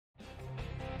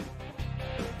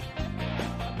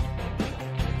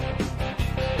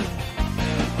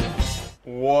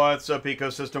What's up,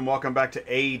 ecosystem? Welcome back to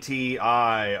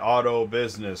ATI Auto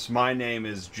Business. My name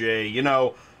is Jay. You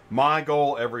know, my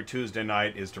goal every Tuesday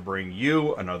night is to bring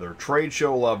you another trade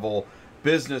show level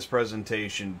business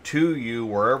presentation to you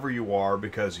wherever you are,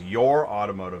 because your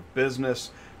automotive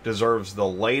business deserves the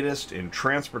latest in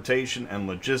transportation and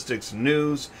logistics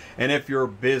news. And if you're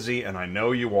busy, and I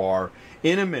know you are,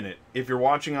 in a minute, if you're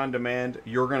watching on demand,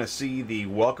 you're going to see the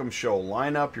welcome show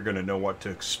lineup. You're going to know what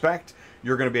to expect.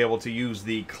 You're going to be able to use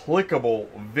the clickable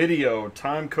video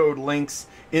time code links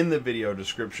in the video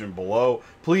description below.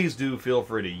 Please do feel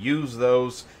free to use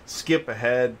those. Skip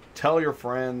ahead, tell your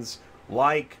friends,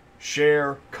 like,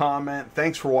 share, comment.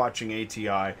 Thanks for watching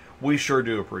ATI. We sure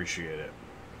do appreciate it.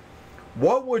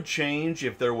 What would change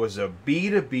if there was a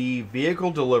B2B vehicle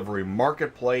delivery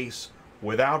marketplace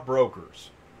without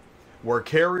brokers, where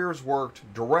carriers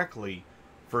worked directly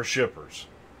for shippers?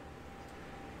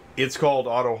 It's called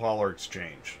Auto Hauler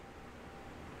Exchange.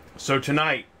 So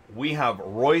tonight we have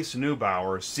Royce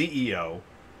Neubauer, CEO,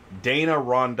 Dana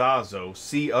Rondazzo,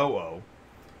 COO,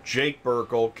 Jake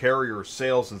Burkle, Carrier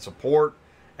Sales and Support,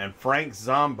 and Frank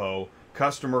Zombo,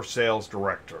 Customer Sales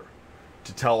Director,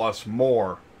 to tell us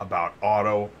more about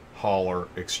Auto Hauler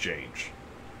Exchange.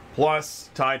 Plus,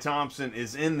 Ty Thompson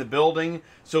is in the building,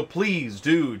 so please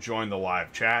do join the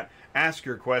live chat, ask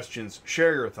your questions,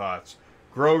 share your thoughts,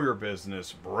 grow your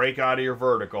business, break out of your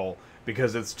vertical,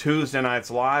 because it's Tuesday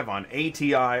nights live on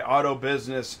ATI Auto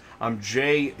Business. I'm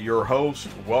Jay, your host.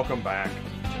 Welcome back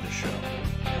to the show.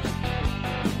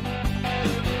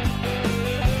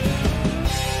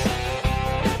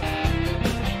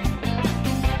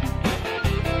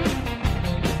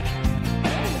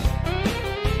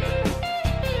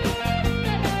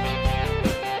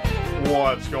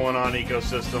 What's going on,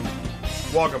 ecosystem?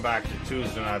 Welcome back to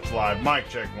Tuesday Nights Live. Mic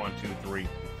check 1, 2, 3.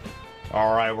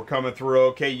 All right, we're coming through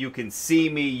okay. You can see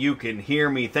me, you can hear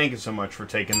me. Thank you so much for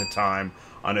taking the time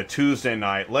on a Tuesday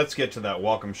night. Let's get to that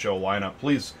welcome show lineup.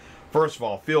 Please, first of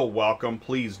all, feel welcome.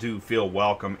 Please do feel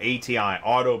welcome. ATI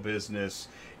Auto Business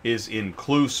is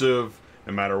inclusive,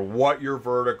 no matter what your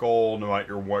vertical, no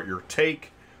matter what your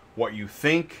take, what you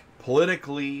think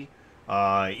politically,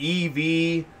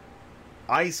 EV,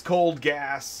 ice cold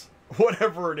gas,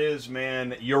 whatever it is,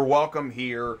 man, you're welcome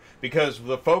here, because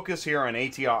the focus here on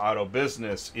ATI Auto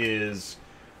Business is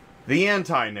the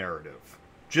anti-narrative.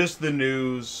 Just the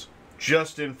news,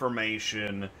 just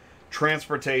information,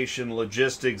 transportation,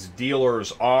 logistics,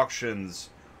 dealers, auctions,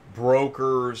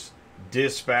 brokers,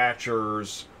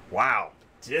 dispatchers. Wow,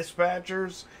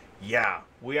 dispatchers? Yeah,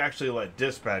 we actually let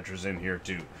dispatchers in here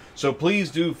too. So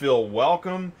please do feel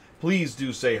welcome. Please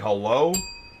do say hello.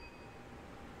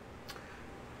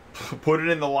 Put it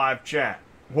in the live chat.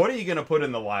 What are you going to put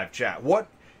in the live chat? What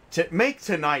to make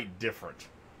tonight different?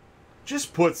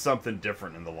 Just put something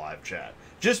different in the live chat.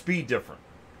 Just be different.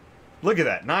 Look at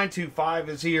that. 925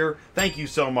 is here. Thank you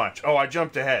so much. Oh, I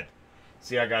jumped ahead.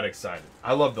 See, I got excited.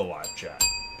 I love the live chat.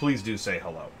 Please do say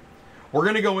hello. We're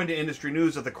going to go into industry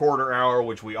news at the quarter hour,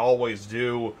 which we always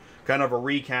do. Kind of a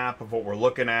recap of what we're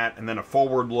looking at, and then a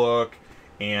forward look.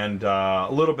 And a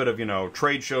little bit of, you know,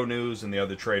 trade show news and the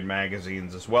other trade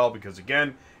magazines as well. Because,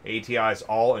 again, ATI is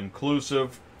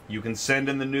all-inclusive. You can send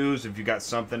in the news if you got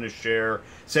something to share.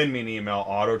 Send me an email,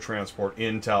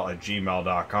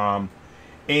 autotransportintel@gmail.com.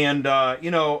 And, you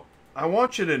know, I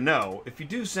want you to know, if you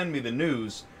do send me the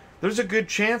news, there's a good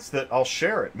chance that I'll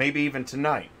share it, maybe even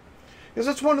tonight. Because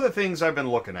that's one of the things I've been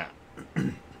looking at.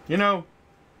 You know,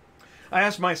 I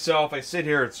ask myself, I sit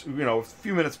here, it's, you know, a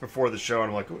few minutes before the show, and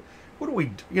I'm like, what are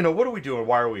we, you know, what are we doing?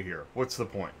 Why are we here? What's the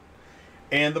point?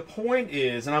 And the point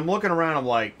is, and I'm looking around, I'm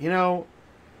like, you know,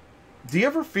 do you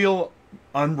ever feel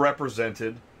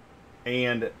unrepresented?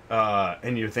 And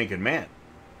you're thinking, man,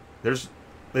 is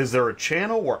there a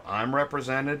channel where I'm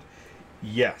represented?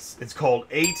 Yes, it's called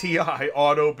ATI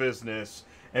Auto Business,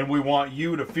 and we want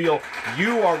you to feel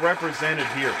you are represented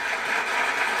here.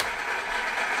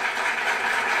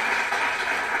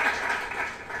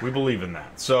 We believe in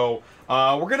that. So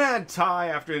we're going to add Ty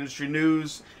after industry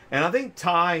news. And I think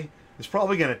Ty is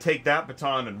probably going to take that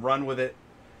baton and run with it.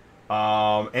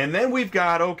 And then we've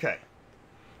got, okay,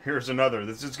 here's another.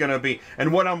 This is going to be,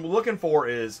 and what I'm looking for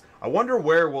is, I wonder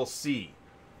where we'll see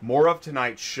more of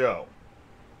tonight's show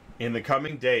in the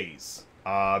coming days.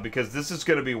 Because this is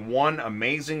going to be one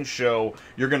amazing show.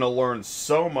 You're going to learn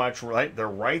so much. Right? They're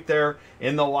right there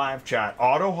in the live chat.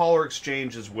 Auto Hauler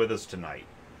Exchange is with us tonight.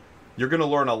 You're going to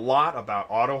learn a lot about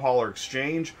Auto Hauler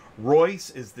Exchange. Royce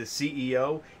is the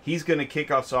CEO. He's going to kick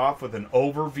us off with an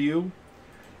overview.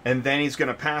 And then he's going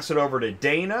to pass it over to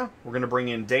Dana. We're going to bring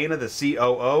in Dana, the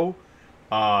COO.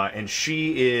 And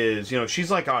she is, you know,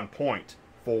 she's like on point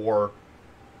for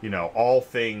you know, all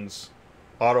things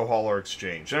Auto Hauler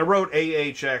Exchange. And I wrote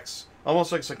AHX,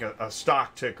 almost looks like a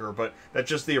stock ticker, but that's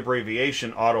just the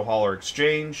abbreviation, Auto Hauler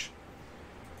Exchange.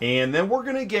 And then we're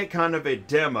going to get kind of a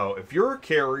demo. If you're a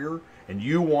carrier and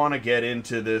you want to get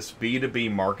into this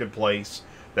B2B marketplace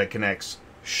that connects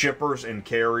shippers and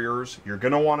carriers, you're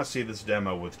going to want to see this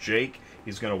demo with Jake.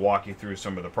 He's going to walk you through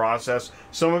some of the process.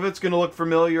 Some of it's going to look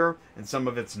familiar and some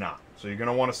of it's not. So you're going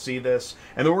to want to see this.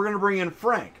 And then we're going to bring in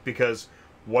Frank, because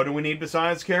what do we need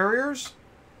besides carriers?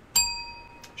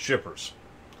 Shippers.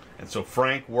 And so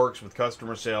Frank works with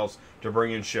customer sales to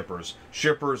bring in shippers.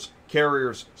 Shippers,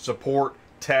 carriers, support,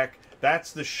 tech.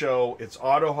 That's the show. It's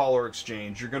Auto Hauler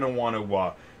Exchange. You're going to want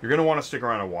to stick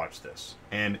around and watch this.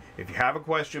 And if you have a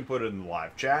question, put it in the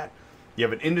live chat. You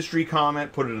have an industry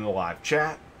comment, put it in the live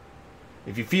chat.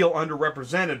 If you feel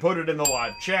underrepresented, put it in the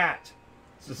live chat.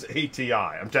 This is ATI.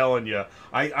 I'm telling you.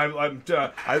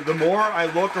 The more I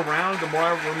look around, the more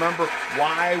I remember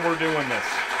why we're doing this.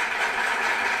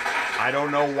 I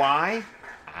don't know why.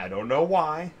 I don't know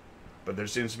why. But there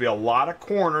seems to be a lot of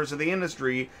corners of the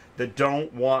industry that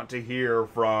don't want to hear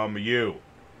from you.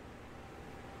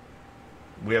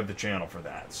 We have the channel for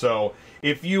that. So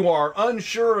if you are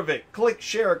unsure of it, click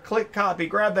share, click copy,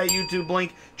 grab that YouTube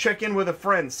link, check in with a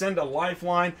friend, send a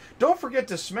lifeline. Don't forget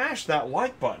to smash that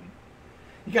like button.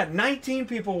 You got 19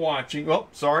 people watching. Oh,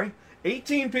 sorry.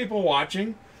 18 people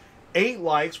watching. 8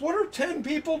 likes. What are 10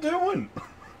 people doing?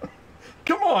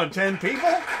 Come on, 10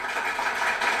 people.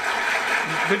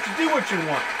 But you do what you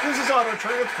want. This is auto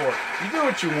transport. You do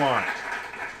what you want.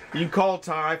 You can call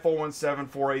Ty,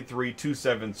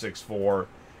 417-483-2764.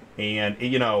 And,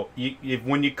 you know,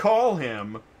 when you call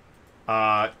him,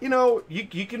 you know,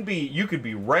 you could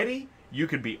be ready. You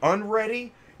could be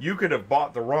unready. You could have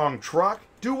bought the wrong truck.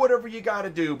 Do whatever you got to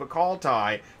do, but call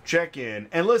Ty, check in,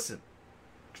 and listen.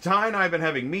 Ty and I have been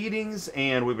having meetings,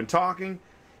 and we've been talking.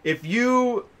 If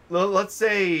you, let's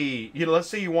say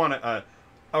you want a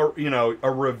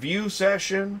review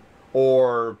session,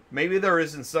 or maybe there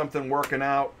isn't something working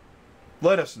out,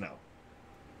 let us know.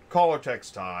 Call or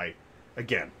text Ty.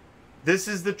 Again, this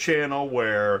is the channel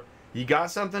where you got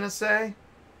something to say,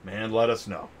 man, let us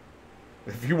know.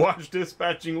 If you watch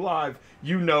Dispatching Live,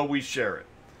 you know we share it.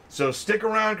 So stick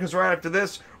around, because right after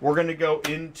this, we're going to go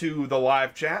into the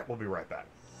live chat. We'll be right back.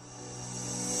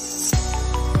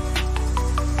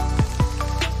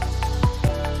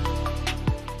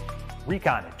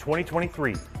 Recon in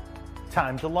 2023.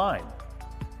 Time to line.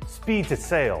 Speed to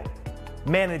sale.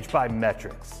 Managed by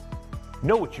metrics.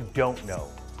 Know what you don't know.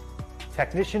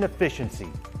 Technician efficiency.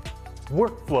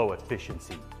 Workflow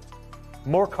efficiency.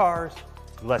 More cars,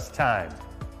 less time.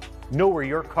 Know where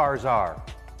your cars are.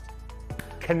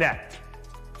 Connect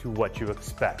to what you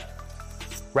expect.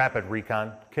 Rapid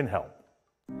Recon can help.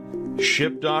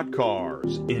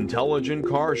 Ship.Cars. Intelligent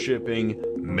car shipping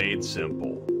made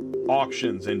simple.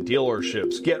 Auctions and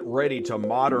dealerships get ready to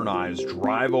modernize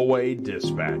drive-away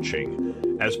dispatching.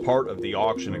 As part of the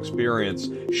auction experience,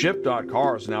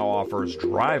 Ship.Cars now offers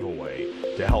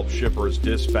drive-away to help shippers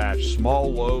dispatch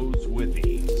small loads with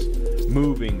ease.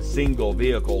 Moving single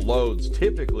vehicle loads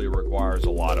typically requires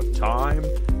a lot of time,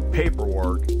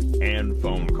 paperwork, and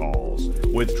phone calls.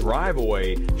 With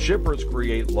drive-away, shippers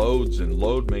create loads in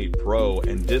LoadMate Pro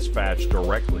and dispatch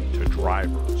directly to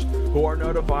drivers, who are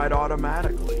notified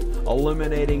automatically,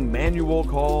 eliminating manual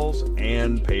calls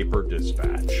and paper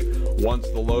dispatch. Once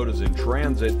the load is in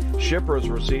transit, shippers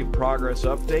receive progress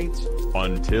updates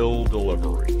until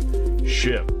delivery.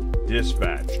 Ship,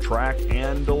 dispatch, track,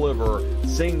 and deliver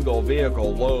single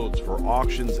vehicle loads for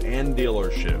auctions and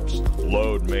dealerships.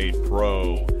 LoadMate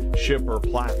Pro, shipper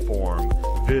platform.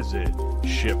 Visit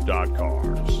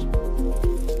Ship.Cars.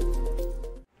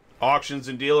 Auctions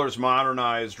and dealers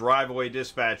modernize drive-away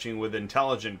dispatching with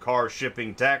intelligent car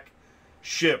shipping tech.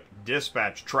 Ship,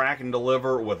 dispatch, track, and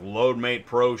deliver with LoadMate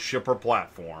Pro shipper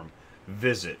platform.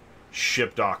 Visit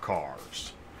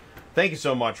Ship.Cars. Thank you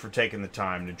so much for taking the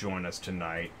time to join us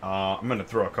tonight. I'm going to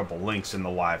throw a couple links in the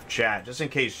live chat just in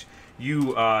case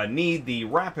you need the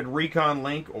Rapid Recon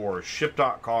link or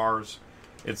Ship.Cars.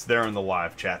 It's there in the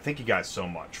live chat. Thank you guys so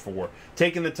much for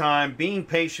taking the time, being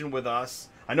patient with us.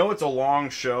 I know it's a long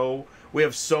show. We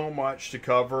have so much to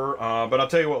cover, but I'll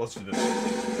tell you what, let's do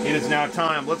this. It is now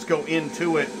time. Let's go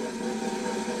into it.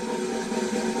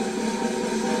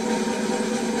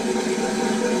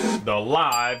 The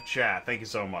live chat. Thank you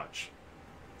so much.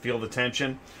 Feel the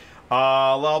tension?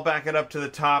 I'll back it up to the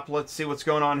top. Let's see what's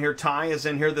going on here. Ty is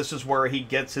in here. This is where he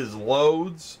gets his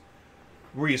loads.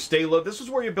 Where you stay load. This is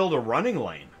where you build a running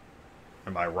lane.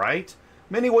 Am I right?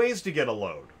 Many ways to get a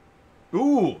load.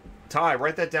 Ooh, Ty,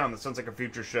 write that down. That sounds like a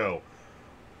future show.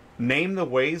 Name the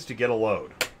ways to get a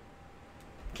load.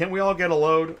 Can't we all get a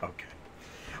load? Okay.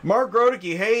 Mark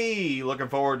Grodicke, hey, looking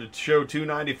forward to show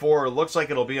 294. Looks like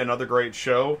it'll be another great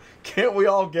show. Can't we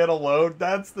all get a load?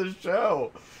 That's the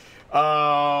show.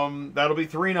 That'll be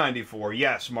 394.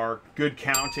 Yes, Mark. Good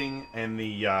counting and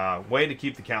the way to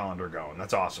keep the calendar going.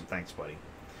 That's awesome. Thanks, buddy.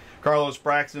 Carlos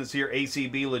Braxton is here.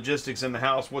 ACB Logistics in the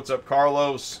house. What's up,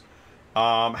 Carlos?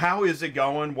 How is it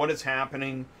going? What is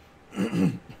happening?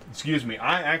 Excuse me.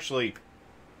 I've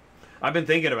been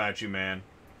thinking about you, man.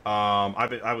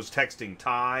 I was texting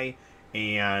Ty,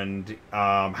 and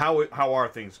how are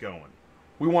things going?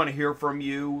 We want to hear from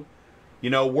you. You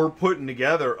know, we're putting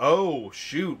together. Oh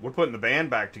shoot, we're putting the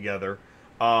band back together.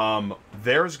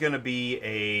 There's going to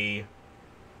be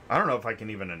I don't know if I can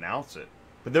even announce it,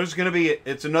 but there's going to be.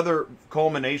 It's another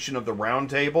culmination of the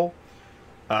roundtable.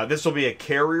 This will be a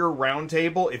carrier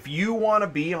roundtable. If you want to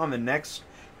be on the next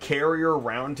carrier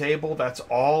roundtable, that's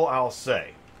all I'll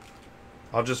say.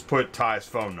 I'll just put Ty's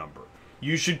phone number.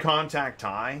 You should contact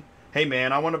Ty. Hey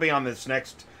man, I want to be on this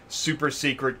next super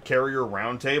secret carrier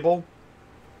roundtable.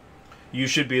 You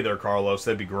should be there, Carlos.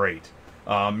 That'd be great.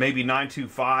 Maybe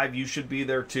 925, you should be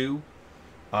there too.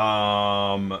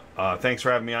 Thanks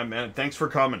for having me. Thanks for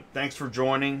coming. Thanks for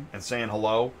joining and saying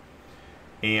hello.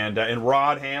 And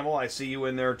Rod Hamill, I see you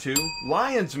in there too.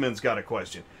 Lionsman's got a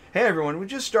question. Hey everyone, we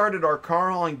just started our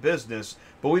car hauling business,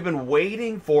 but we've been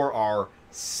waiting for our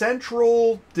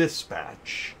central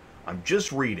dispatch. I'm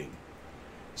just reading.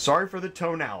 Sorry for the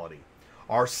tonality.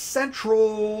 Our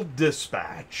central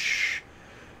dispatch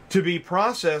to be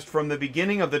processed from the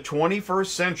beginning of the 21st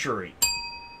century.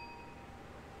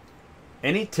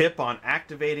 Any tip on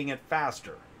activating it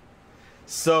faster?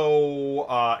 So,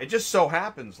 it just so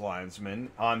happens, Lionsman,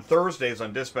 on Thursdays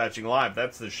on Dispatching Live,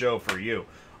 that's the show for you.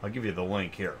 I'll give you the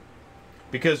link here.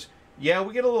 Because, yeah,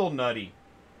 we get a little nutty.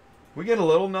 We get a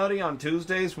little nutty on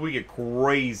Tuesdays. We get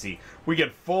crazy. We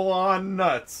get full-on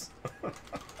nuts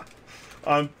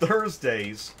on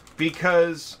Thursdays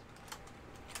because,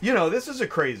 you know, this is a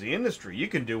crazy industry. You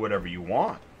can do whatever you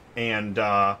want. And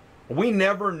we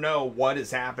never know what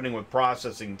is happening with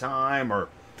processing time or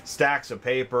stacks of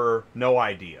paper. No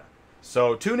idea.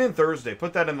 So tune in Thursday.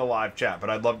 Put that in the live chat. But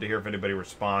I'd love to hear if anybody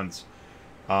responds.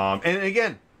 And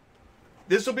again,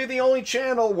 this will be the only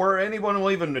channel where anyone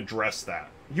will even address that.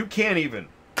 You can't even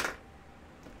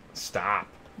stop.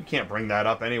 You can't bring that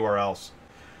up anywhere else.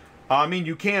 I mean,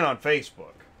 you can on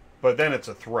Facebook, but then it's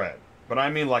a thread. But I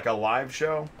mean like a live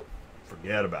show?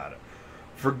 Forget about it.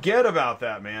 Forget about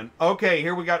that, man. Okay,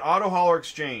 here we got Auto Hauler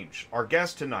Exchange, our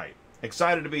guest tonight.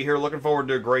 Excited to be here. Looking forward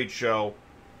to a great show.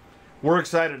 We're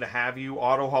excited to have you,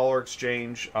 Auto Hauler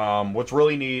Exchange. What's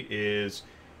really neat is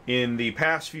in the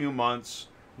past few months,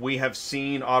 we have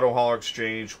seen Auto Hauler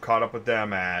Exchange, caught up with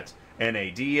them at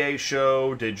NADA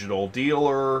show, Digital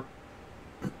Dealer.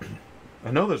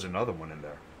 I know there's another one in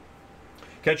there.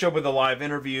 Catch up with a live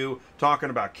interview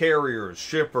talking about carriers,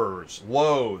 shippers,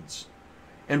 loads.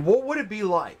 And what would it be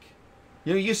like?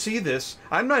 You know, you see this.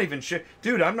 I'm not even sure.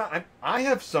 Dude, I'm not. I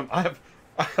have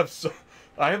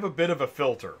a bit of a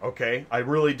filter, okay? I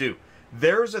really do.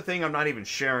 There's a thing I'm not even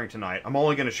sharing tonight. I'm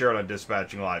only going to share it on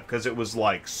Dispatching Live because it was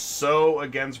like so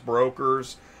against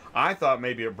brokers. I thought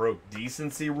maybe it broke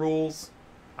decency rules.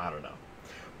 I don't know.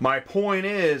 My point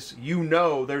is, you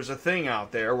know, there's a thing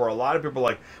out there where a lot of people are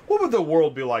like, what would the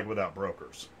world be like without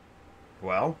brokers?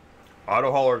 Well,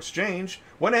 Auto Hauler Exchange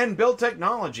went ahead and built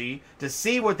technology to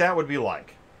see what that would be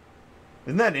like.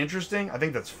 Isn't that interesting? I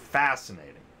think that's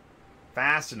fascinating.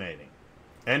 Fascinating.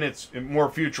 And it's more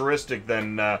futuristic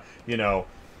than, you know,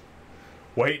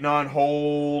 waiting on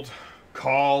hold,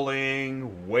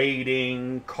 calling,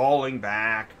 waiting, calling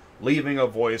back, leaving a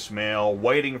voicemail,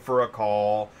 waiting for a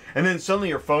call, and then suddenly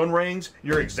your phone rings,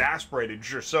 you're exasperated,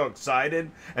 you're so excited,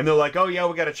 and they're like, oh yeah,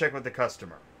 we got to check with the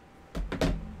customer.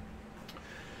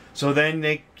 So then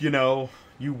they, you know,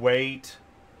 you wait.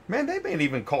 Man, they may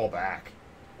even call back.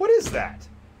 What is that?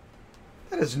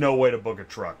 That is no way to book a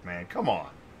truck, man. Come on.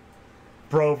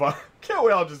 Prova, can't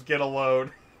we all just get a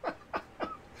load?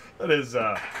 That is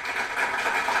a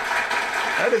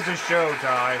show,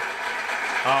 Ty.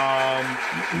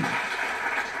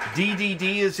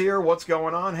 DDD is here. What's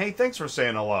going on? Hey, thanks for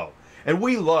saying hello. And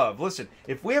we love, listen,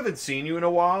 if we haven't seen you in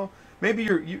a while, maybe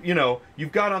you know,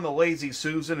 you've got on the Lazy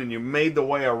Susan and you made the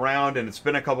way around and it's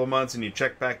been a couple months and you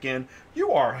check back in.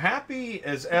 You are happy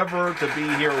as ever to be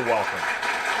here. Welcome.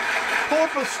 Pull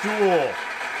up a stool.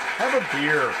 Have a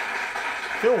beer.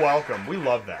 Feel welcome. We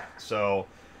love that. So,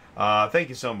 thank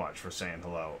you so much for saying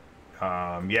hello.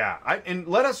 Yeah, and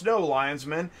let us know,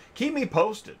 Lionsmen. Keep me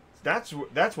posted.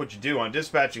 that's what you do on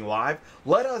Dispatching Live.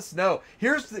 Let us know.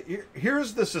 Here's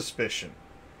the suspicion.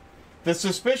 The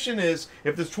suspicion is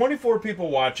if there's 24 people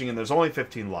watching and there's only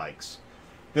 15 likes,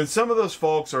 then some of those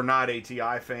folks are not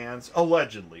ATI fans.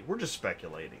 Allegedly, we're just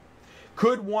speculating.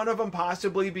 Could one of them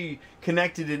possibly be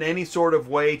connected in any sort of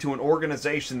way to an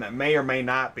organization that may or may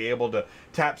not be able to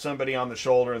tap somebody on the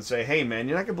shoulder and say, hey man,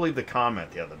 you're not going to believe the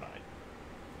comment the other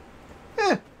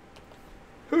night?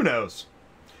 Who knows?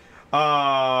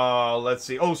 Let's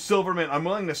see. Oh, Silverman, I'm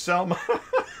willing to sell my...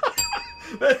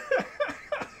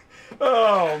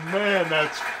 Oh man,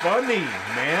 that's funny,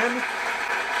 man.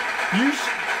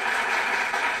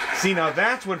 See, now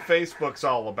that's what Facebook's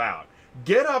all about.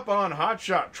 Get up on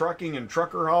hotshot trucking and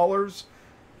trucker haulers.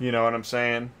 You know what I'm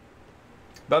saying?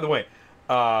 By the way,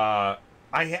 I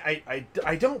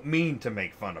don't mean to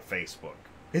make fun of Facebook.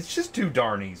 It's just too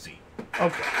darn easy.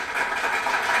 Okay.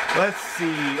 Let's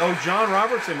see. Oh, John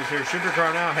Robertson is here. Ship Your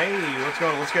Car Now. Hey, what's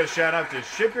going on? Let's get a shout out to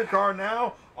Ship Your Car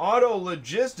Now Auto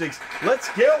Logistics.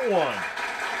 Let's get one.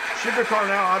 Ship Your Car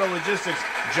Now Auto Logistics.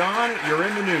 John, you're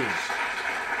in the news.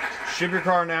 Ship Your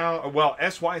Car Now. Well,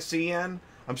 SYCN.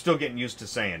 I'm still getting used to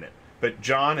saying it. But,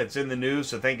 John, it's in the news,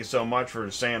 so thank you so much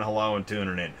for saying hello and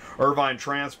tuning in. Irvine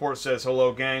Transport says,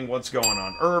 hello, gang. What's going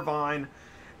on? Irvine.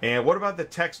 And what about the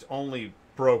text-only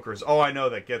brokers? Oh, I know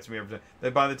that gets me every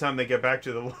time. By the time they get back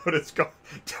to the load, it's gone.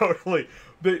 Totally.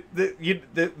 But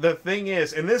the thing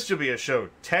is, and this should be a show,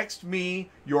 text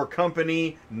me your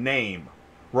company name.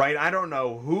 Right? I don't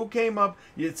know who came up.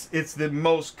 It's the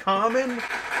most common.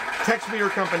 Text me your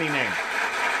company name.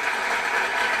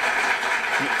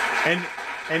 And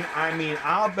I mean,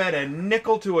 I'll bet a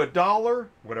nickel to a dollar,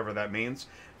 whatever that means,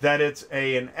 that it's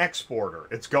an exporter.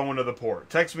 It's going to the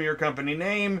port. Text me your company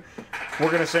name.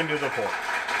 We're going to send you to the port.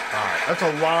 All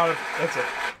right.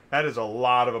 That is a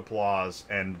lot of applause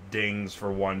and dings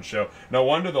for one show. No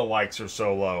wonder the likes are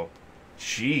so low.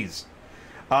 Jeez.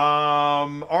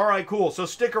 All right, cool. So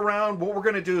stick around. What we're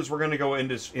going to do is we're going to go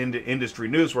into industry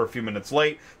news. We're a few minutes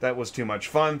late. That was too much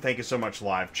fun. Thank you so much,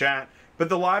 live chat. But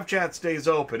the live chat stays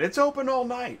open. It's open all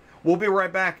night. We'll be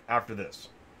right back after this.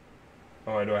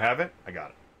 Oh, do I have it? I got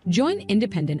it. Join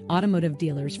independent automotive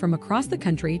dealers from across the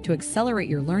country to accelerate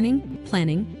your learning,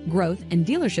 planning, growth, and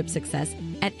dealership success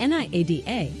at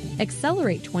NIADA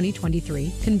Accelerate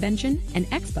 2023 Convention and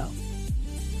Expo.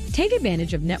 Take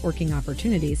advantage of networking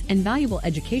opportunities and valuable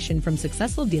education from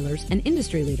successful dealers and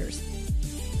industry leaders.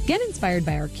 Get inspired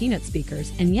by our keynote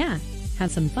speakers and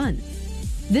have some fun.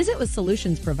 Visit with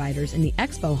solutions providers in the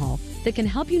Expo Hall that can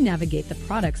help you navigate the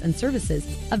products and services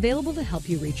available to help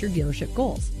you reach your dealership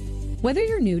goals. Whether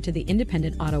you're new to the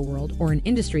independent auto world or an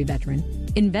industry veteran,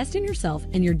 invest in yourself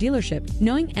and your dealership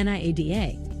knowing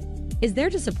NIADA is there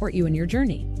to support you in your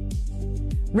journey.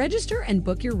 Register and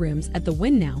book your rooms at the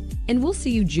Win Now, and we'll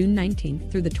see you June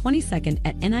 19th through the 22nd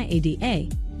at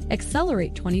NIADA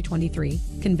Accelerate 2023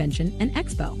 Convention and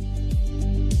Expo.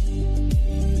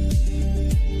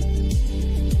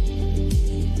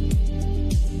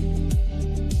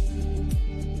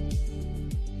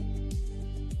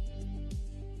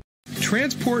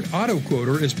 Transport Auto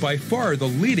Quoter is by far the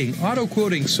leading auto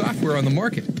quoting software on the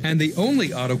market and the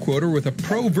only auto quoter with a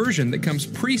pro version that comes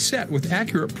preset with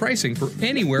accurate pricing for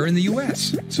anywhere in the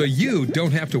U.S. So you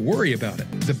don't have to worry about it.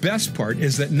 The best part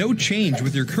is that no change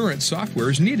with your current software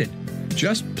is needed.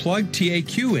 Just plug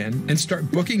TAQ in and start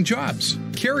booking jobs.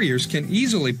 Carriers can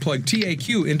easily plug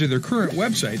TAQ into their current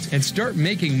websites and start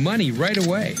making money right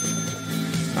away.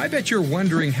 I bet you're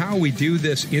wondering how we do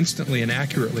this instantly and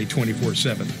accurately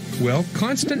 24/7. Well,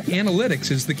 constant analytics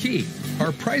is the key.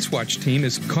 Our Price Watch team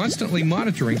is constantly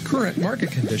monitoring current market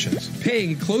conditions,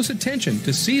 paying close attention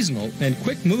to seasonal and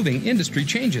quick-moving industry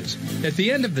changes. At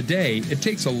the end of the day, it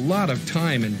takes a lot of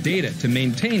time and data to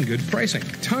maintain good pricing,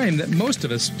 time that most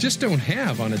of us just don't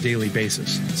have on a daily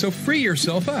basis. So free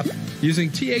yourself up. Using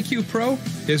TAQ Pro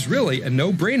is really a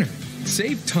no-brainer.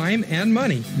 Save time and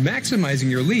money,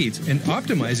 maximizing your leads and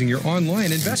optimizing your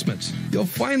online investments. You'll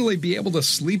finally be able to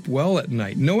sleep well at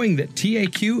night knowing that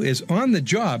TAQ is on the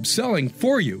job selling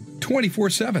for you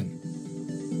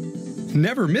 24/7.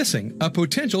 Never missing a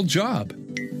potential job.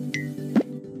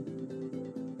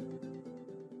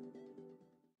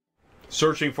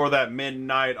 Searching for that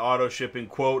midnight auto shipping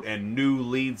quote and new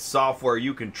lead software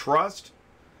you can trust?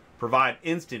 Provide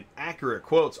instant, accurate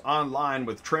quotes online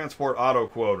with Transport Auto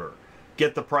Quoter.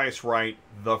 Get the price right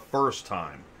the first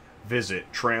time. Visit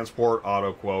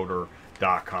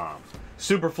transportautoquoter.com.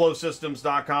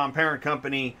 Superflowsystems.com, parent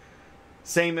company,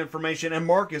 same information. And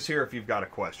Mark is here if you've got a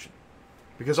question.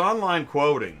 Because online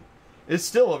quoting is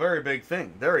still a very big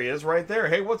thing. There he is right there.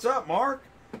 Hey, what's up, Mark?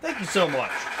 Thank you so much.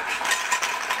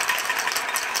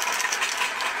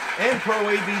 and Pro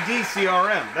ABD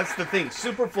CRM. That's the thing.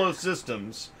 Superflow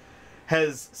Systems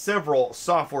has several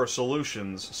software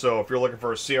solutions. So if you're looking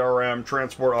for a CRM,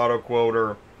 transport auto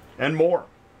quoter, and more,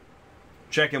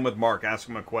 check in with Mark. Ask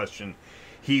him a question.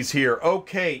 He's here.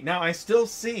 Okay, now I still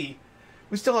see,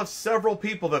 we still have several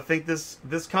people that think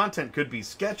this content could be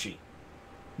sketchy.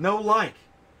 No like.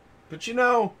 But you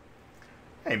know,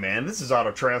 hey man, this is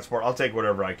auto transport. I'll take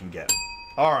whatever I can get.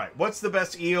 All right, what's the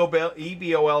best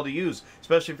EBOL to use,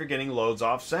 especially if you're getting loads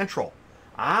off Central?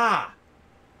 Well,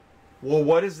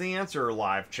 what is the answer,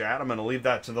 live chat? I'm going to leave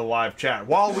that to the live chat.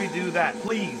 While we do that,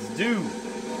 please do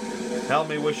help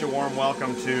me wish a warm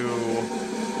welcome to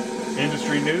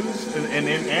industry news. An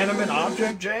inanimate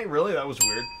object, Jay? Really? That was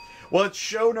weird. Well, it's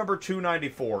show number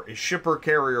 294, is Shipper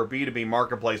Carrier B2B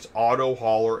Marketplace Auto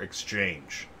Hauler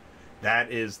Exchange.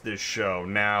 That is this show.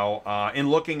 Now, in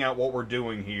looking at what we're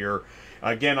doing here,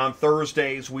 again, on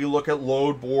Thursdays, we look at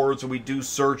load boards and we do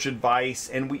search advice,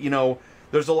 and we,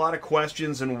 there's a lot of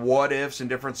questions and what ifs and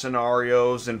different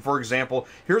scenarios. And for example,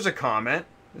 here's a comment.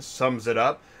 This sums it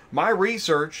up. My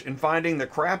research in finding the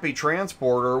crappy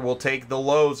transporter will take the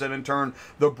loads, and in turn,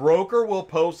 the broker will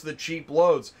post the cheap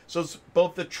loads. So it's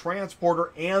both the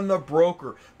transporter and the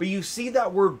broker. But you see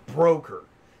that word broker.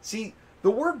 See,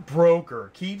 the word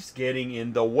broker keeps getting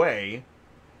in the way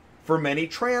for many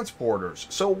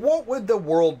transporters. So what would the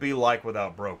world be like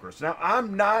without brokers? Now,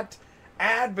 I'm not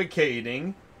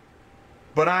advocating,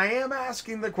 but I am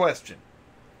asking the question.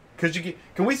 Because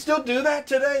can we still do that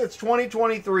today? It's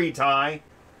 2023, Ty.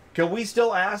 Can we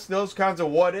still ask those kinds of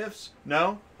what ifs?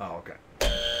 No? Oh, okay.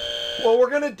 Well, we're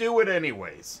going to do it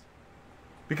anyways.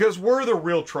 Because we're the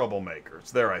real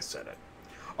troublemakers. There, I said it.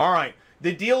 All right.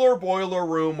 The Dealer Boiler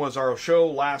Room was our show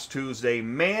last Tuesday.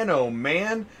 Man, oh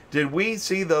man, did we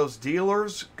see those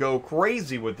dealers go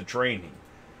crazy with the training.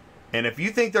 And if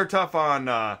you think they're tough on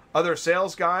other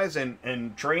sales guys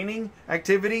and training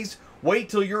activities, wait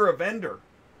till you're a vendor.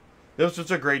 This was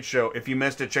a great show. If you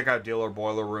missed it, check out Dealer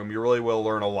Boiler Room. You really will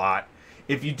learn a lot.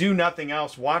 If you do nothing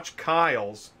else, watch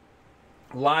Kyle's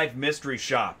live mystery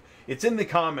shop. It's in the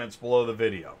comments below the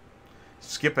video.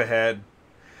 Skip ahead.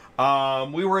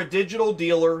 We were a digital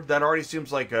dealer. That already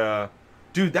seems like a...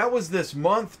 Dude, that was this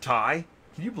month, Ty.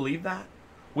 Can you believe that?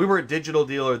 We were a digital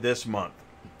dealer this month.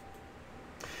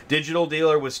 Digital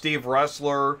dealer with Steve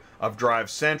Ressler of Drive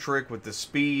Centric with the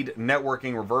Speed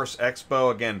Networking Reverse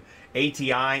Expo. Again,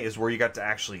 ATI is where you got to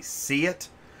actually see it.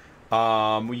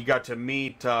 You got to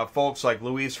meet folks like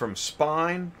Luis from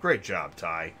Spine. Great job,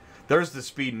 Ty. There's the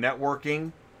Speed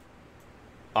Networking.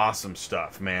 Awesome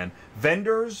stuff, man.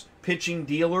 Vendors, pitching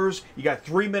dealers. You got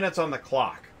 3 minutes on the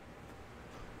clock.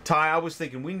 Ty, I was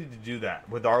thinking we need to do that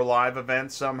with our live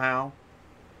events somehow.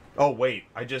 Oh, wait.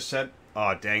 I just said...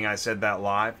 Oh, dang, I said that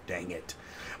live. Dang it.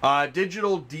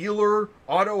 Digital Dealer,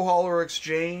 Auto Hauler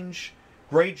Exchange.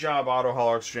 Great job, Auto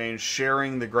Hauler Exchange,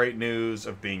 sharing the great news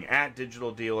of being at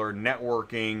Digital Dealer,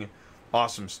 networking.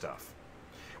 Awesome stuff.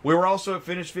 We were also at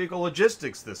Finished Vehicle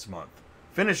Logistics this month.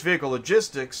 Finished Vehicle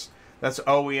Logistics, that's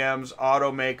OEMs,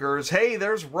 automakers. Hey,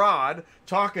 there's Rod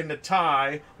talking to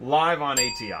Ty live on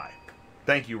ATI.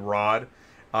 Thank you, Rod.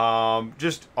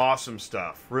 Just awesome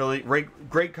stuff. Really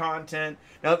great content.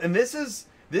 Now, and this.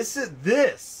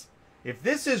 If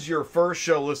this is your first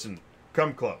show, listen,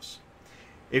 come close.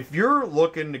 If you're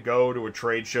looking to go to a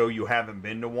trade show, you haven't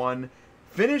been to one,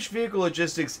 Finished Vehicle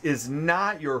Logistics is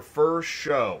not your first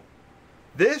show.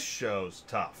 This show's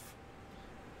tough.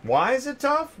 Why is it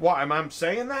tough? Why am I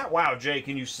saying that? Wow, Jay,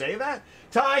 can you say that?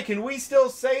 Ty, can we still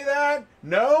say that?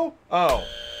 No? Oh.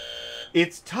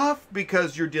 It's tough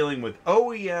because you're dealing with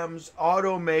OEMs,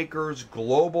 automakers,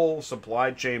 global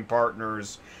supply chain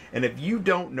partners, and if you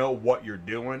don't know what you're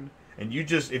doing, and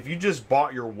if you just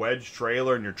bought your wedge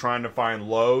trailer and you're trying to find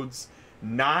loads,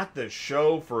 not the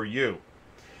show for you.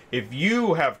 If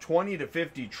you have 20 to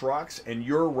 50 trucks and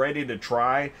you're ready to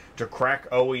try to crack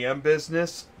OEM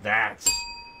business, that's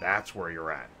where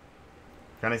you're at.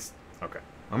 Okay,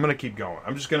 I'm going to keep going.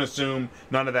 I'm just going to assume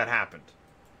none of that happened.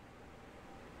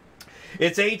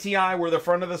 It's ATI. We're the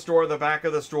front of the store, the back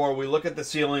of the store. We look at the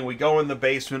ceiling. We go in the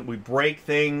basement. We break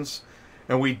things.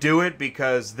 And we do it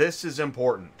because this is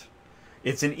important.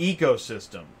 It's an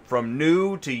ecosystem. From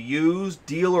new to used,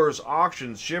 dealers,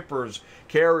 auctions, shippers,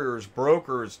 carriers,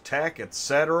 brokers, tech,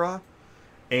 etc.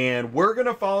 And we're going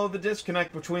to follow the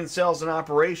disconnect between sales and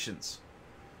operations.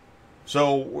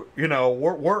 So,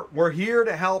 we're here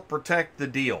to help protect the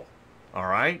deal. All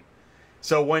right?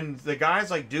 So when the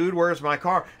guy's like, dude, where's my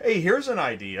car? Hey, here's an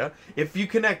idea. If you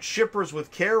connect shippers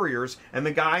with carriers and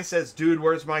the guy says, dude,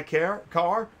 where's my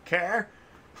car?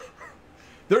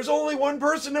 There's only one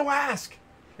person to ask.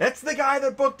 That's the guy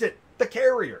that booked it. the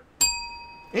carrier.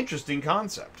 Interesting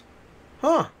concept.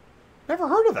 Huh. Never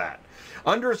heard of that.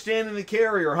 Understanding the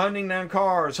carrier, hunting down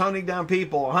cars, hunting down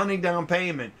people, hunting down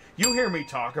payment. You hear me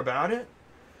talk about it.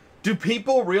 Do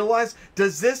people realize,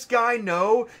 does this guy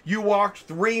know you walked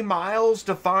 3 miles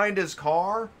to find his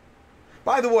car?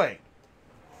 By the way,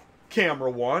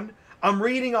 camera one, I'm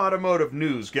reading automotive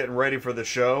news, getting ready for the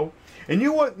show. And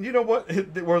you know what?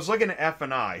 I was looking at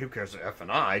F&I. Who cares?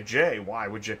 F&I? Jay, why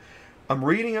would you? I'm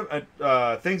reading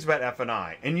things about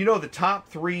F&I. And you know the top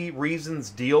 3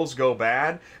 reasons deals go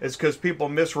bad is because people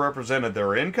misrepresented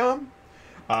their income.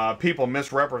 People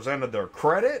misrepresented their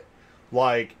credit.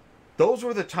 Like, those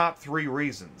were the top 3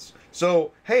 reasons.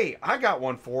 So, hey, I got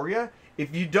one for you.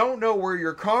 If you don't know where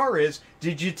your car is,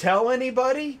 did you tell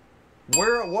anybody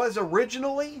where it was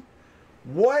originally?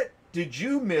 What did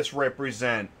you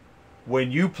misrepresent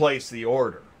when you placed the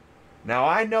order? Now,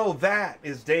 I know that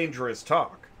is dangerous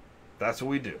talk. That's what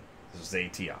we do. This is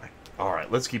ATI. All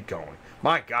right, let's keep going.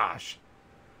 My gosh.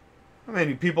 How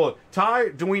many people... Ty,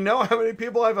 do we know how many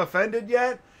people I've offended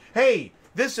yet? Hey,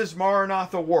 this is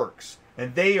Maranatha Works,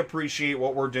 and they appreciate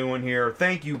what we're doing here.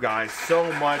 Thank you guys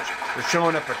so much for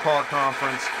showing up at Car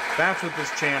Conference. That's what this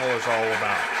channel is all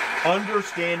about.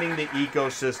 Understanding the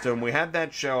ecosystem. We had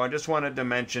that show. I just wanted to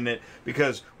mention it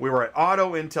because we were at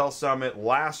Auto Intel Summit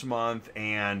last month,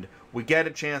 and we get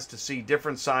a chance to see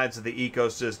different sides of the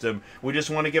ecosystem. We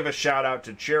just want to give a shout out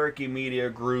to Cherokee Media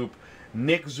Group.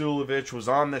 Nick Zulovich was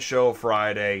on the show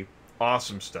Friday.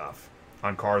 Awesome stuff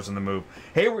on Cars on the Move.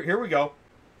 Hey, here we go.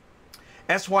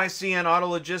 SYCN Auto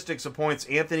Logistics appoints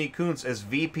Anthony Kuntz as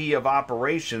VP of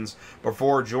Operations.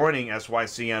 Before joining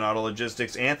SYCN Auto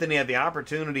Logistics, Anthony had the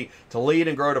opportunity to lead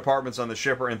and grow departments on the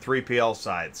shipper and 3PL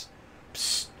sides.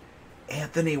 Psst.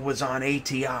 Anthony was on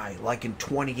ATI like in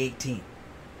 2018.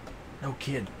 No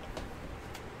kid.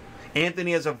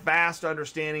 Anthony has a vast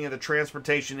understanding of the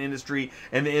transportation industry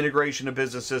and the integration of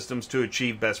business systems to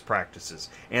achieve best practices.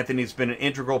 Anthony's been an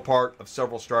integral part of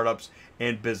several startups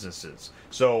and businesses.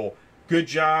 So, good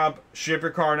job. Ship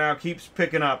Your Car Now keeps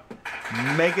picking up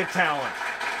mega talent.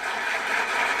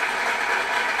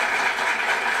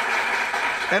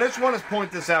 And I just want to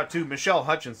point this out too. Michelle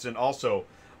Hutchinson, also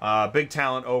big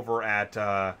talent over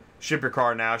at Ship Your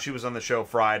Car Now. She was on the show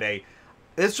Friday.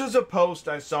 This was a post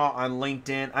I saw on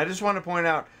LinkedIn. I just want to point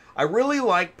out, I really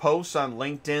like posts on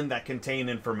LinkedIn that contain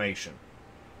information.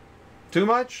 Too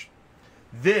much?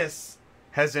 This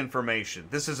has information.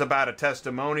 This is about a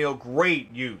testimonial. Great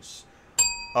use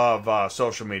of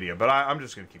social media. But I'm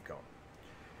just going to keep going.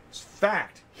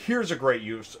 Fact, here's a great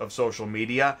use of social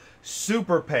media.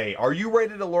 SuperPay. Are you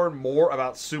ready to learn more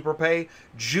about SuperPay?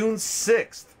 June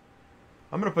 6th.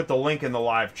 I'm going to put the link in the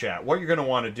live chat. What you're going to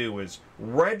want to do is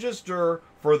register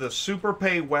for the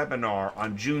SuperPay webinar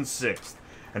on June 6th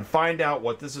and find out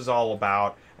what this is all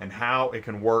about and how it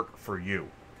can work for you.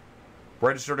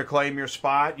 Register to claim your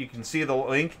spot. You can see the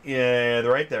link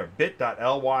right there,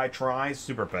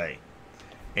 bit.ly/SuperPay.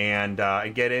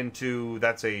 And get into,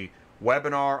 that's a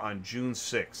webinar on June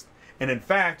 6th. And in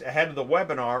fact, ahead of the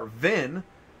webinar, Vin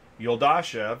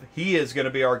Yoldashev, he is going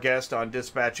to be our guest on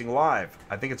Dispatching Live.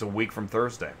 I think it's a week from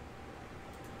Thursday.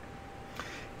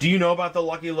 Do you know about the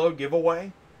Lucky Load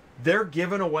giveaway? They're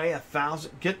giving away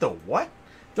 1,000. Get the what?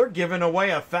 They're giving away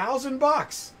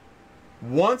 $1,000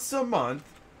 once a month.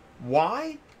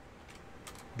 Why?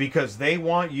 Because they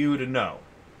want you to know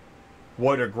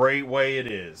what a great way it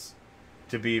is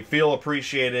to feel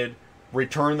appreciated,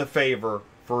 return the favor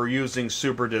for using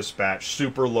Super Dispatch,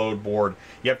 Super Load Board.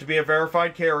 You have to be a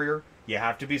verified carrier. You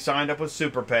have to be signed up with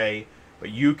SuperPay, but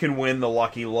you can win the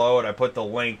Lucky Load. I put the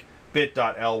link,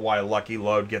 bit.ly Lucky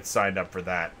Load. Get signed up for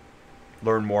that.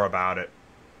 Learn more about it.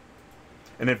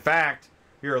 And in fact,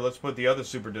 here, let's put the other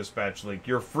Super Dispatch link.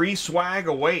 Your free swag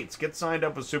awaits. Get signed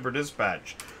up with Super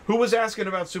Dispatch. Who was asking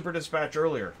about Super Dispatch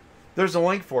earlier? There's a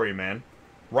link for you, man.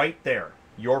 Right there.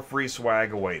 Your free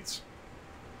swag awaits.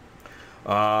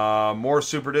 More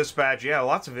Super Dispatch. Yeah,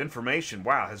 lots of information,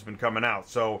 wow, has been coming out.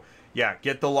 So, yeah,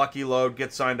 get the Lucky Load.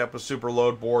 Get signed up with Super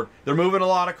Load Board. They're moving a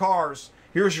lot of cars.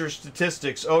 Here's your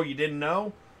statistics. Oh, you didn't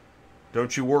know?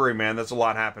 Don't you worry, man. There's a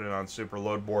lot happening on Super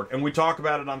Load Board. And we talk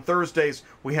about it on Thursdays.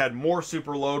 We had more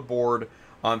Super Load Board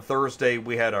on Thursday.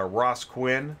 We had Ross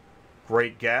Quinn,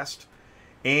 great guest.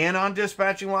 And on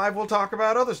Dispatching Live, we'll talk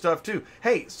about other stuff, too.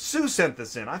 Hey, Sue sent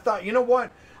this in. I thought, you know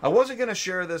what? I wasn't going to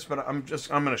share this, but I'm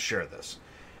going to share this.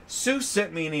 Sue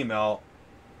sent me an email.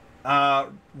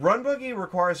 Run Boogie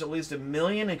requires at least $1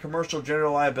 million in commercial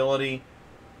general liability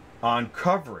on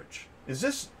coverage. Is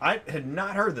this? I had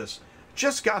not heard this.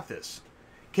 Just got this.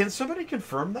 Can somebody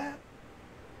confirm that?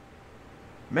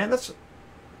 Man, that's...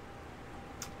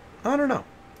 I don't know.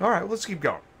 All right, let's keep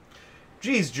going.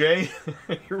 Geez, Jay,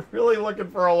 you're really looking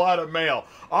for a lot of mail.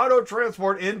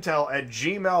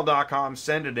 Autotransportintel@gmail.com.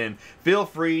 Send it in. Feel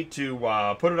free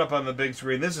to put it up on the big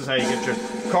screen. This is how you get your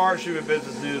car shipping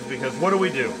business news, because what do we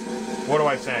do? What do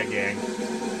I say, gang?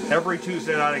 Every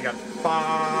Tuesday night I got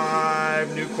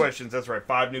 5 new questions. That's right,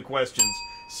 5 new questions.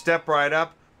 Step right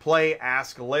up. Play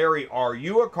Ask Larry. Are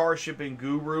you a car shipping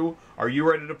guru? Are you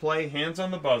ready to play? Hands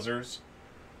on the buzzers.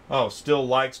 Oh, still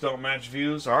likes don't match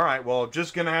views? All right, well,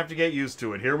 just going to have to get used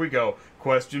to it. Here we go.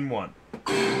 Question 1.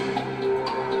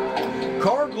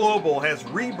 Car Global has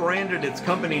rebranded its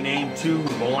company name to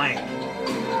blank.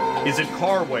 Is it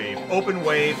Car Wave, Open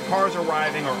Wave, Cars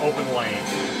Arriving, or Open Lane?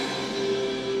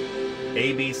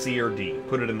 A, B, C, or D?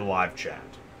 Put it in the live chat.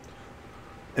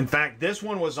 In fact, this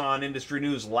one was on Industry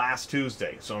News last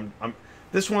Tuesday, so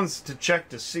this one's to check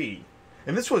to see.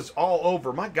 And this was all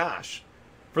over, my gosh.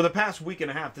 For the past week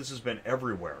and a half, this has been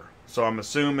everywhere. So I'm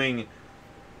assuming,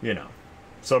 you know,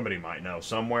 somebody might know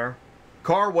somewhere.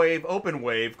 Car Wave, Open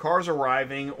Wave, Cars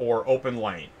Arriving, or Open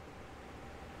Lane.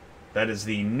 That is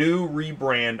the new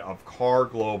rebrand of Car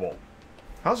Global.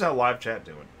 How's that live chat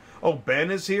doing? Oh,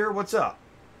 Ben is here? What's up?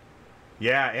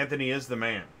 Yeah, Anthony is the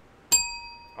man.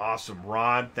 Awesome,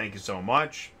 Rod. Thank you so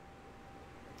much.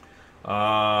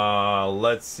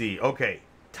 Let's see. Okay,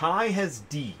 Ty has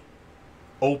D,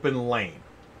 Open Lane.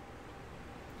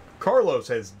 Carlos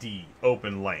has D,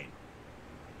 Open Lane.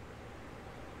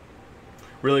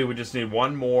 Really, we just need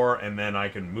one more, and then I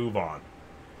can move on.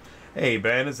 Hey,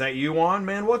 Ben, is that you on,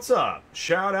 man? What's up?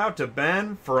 Shout out to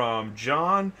Ben from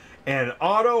John, and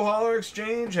Auto Hauler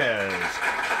Exchange has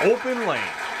Open Lane.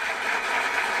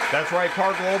 That's right,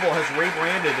 Car Global has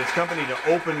rebranded its company to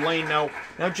Open Lane. Now,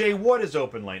 Jay, what is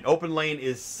Open Lane? Open Lane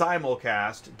is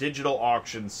simulcast digital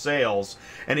auction sales,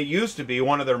 and it used to be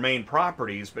one of their main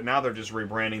properties, but now they're just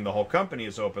rebranding the whole company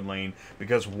as Open Lane.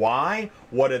 Because why?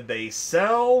 What did they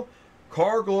sell?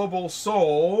 Car Global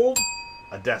sold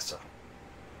Odessa,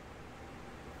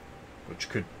 which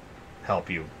could help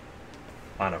you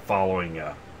on a following.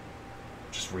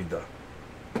 Just read the.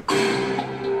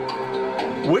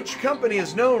 Which company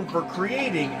is known for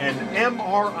creating an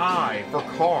MRI for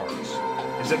cars?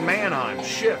 Is it Mannheim,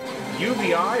 Shift,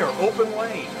 UVI, or Open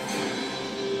Lane?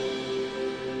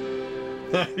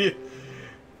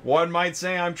 One might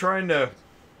say I'm trying to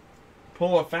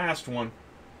pull a fast one.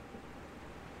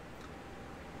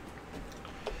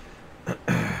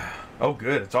 Oh,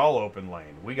 good. It's all Open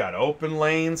Lane. We got Open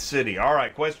Lane City. All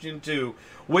right, question 2.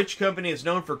 Which company is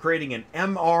known for creating an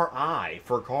MRI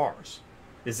for cars?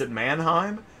 Is it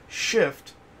Mannheim,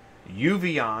 Shift,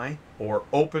 UVI, or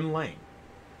Open Lane?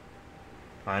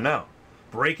 I know.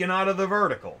 Breaking out of the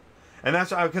vertical. And that's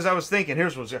because I was thinking,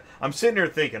 I'm sitting here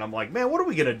thinking, I'm like, man, what are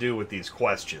we going to do with these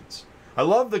questions? I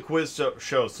love the quiz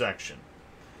show section.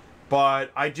 But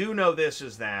I do know this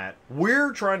is that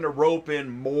we're trying to rope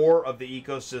in more of the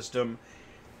ecosystem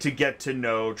to get to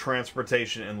know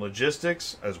transportation and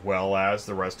logistics, as well as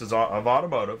the rest of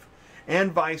automotive,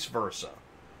 and vice versa.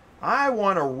 I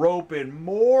want to rope in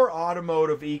more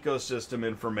automotive ecosystem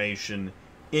information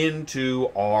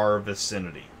into our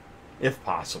vicinity, if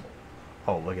possible.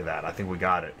 Oh, look at that. I think we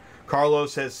got it.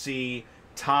 Carlos has C,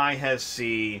 Ty has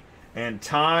C, and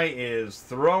Ty is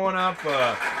throwing up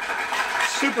a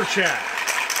super chat.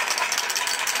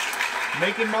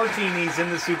 Making martinis in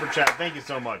the super chat. Thank you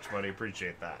so much, buddy.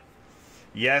 Appreciate that.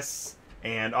 Yes,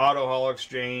 and Auto Hauler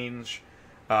Exchange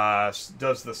does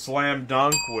the slam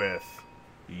dunk with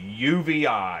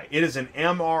UVI. It is an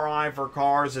MRI for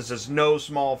cars. This is no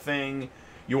small thing.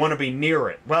 You want to be near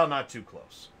it. Well, not too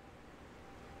close.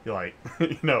 You're like,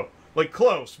 like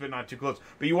close, but not too close.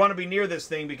 But you want to be near this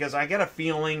thing because I get a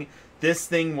feeling this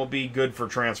thing will be good for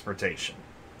transportation.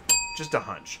 Just a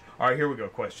hunch. All right, here we go.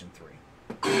 Question 3.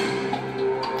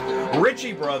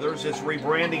 Ritchie Brothers is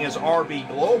rebranding as RB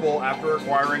Global after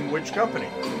acquiring which company?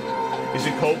 Is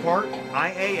it Copart,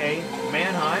 IAA,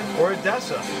 Mannheim, or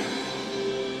Odessa?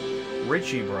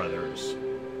 Ritchie Brothers.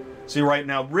 See, right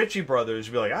now, Ritchie Brothers,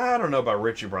 you'd be like, I don't know about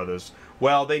Ritchie Brothers.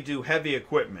 Well, they do heavy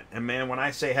equipment. And man, when I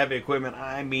say heavy equipment,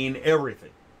 I mean everything.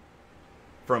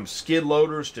 From skid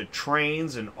loaders to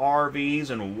trains and RVs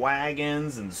and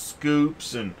wagons and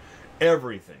scoops and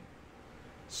everything.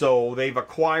 So they've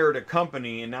acquired a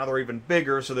company, and now they're even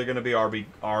bigger, so they're going to be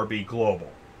RB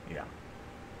Global. Yeah.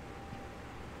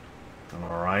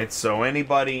 All right, so any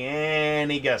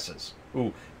guesses?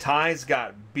 Ooh, Ty's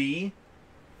got B.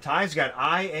 Ty's got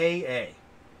IAA.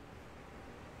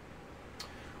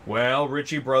 Well,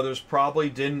 Ritchie Brothers probably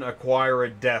didn't acquire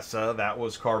Odessa. That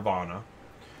was Carvana.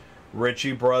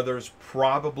 Ritchie Brothers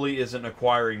probably isn't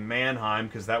acquiring Mannheim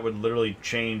because that would literally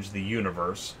change the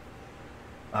universe.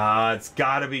 It's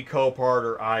got to be Copart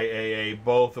or IAA,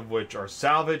 both of which are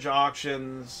salvage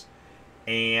auctions.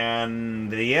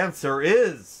 And the answer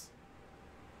is...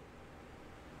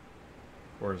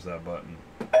 Where's that button?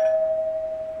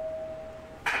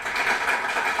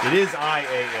 It is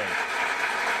IAA.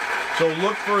 So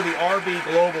look for the RB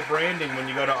Global branding when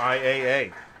you go to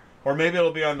IAA. Or maybe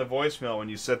it'll be on the voicemail when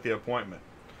you set the appointment.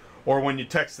 Or when you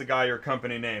text the guy your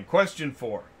company name. Question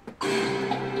 4.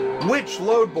 Which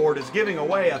load board is giving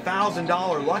away a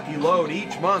 $1,000 lucky load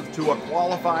each month to a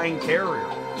qualifying carrier?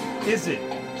 Is it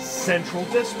Central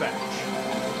Dispatch?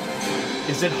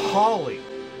 Is it Holly?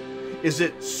 Is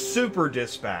it Super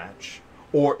Dispatch?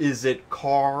 Or is it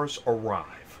Cars Arrive?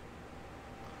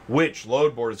 Which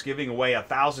load board is giving away a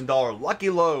 $1,000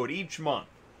 lucky load each month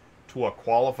to a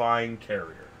qualifying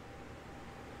carrier?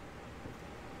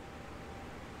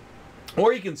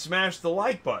 Or you can smash the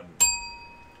like button.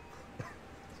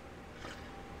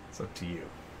 It's up to you,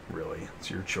 really. It's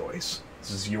your choice.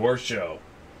 This is your show.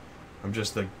 I'm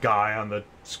just the guy on the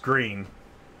screen,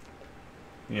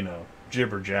 you know,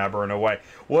 jibber jabbering away.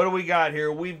 What do we got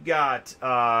here? We've got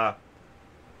I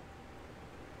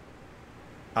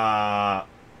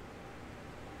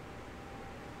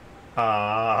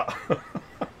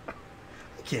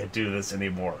can't do this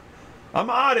anymore. I'm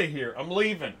out of here. I'm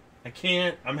leaving. I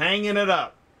can't. I'm hanging it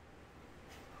up.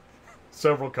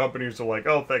 Several companies are like,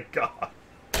 oh, thank God.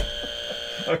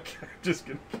 Okay, just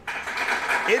kidding.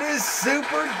 It is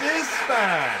Super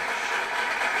Dispatch.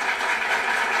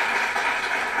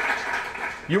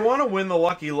 You want to win the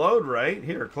lucky load, right?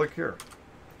 Here, click here.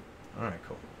 All right,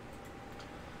 cool.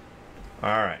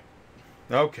 All right.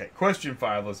 Okay, question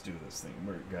 5. Let's do this thing.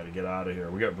 We got to get out of here.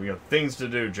 We got things to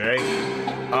do, Jay.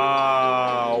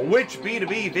 Which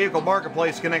B2B vehicle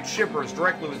marketplace connects shippers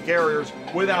directly with carriers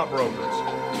without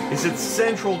brokers? Is it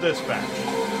Central Dispatch?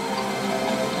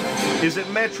 Is it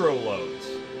Metro Loads?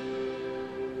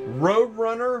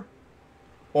 Roadrunner?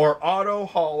 Or Auto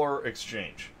Hauler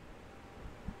Exchange?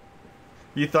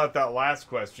 You thought that last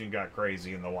question got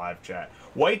crazy in the live chat.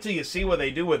 Wait till you see what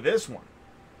they do with this one.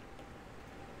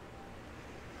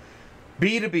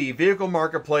 B2B vehicle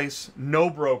marketplace, no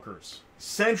brokers.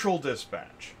 Central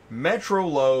Dispatch, Metro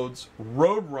Loads,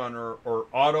 Roadrunner, or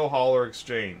Auto Hauler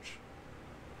Exchange.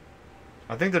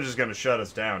 I think they're just going to shut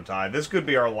us down, Ty. This could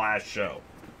be our last show.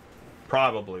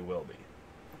 Probably will be.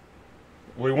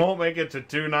 We won't make it to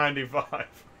 295.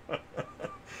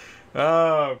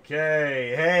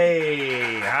 Okay.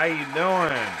 Hey, how you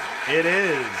doing? It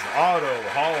is Auto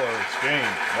Hauler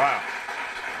Exchange. Wow.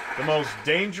 The most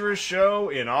dangerous show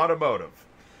in automotive.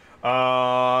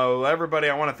 Everybody,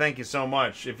 I want to thank you so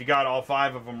much. If you got all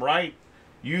 5 of them right,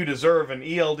 you deserve an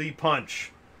ELD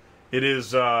punch. It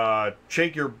is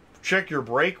check your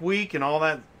brake week and all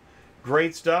that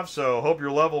great stuff. So hope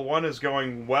your level 1 is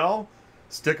going well.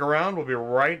 Stick around. We'll be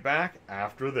right back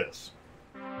after this.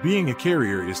 Being a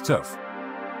carrier is tough.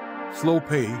 Slow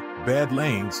pay, bad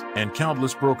lanes, and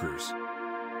countless brokers.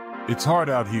 It's hard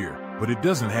out here, but it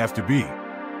doesn't have to be.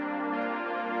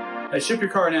 At Ship Your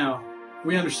Car Now,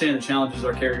 we understand the challenges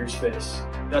our carriers face.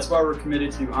 That's why we're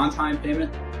committed to on-time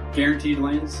payment, guaranteed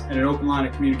lanes, and an open line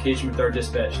of communication with our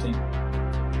dispatch team.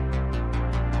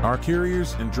 Our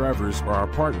carriers and drivers are our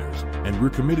partners, and we're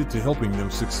committed to helping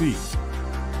them succeed.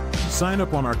 Sign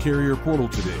up on our carrier portal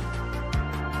today.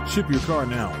 Ship Your Car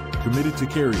Now, committed to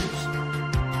carriers.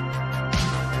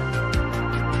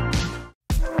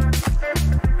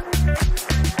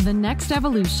 The next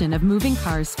evolution of moving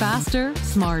cars faster,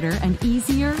 smarter, and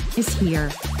easier is here.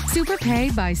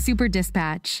 SuperPay by Super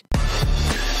Dispatch.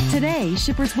 Today,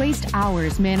 shippers waste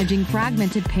hours managing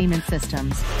fragmented payment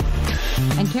systems.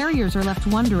 And carriers are left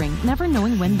wondering, never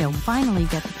knowing when they'll finally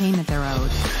get the payment they're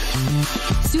owed.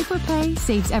 SuperPay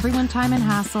saves everyone time and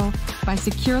hassle by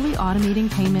securely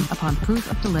automating payment upon proof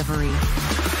of delivery.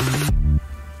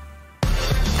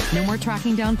 No more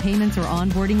tracking down payments or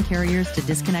onboarding carriers to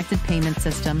disconnected payment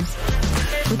systems.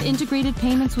 With integrated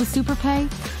payments with SuperPay,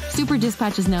 Super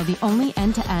Dispatch is now the only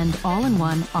end-to-end,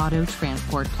 all-in-one auto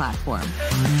transport platform.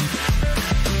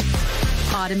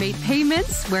 Automate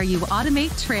payments where you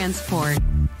automate transport.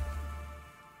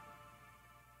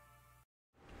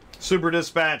 Super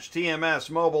Dispatch, TMS,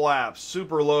 mobile apps,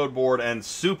 Super Load Board, and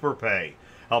SuperPay,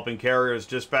 helping carriers,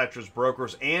 dispatchers,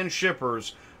 brokers, and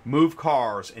shippers move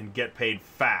cars and get paid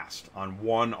fast on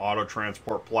one auto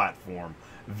transport platform.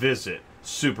 Visit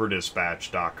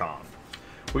superdispatch.com.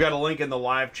 We got a link in the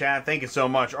live chat. Thank you so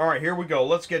much. All right, here we go.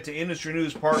 Let's get to Industry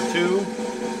News Part 2.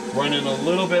 Running a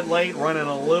little bit late, running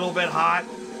a little bit hot.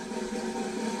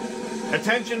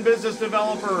 Attention business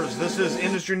developers. This is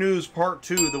Industry News Part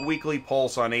 2, the weekly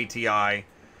pulse on ATI.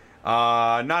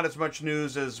 Not as much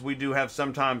news as we do have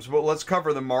sometimes, but let's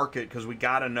cover the market because we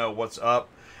got to know what's up.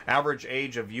 Average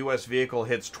age of U.S. vehicle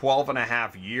hits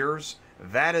 12.5 years.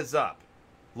 That is up.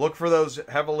 Look for those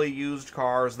heavily used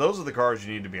cars. Those are the cars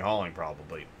you need to be hauling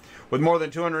probably. With more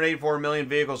than 284 million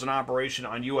vehicles in operation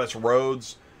on U.S.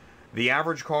 roads, the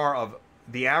average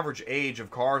age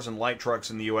of cars and light trucks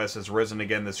in the U.S. has risen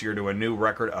again this year to a new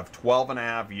record of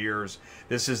 12.5 years.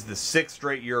 This is the 6th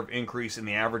straight year of increase in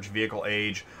the average vehicle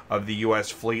age of the U.S.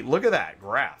 fleet. Look at that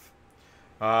graph.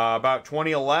 About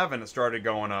 2011, it started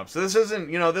going up. So this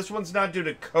isn't, this one's not due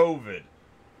to COVID.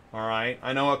 All right?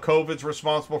 I know COVID's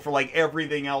responsible for like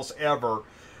everything else ever,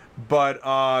 but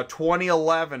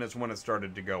 2011 is when it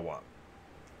started to go up.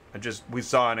 We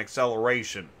saw an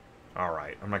acceleration. All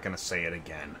right, I'm not going to say it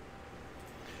again.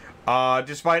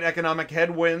 Despite economic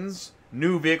headwinds,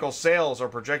 new vehicle sales are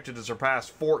projected to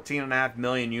surpass 14.5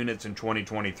 million units in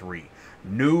 2023.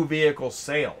 New vehicle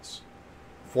sales,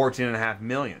 14.5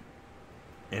 million,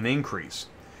 an increase.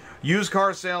 Used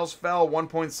car sales fell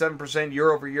 1.7%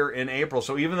 year over year in April.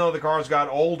 So even though the cars got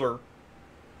older,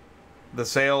 the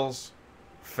sales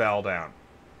fell down.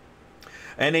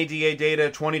 NADA data,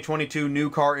 2022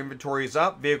 new car inventory is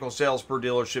up, vehicle sales per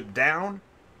dealership down.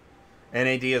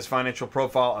 NADA's financial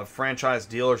profile of franchise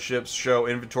dealerships show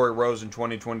inventory rose in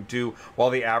 2022, while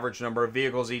the average number of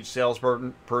vehicles each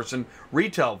salesperson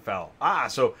retailed fell.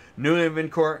 So new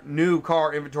car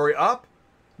inventory up,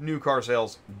 new car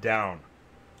sales down.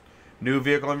 New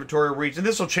vehicle inventory reached, and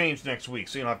this will change next week,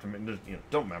 so you don't have to,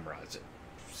 don't memorize it.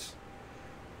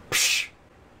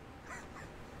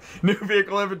 New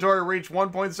vehicle inventory reached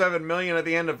 1.7 million at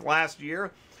the end of last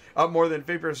year, up more than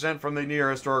 50% from the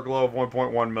near historic low of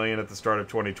 1.1 million at the start of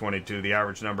 2022. The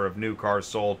average number of new cars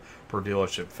sold per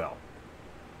dealership fell.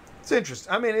 It's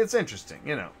interesting. It's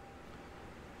interesting,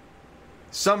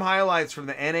 Some highlights from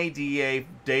the NADA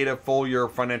data full year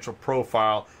financial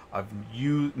profile of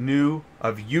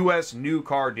U.S. new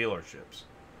car dealerships.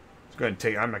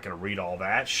 I'm not going to read all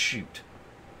that. Shoot.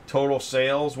 Total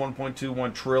sales,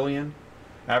 1.21 trillion.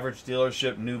 Average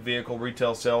dealership new vehicle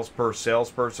retail sales per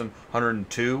salesperson,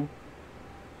 102.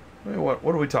 What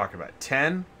are we talking about?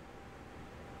 10?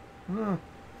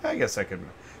 I guess I could.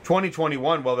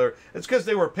 2021. Well, it's because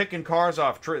they were picking cars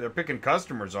off trees. They're picking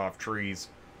customers off trees.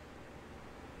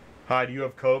 Hi, do you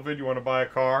have COVID? You want to buy a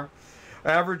car?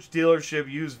 Average dealership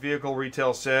used vehicle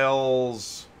retail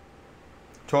sales.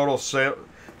 Total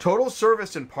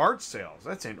service and parts sales.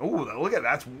 That's in. Oh, look at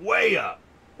that's way up.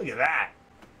 Look at that.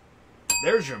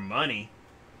 There's your money.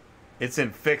 It's in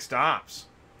fixed ops.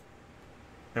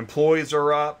 Employees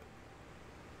are up.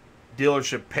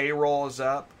 Dealership payroll is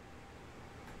up.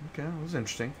 Okay, that was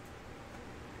interesting.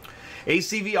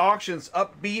 ACV auctions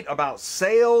upbeat about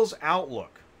sales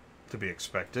outlook. To be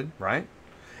expected, right?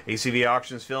 ACV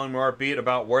auctions feeling more upbeat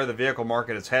about where the vehicle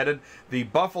market is headed. The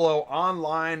Buffalo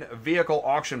online vehicle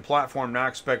auction platform now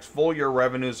expects full year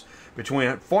revenues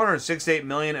between 468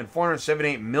 million and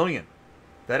 478 million.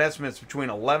 That estimate's between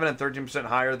 11 and 13%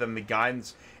 higher than the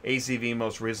guidance ACV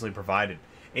most recently provided.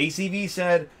 ACV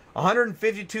said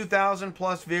 152,000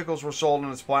 plus vehicles were sold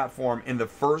on its platform in the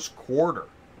first quarter,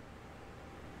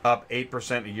 up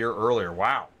 8% a year earlier.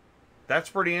 Wow, that's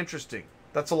pretty interesting.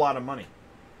 That's a lot of money.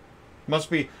 Must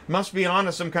be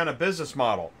onto some kind of business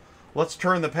model. Let's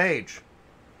turn the page.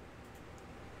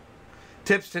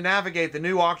 Tips to navigate the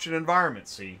new auction environment.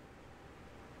 See,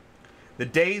 the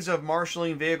days of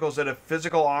marshaling vehicles at a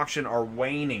physical auction are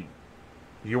waning.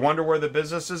 You wonder where the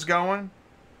business is going?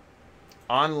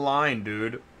 Online,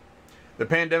 dude. The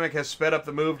pandemic has sped up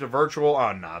the move to virtual.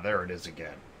 There it is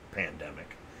again.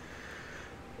 Pandemic.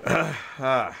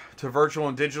 To virtual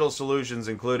and digital solutions,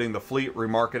 including the fleet,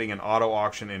 remarketing, and auto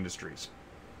auction industries.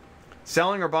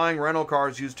 Selling or buying rental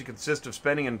cars used to consist of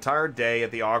spending an entire day at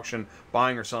the auction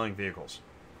buying or selling vehicles.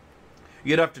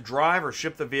 You'd have to drive or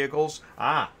ship the vehicles.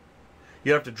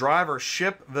 You'd have to drive or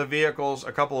ship the vehicles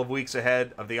a couple of weeks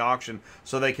ahead of the auction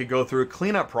so they could go through a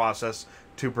cleanup process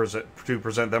to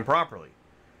present them properly.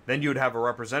 Then you'd have a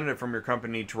representative from your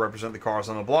company to represent the cars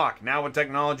on the block. Now with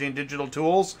technology and digital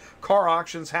tools, car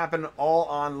auctions happen all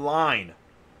online.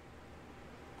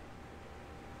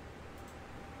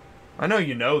 I know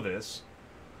you know this.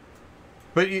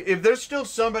 But if there's still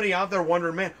somebody out there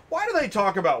wondering, man, why do they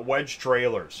talk about wedge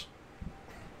trailers?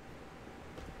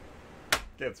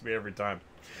 Gets me every time.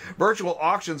 Virtual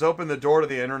auctions open the door to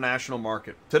the international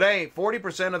market. Today,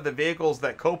 40% of the vehicles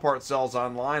that Copart sells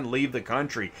online leave the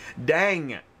country. Dang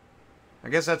it. I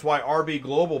guess that's why RB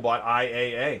Global bought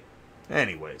IAA.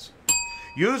 Anyways.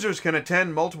 Users can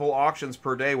attend multiple auctions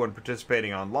per day when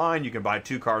participating online. You can buy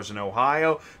 2 cars in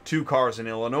Ohio, 2 cars in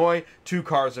Illinois, 2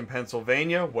 cars in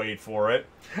Pennsylvania, wait for it,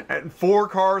 and 4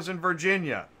 cars in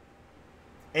Virginia.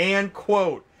 And,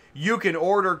 quote, you can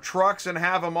order trucks and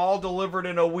have them all delivered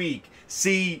in a week.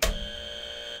 See,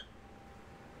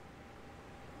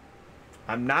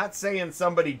 I'm not saying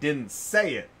somebody didn't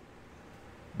say it,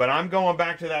 but I'm going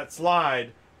back to that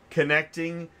slide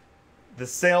connecting the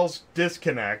sales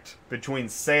disconnect between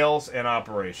sales and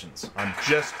operations. I'm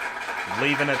just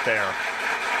leaving it there.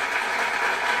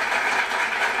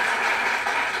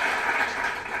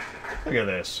 Look at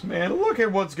this, man. Look at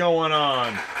what's going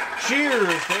on. Cheers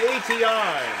to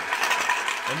ATI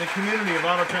and the community of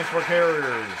auto transport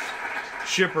carriers,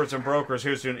 shippers, and brokers.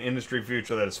 Here's to an industry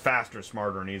future that is faster,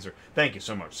 smarter, and easier. Thank you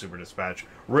so much, Super Dispatch.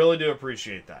 Really do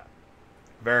appreciate that.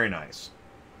 Very nice.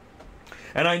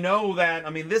 And I know that, I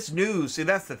mean, this news, see,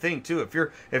 that's the thing, too.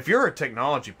 If you're a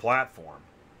technology platform,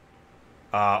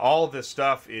 all of this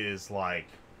stuff is like,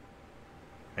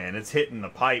 man, it's hitting the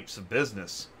pipes of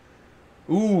business.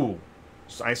 Ooh,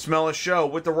 I smell a show.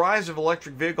 With the rise of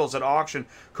electric vehicles at auction,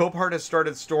 Copart has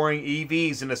started storing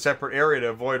EVs in a separate area to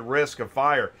avoid risk of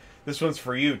fire. This one's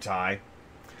for you, Ty.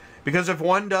 Because if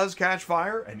one does catch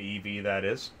fire, an EV that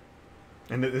is,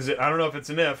 and I don't know if it's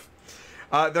an if,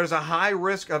 there's a high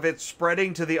risk of it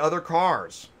spreading to the other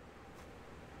cars.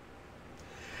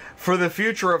 For the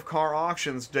future of car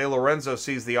auctions, De Lorenzo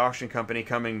sees the auction company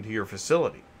coming to your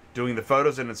facility, doing the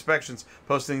photos and inspections,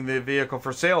 posting the vehicle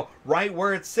for sale right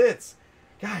where it sits.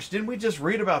 Gosh, didn't we just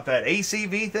read about that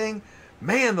ACV thing?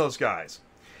 Man, those guys.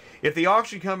 If the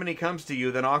auction company comes to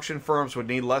you, then auction firms would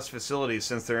need less facilities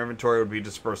since their inventory would be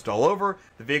dispersed all over.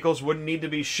 The vehicles wouldn't need to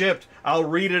be shipped. I'll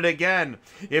read it again.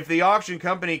 If the auction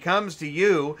company comes to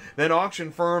you, then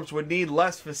auction firms would need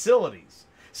less facilities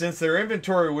since their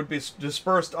inventory would be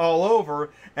dispersed all over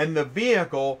and the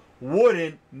vehicle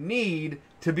wouldn't need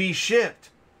to be shipped.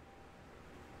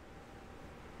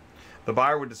 The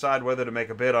buyer would decide whether to make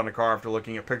a bid on a car after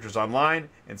looking at pictures online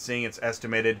and seeing its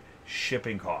estimated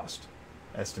shipping cost.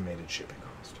 Estimated shipping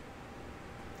cost.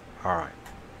 All right.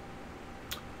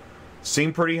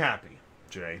 Seem pretty happy,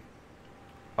 Jay.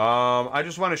 I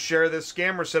just want to share this.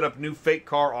 Scammer set up new fake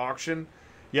car auction.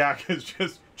 Yeah,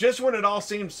 because just when it all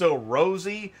seemed so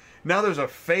rosy, now there's a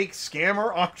fake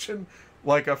scammer auction,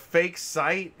 like a fake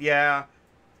site. Yeah,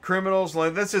 criminals.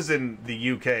 Like this is in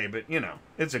the UK, but you know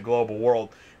it's a global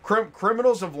world.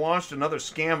 Criminals have launched another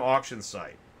scam auction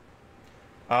site.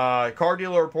 Car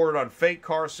dealer reported on fake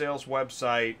car sales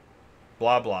website,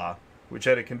 blah blah, which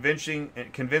had a convincing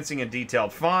and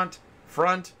detailed front.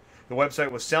 The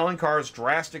website was selling cars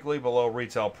drastically below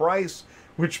retail price,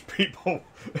 which people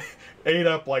ate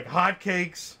up like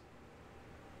hotcakes.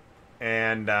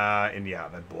 And yeah,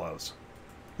 that blows.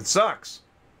 It sucks,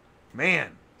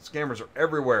 man. Scammers are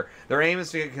everywhere. Their aim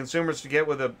is to get consumers to get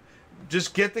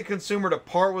the consumer to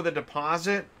part with a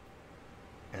deposit,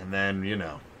 and then you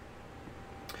know.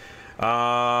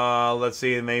 Let's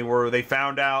see, and they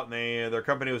found out their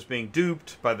company was being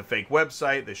duped by the fake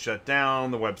website. They shut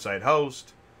down the website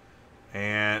host,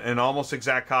 and an almost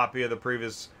exact copy of the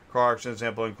previous car auction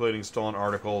example, including stolen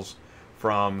articles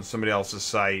from somebody else's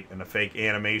site and a fake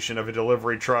animation of a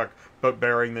delivery truck, but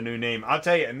bearing the new name. I'll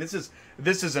tell you, and this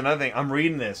is another thing. I'm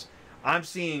reading this. I'm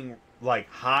seeing like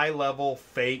high-level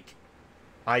fake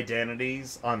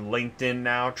identities on LinkedIn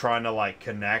now, trying to like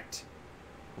connect,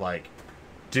 like.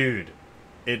 Dude,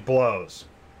 it blows.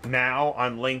 Now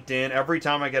on LinkedIn, every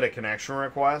time I get a connection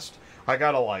request, I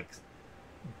gotta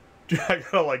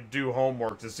do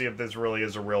homework to see if this really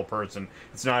is a real person.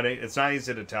 It's not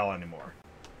easy to tell anymore.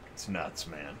 It's nuts,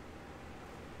 man.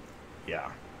 Yeah.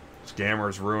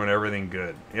 Scammers ruin everything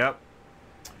good. Yep.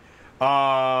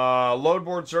 Load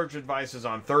board search advice is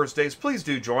on Thursdays. Please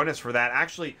do join us for that.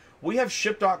 Actually, we have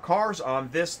Ship.Cars on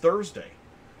this Thursday.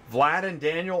 Vlad and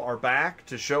Daniel are back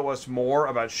to show us more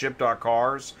about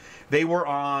Ship.Cars. They were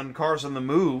on Cars on the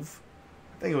Move,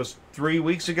 I think it was 3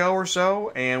 weeks ago or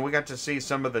so, and we got to see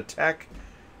some of the tech.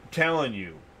 I'm telling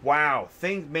you, wow,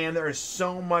 man, there is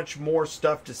so much more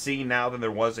stuff to see now than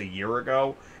there was a year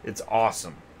ago. It's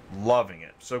awesome. Loving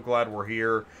it. So glad we're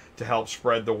here to help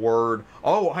spread the word.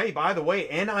 Oh, hey, by the way,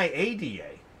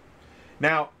 NIADA.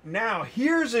 Now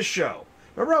here's a show.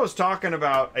 Remember I was talking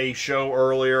about a show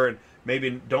earlier, and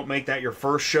maybe don't make that your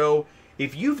first show.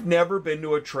 If you've never been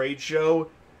to a trade show,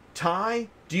 Ty,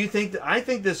 do you think I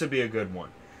think this would be a good one?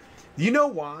 You know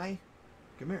why?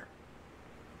 Come here.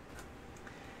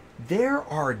 There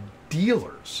are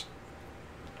dealers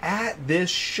at this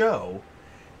show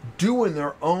doing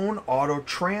their own auto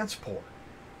transport.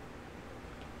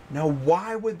 Now,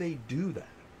 why would they do that?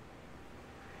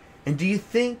 And do you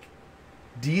think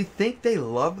they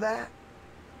love that?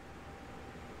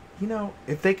 You know,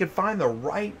 if they could find the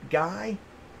right guy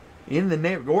in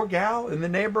the or gal in the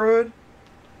neighborhood,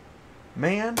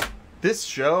 man, this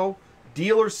show,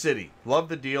 Dealer City, love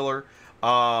the dealer.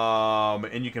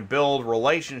 And you can build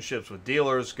relationships with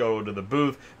dealers, go to the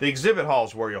booth. The exhibit hall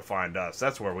is where you'll find us.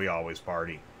 That's where we always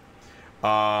party.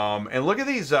 And look at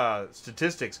these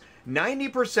statistics.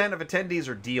 90% of attendees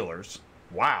are dealers.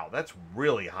 Wow, that's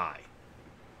really high.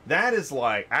 That is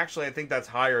like, actually, I think that's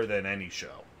higher than any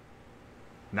show.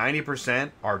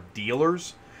 90% are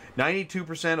dealers.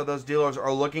 92% of those dealers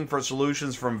are looking for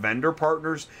solutions from vendor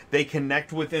partners they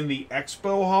connect with in the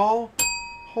expo hall.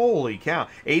 Holy cow.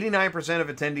 89% of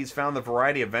attendees found the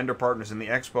variety of vendor partners in the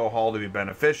expo hall to be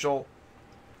beneficial.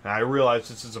 Now, I realize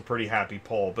this is a pretty happy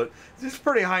poll, but this is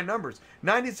pretty high numbers.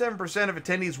 97% of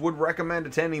attendees would recommend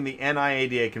attending the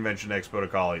NIADA Convention Expo to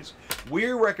colleagues.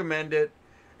 We recommend it,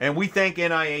 and we thank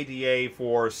NIADA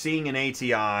for seeing in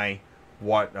ATI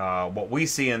what we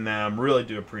see in them. Really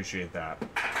do appreciate that.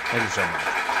 Thank you so much.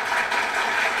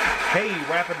 Hey,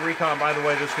 Rapid Recon, by the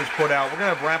way, this was put out. We're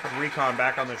going to have Rapid Recon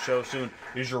back on the show soon.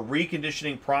 Is your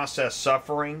reconditioning process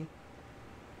suffering?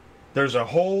 There's a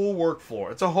whole work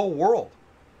floor. It's a whole world.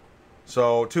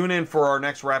 So tune in for our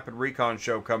next Rapid Recon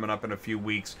show coming up in a few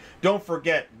weeks. Don't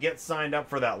forget, get signed up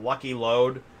for that lucky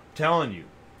load. I'm telling you,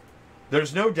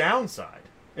 there's no downside.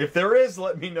 If there is,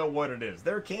 let me know what it is.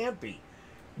 There can't be.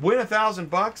 Win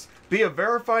 $1,000, be a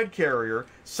verified carrier,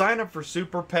 sign up for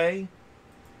Super Pay,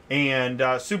 and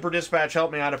Super Dispatch,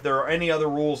 help me out. If there are any other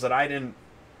rules that I didn't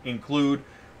include,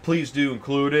 please do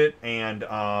include it. And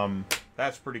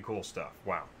that's pretty cool stuff.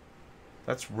 Wow.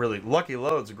 That's really... Lucky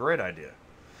Load's a great idea.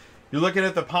 You're looking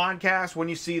at the podcast when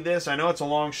you see this. I know it's a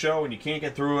long show and you can't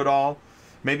get through it all.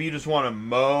 Maybe you just want to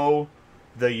mow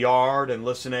the yard and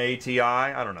listen to ATI.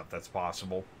 I don't know if that's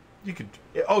possible. You could...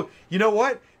 Oh, you know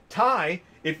what? Ty,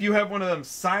 if you have one of them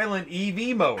silent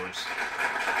EV mowers,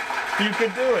 you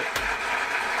could do it.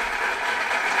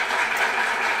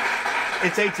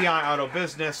 It's ATI Auto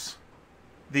Business,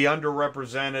 the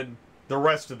underrepresented, the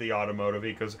rest of the automotive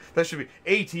ecosystem. That should be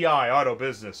ATI Auto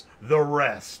Business, the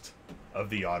rest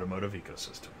of the automotive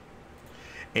ecosystem.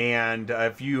 And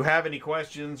if you have any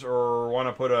questions or want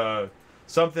to put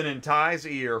something in Ty's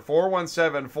ear,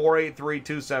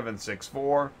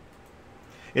 417-483-2764.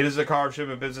 It is a Car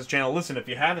Shipment Business channel. Listen, if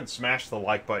you haven't smashed the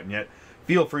like button yet,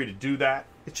 feel free to do that.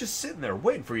 It's just sitting there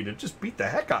waiting for you to just beat the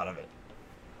heck out of it.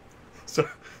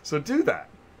 So do that.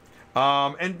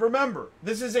 And remember,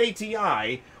 this is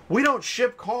ATI. We don't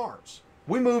ship cars.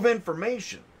 We move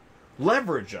information.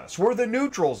 Leverage us. We're the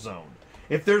neutral zone.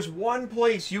 If there's one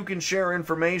place you can share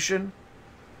information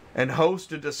and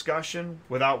host a discussion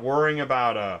without worrying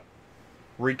about a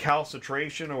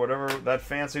recalcitration or whatever that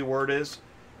fancy word is,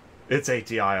 it's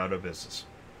ATI Auto Business.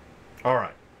 All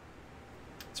right.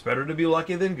 It's better to be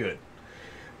lucky than good.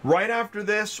 Right after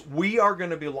this, we are going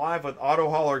to be live with Auto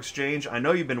Hauler Exchange. I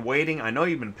know you've been waiting. I know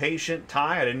you've been patient.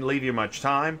 Ty, I didn't leave you much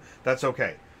time. That's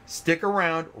okay. Stick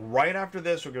around. Right after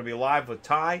this, we're going to be live with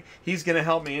Ty. He's going to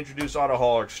help me introduce Auto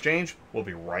Hauler Exchange. We'll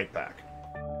be right back.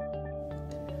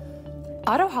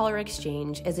 Auto Hauler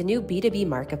Exchange is a new B2B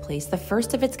marketplace, the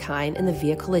first of its kind in the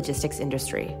vehicle logistics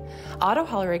industry. Auto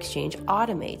Hauler Exchange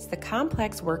automates the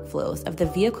complex workflows of the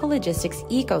vehicle logistics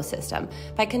ecosystem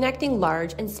by connecting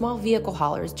large and small vehicle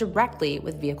haulers directly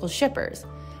with vehicle shippers.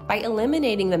 By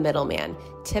eliminating the middleman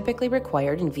typically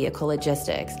required in vehicle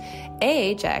logistics,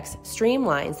 AHX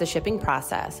streamlines the shipping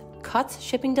process, cuts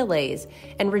shipping delays,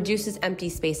 and reduces empty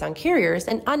space on carriers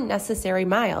and unnecessary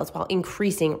miles while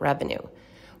increasing revenue.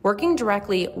 Working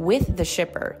directly with the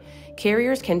shipper,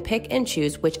 carriers can pick and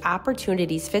choose which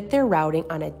opportunities fit their routing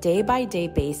on a day-by-day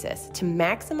basis to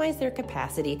maximize their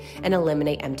capacity and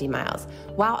eliminate empty miles,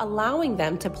 while allowing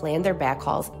them to plan their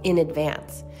backhauls in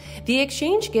advance. The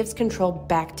exchange gives control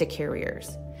back to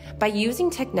carriers. By using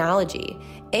technology,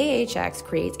 AHX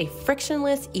creates a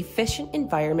frictionless, efficient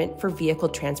environment for vehicle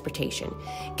transportation.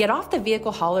 Get off the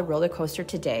vehicle hauler roller coaster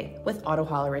today with Auto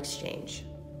Hauler Exchange.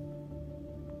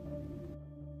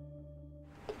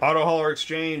 Auto Hauler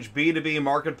Exchange B2B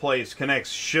marketplace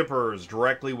connects shippers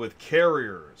directly with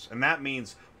carriers, and that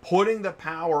means putting the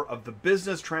power of the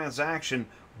business transaction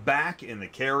back in the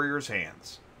carrier's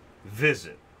hands.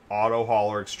 Visit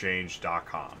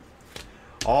autohaulerexchange.com.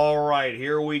 All right,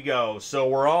 here we go. So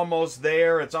we're almost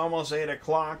there. It's almost 8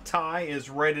 o'clock. Ty is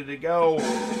ready to go.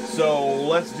 So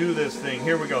let's do this thing.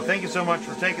 Here we go. Thank you so much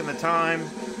for taking the time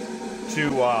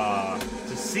to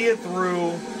see it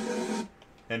through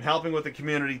and helping with the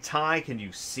community. Ty, can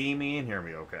you see me and hear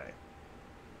me okay?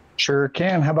 Sure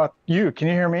can. How about you? Can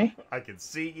you hear me? I can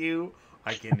see you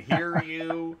I can hear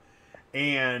you.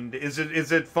 And is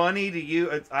it funny to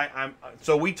you?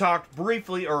 So we talked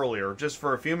briefly earlier, just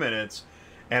for a few minutes,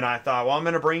 and I thought, well, I'm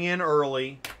going to bring you in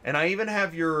early, and I even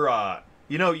have your,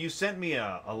 you sent me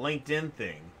a LinkedIn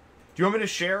thing. Do you want me to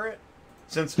share it?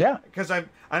 Yeah. Because I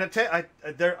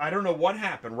don't know what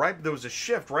happened. Right, there was a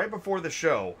shift right before the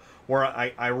show where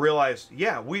I realized,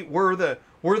 yeah, we're the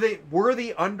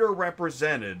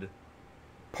underrepresented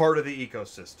part of the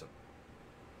ecosystem.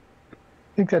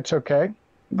 I think that's okay.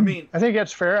 I mean, I think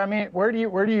that's fair. I mean, where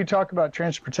do you talk about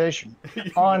transportation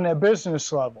on a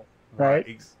business level,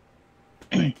 right?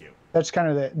 Thank you. That's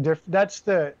kind of that's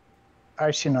the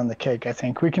icing on the cake. I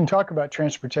think we can talk about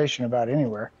transportation about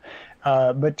anywhere,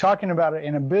 but talking about it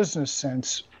in a business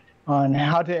sense on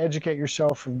how to educate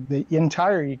yourself for the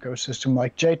entire ecosystem,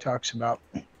 like Jay talks about.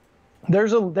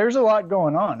 There's a lot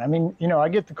going on. I mean, I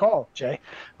get the call, Jay. I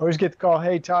always get the call.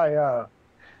 Hey, Ty.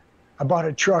 I bought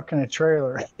a truck and a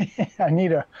trailer. I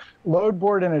need a load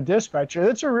board and a dispatcher.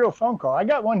 That's a real phone call. I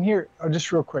got one here. Oh,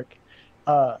 just real quick.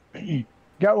 Got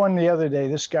one the other day.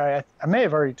 This guy, I may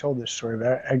have already told this story,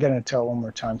 but I got to tell it one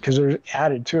more time because there's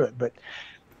added to it. But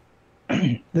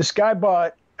this guy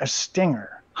bought a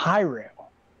Stinger, high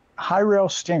rail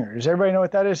Stinger. Does everybody know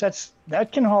what that is?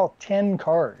 That can haul 10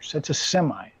 cars. That's a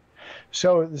semi.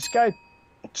 So this guy,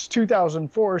 it's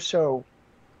 2004, so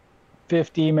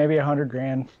 50, maybe 100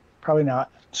 grand. Probably not,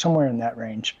 somewhere in that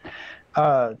range.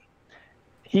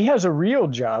 He has a real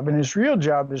job, and his real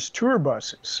job is tour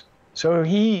buses. So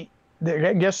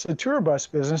I guess the tour bus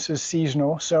business is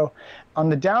seasonal. So on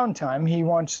the downtime, he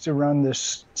wants to run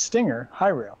this Stinger high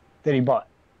rail that he bought.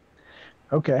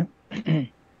 Okay.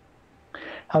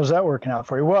 How's that working out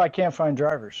for you? Well, I can't find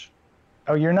drivers.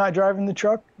 Oh, you're not driving the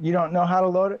truck? You don't know how to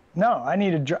load it? No, I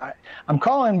need to drive. I'm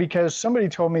calling because somebody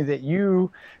told me that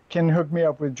you can hook me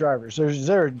up with drivers. Is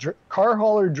there a car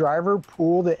hauler driver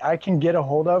pool that I can get a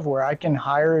hold of where I can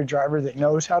hire a driver that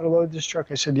knows how to load this truck?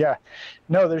 I said, yeah.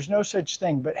 No, there's no such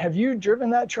thing. But have you driven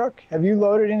that truck? Have you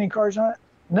loaded any cars on it?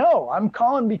 No, I'm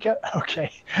calling because, okay.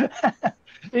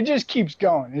 It just keeps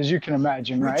going, as you can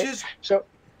imagine, right? So,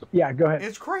 yeah, go ahead.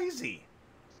 It's crazy.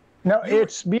 No,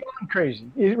 it's beyond crazy.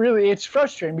 It's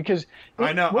frustrating because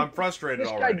I know I'm frustrated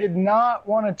already. This guy did not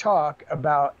want to talk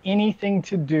about anything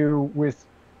to do with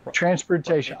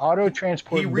transportation, auto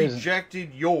transport. He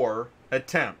rejected your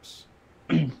attempts.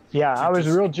 Yeah, I was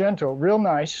real gentle, real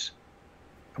nice.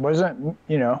 I wasn't,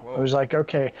 I was like,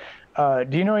 okay, do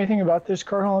you know anything about this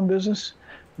car hauling business?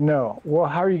 No. Well,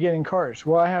 how are you getting cars?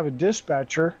 Well, I have a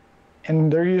dispatcher,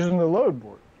 and they're using the load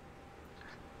board.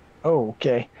 Oh,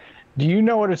 okay. Do you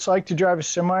know what it's like to drive a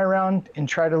semi around and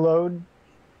try to load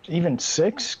even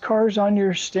 6 cars on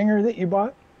your Stinger that you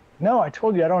bought? No, I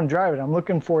told you I don't drive it. I'm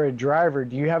looking for a driver.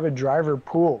 Do you have a driver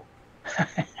pool? Yeah,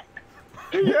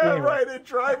 anyway. Right, a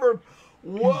driver.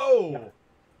 Whoa.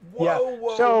 Yeah.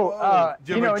 Whoa. So,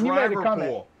 and you made a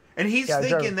comment. Pool. And he's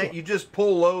thinking that you just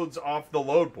pull loads off the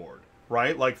load board,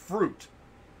 right? Like fruit.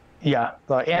 Yeah,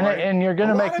 and you're going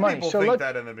to make money. So think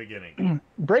that in the beginning.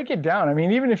 Break it down. I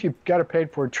mean, even if you've got a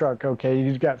paid-for truck, okay,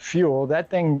 you've got fuel.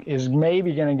 That thing is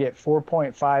maybe going to get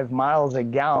 4.5 miles a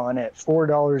gallon at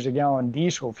 $4 a gallon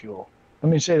diesel fuel.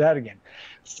 Let me say that again: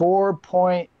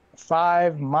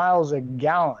 4.5 miles a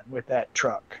gallon with that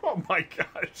truck. Oh my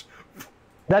gosh!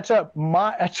 That's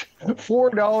that's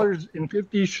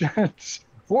 $4.50.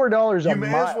 $4 a mile. You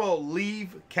may as well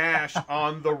leave cash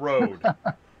on the road.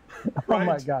 Right? Oh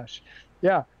my gosh.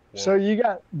 Yeah. Whoa. So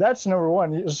that's number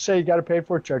one. You say you got to pay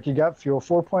for a truck, you got fuel,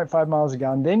 4.5 miles a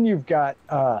gallon. Then you've got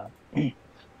the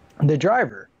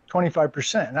driver,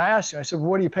 25%. And I asked him, I said,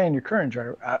 well, what are you paying your current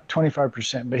driver?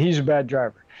 25%, but he's a bad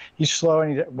driver. He's slow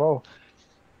and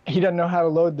he doesn't know how to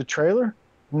load the trailer?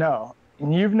 No.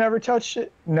 And you've never touched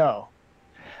it? No.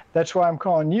 That's why I'm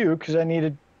calling you, because I need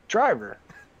a driver.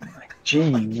 I'm like,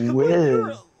 gee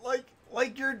whiz.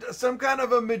 Like you're some kind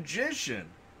of a magician.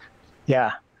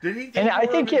 Yeah. Did he? And I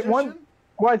think at one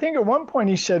point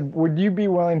he said, "Would you be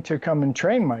willing to come and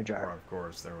train my driver?" Of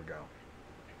course, there we go.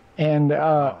 And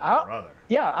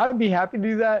I'd be happy to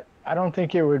do that. I don't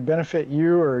think it would benefit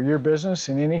you or your business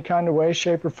in any kind of way,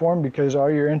 shape, or form, because all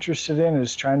you're interested in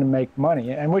is trying to make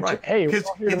money. And because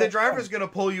the driver's going to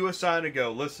pull you aside and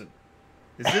go, "Listen,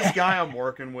 is this guy I'm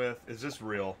working with? Is this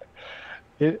real?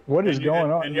 What is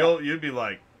going on?" And you'd be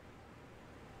like.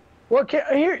 Well,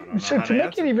 so to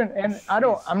make it even, and I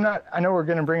know we're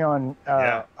going to bring on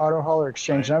Auto Hauler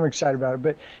Exchange, and I'm excited about it.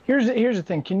 But here's the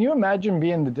thing: can you imagine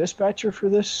being the dispatcher for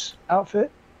this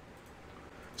outfit?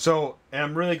 So, and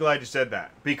I'm really glad you said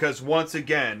that, because once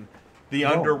again, the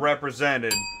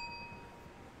underrepresented.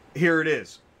 Here it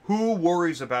is. Who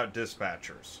worries about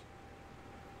dispatchers?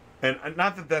 and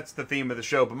not that that's the theme of the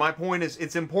show, but my point is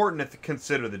it's important to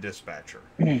consider the dispatcher.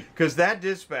 Because that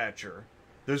dispatcher,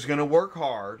 there's going to work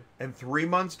hard, and 3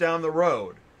 months down the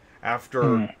road,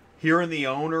 after hearing the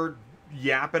owner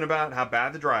yapping about how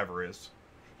bad the driver is,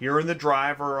 hearing the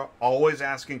driver always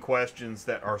asking questions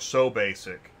that are so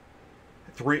basic,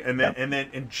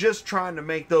 and just trying to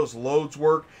make those loads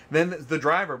work. Then the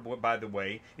driver, by the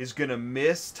way, is going to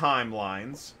miss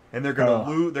timelines, and they're going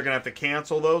to lose. They're going to have to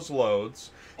cancel those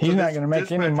loads. He's not going to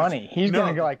make any money. He's going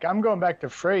to go like, I'm going back to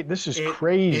freight. This is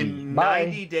crazy. In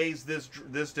 90 days,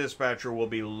 this dispatcher will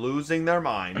be losing their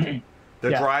mind.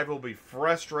 The driver will be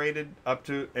frustrated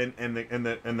and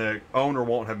the owner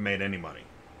won't have made any money.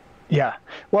 Yeah.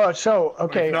 Well, so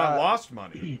okay. We've not lost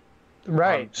money.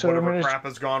 Right. So whatever crap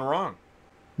has gone wrong.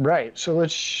 Right. So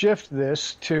let's shift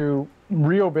this to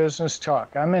real business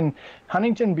talk. I'm in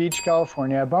Huntington Beach,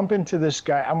 California. I bump into this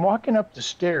guy. I'm walking up the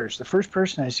stairs. The first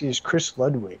person I see is Chris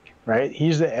Ludwig, right?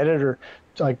 He's the editor,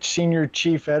 like senior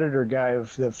chief editor guy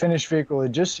of the Finished Vehicle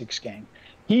Logistics gang.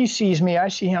 He sees me. I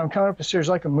see him coming up the stairs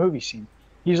like a movie scene.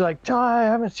 He's like, Ty, I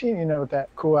haven't seen you. You know, with that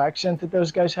cool accent that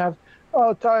those guys have.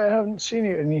 Oh, Ty, I haven't seen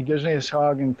you. And he gives me this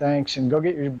hug and thanks and go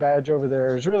get your badge over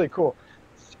there. It was really cool.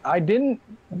 I didn't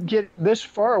get this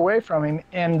far away from him,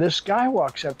 and this guy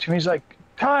walks up to me. He's like,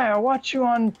 Ty, I watch you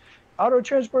on Auto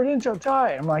Transport Intel.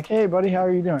 Ty. I'm like, hey, buddy, how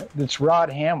are you doing? It's Rod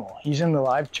Hamill. He's in the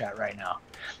live chat right now.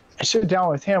 I sit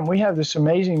down with him. We have this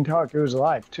amazing talk. It was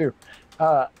live, too.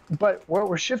 But what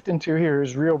we're shifting to here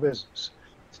is real business.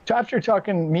 So after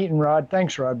meeting Rod,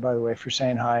 thanks, Rod, by the way, for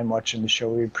saying hi and watching the show.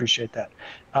 We appreciate that.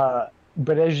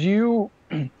 But as you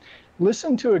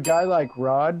listen to a guy like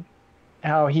Rod,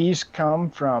 how he's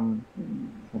come from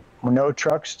no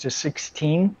trucks to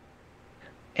 16,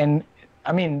 and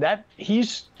I mean that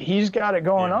he's got it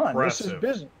going on. This is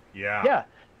business. Yeah.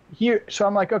 Here, so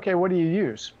I'm like, okay, what do you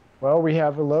use? Well, we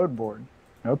have a load board.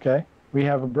 Okay. We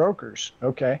have a brokers.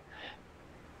 Okay.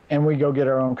 And we go get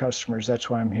our own customers. That's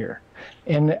why I'm here.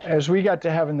 And as we got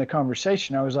to having the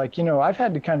conversation, I was like, I've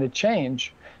had to kind of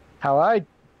change how I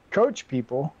coach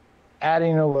people,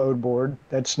 adding a load board.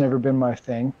 That's never been my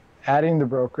thing. Adding the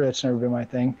broker, that's never been my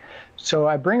thing. So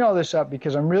I bring all this up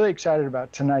because I'm really excited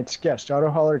about tonight's guest,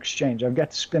 Auto Hauler Exchange. I've got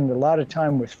to spend a lot of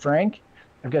time with Frank.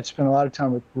 I've got to spend a lot of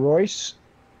time with Royce.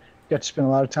 I've got to spend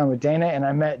a lot of time with Dana, and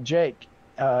I met Jake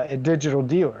at Digital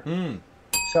Dealer.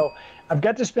 So I've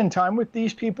got to spend time with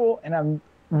these people, and I'm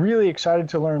really excited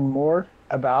to learn more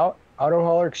about Auto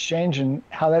Hauler Exchange and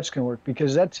how that's going to work,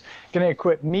 because that's going to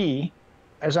equip me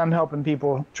as I'm helping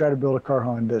people try to build a car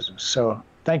hauling business. So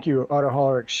thank you, Auto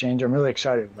Hauler Exchange. I'm really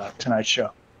excited about tonight's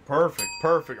show. Perfect.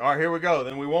 All right, here we go.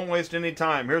 Then we won't waste any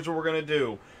time. Here's what we're going to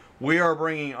do. We are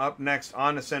bringing up next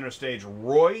on the center stage,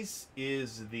 Royce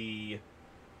is the...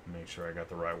 Make sure I got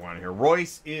the right one here.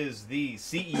 Royce is the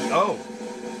CEO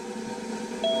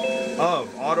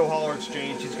of Auto Hauler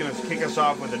Exchange. He's going to kick us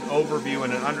off with an overview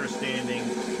and an understanding.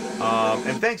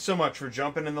 And thanks so much for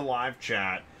jumping in the live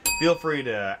chat. Feel free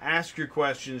to ask your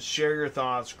questions, share your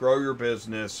thoughts, grow your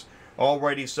business.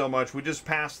 Already so much. We just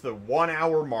passed the 1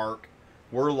 hour mark.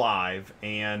 We're live,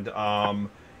 and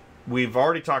we've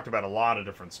already talked about a lot of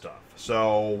different stuff.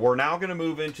 So we're now going to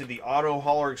move into the Auto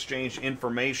Hauler Exchange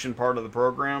information part of the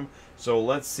program. So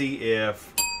let's see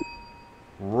if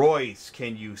Royce,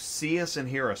 can you see us and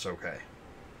hear us okay?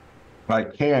 I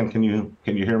can. Can you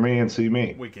hear me and see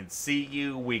me? We can see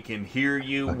you. We can hear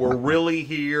you. We're really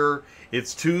here.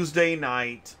 It's Tuesday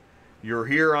night. You're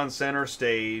here on center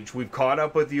stage. We've caught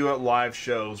up with you at live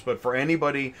shows, but for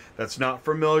anybody that's not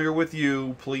familiar with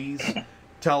you, please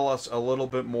tell us a little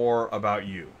bit more about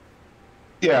you.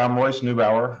 Yeah, I'm Royce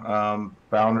Neubauer,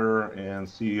 founder and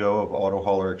CEO of Auto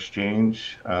Hauler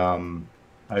Exchange.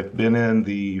 I've been in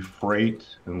the freight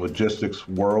and logistics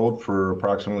world for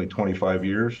approximately 25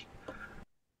 years.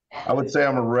 I would say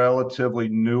I'm a relatively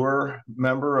newer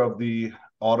member of the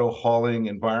auto hauling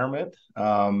environment,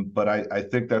 but I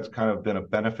think that's kind of been a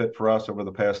benefit for us over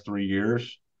the past 3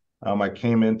 years. I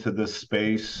came into this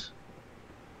space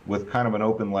with kind of an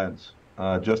open lens,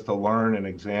 just to learn and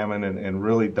examine and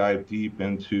really dive deep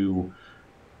into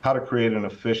how to create an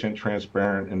efficient,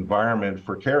 transparent environment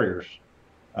for carriers.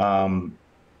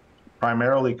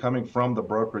 Primarily coming from the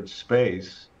brokerage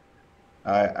space,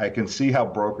 I can see how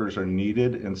brokers are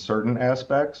needed in certain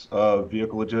aspects of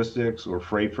vehicle logistics or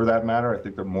freight for that matter. I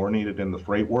think they're more needed in the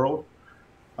freight world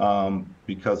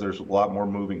because there's a lot more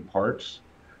moving parts.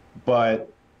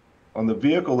 But on the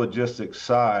vehicle logistics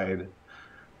side,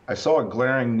 I saw a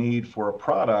glaring need for a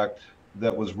product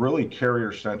that was really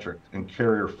carrier-centric and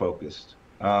carrier-focused.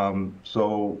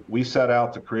 So we set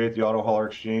out to create the Auto Hauler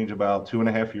Exchange about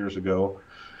 2.5 years ago.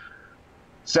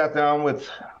 Sat down with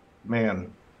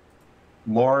man,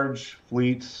 large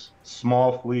fleets,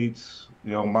 small fleets,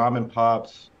 mom and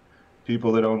pops,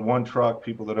 people that own one truck,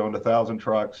 people that owned 1,000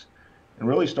 trucks, and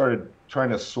really started trying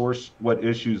to source what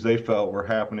issues they felt were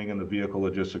happening in the vehicle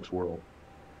logistics world.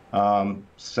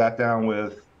 Sat down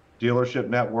with dealership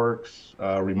networks,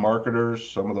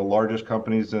 remarketers, some of the largest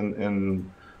companies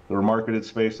in the remarketed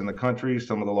space in the country,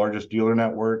 some of the largest dealer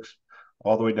networks,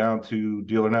 all the way down to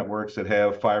dealer networks that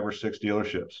have 5 or 6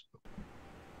 dealerships.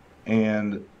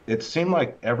 And it seemed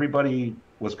like everybody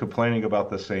was complaining about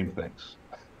the same things,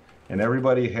 and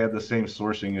everybody had the same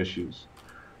sourcing issues.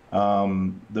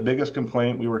 The biggest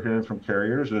complaint we were hearing from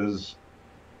carriers is,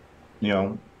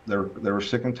 they were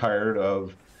sick and tired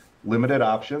of limited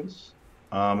options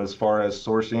as far as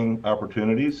sourcing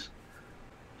opportunities,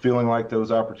 feeling like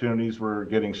those opportunities were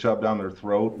getting shoved down their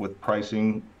throat with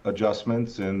pricing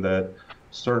adjustments, and that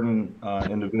certain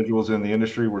individuals in the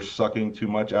industry were sucking too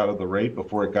much out of the rate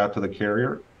before it got to the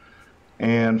carrier.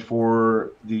 And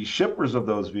for the shippers of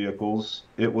those vehicles,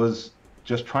 it was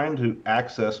just trying to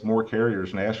access more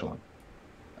carriers nationally.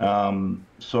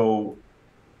 So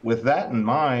with that in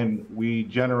mind, we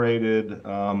generated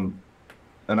an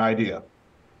idea,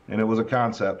 and it was a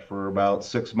concept for about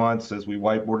 6 months as we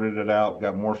whiteboarded it out,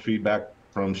 got more feedback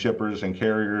from shippers and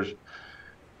carriers.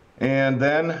 And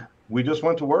then we just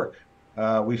went to work.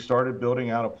 We started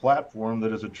building out a platform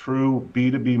that is a true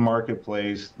B2B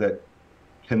marketplace that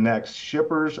connects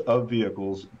shippers of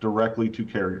vehicles directly to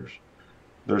carriers.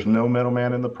 There's no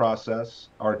middleman in the process.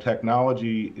 Our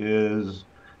technology is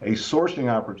a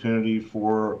sourcing opportunity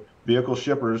for vehicle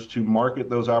shippers to market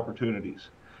those opportunities.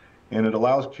 And it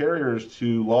allows carriers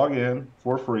to log in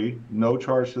for free, no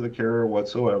charge to the carrier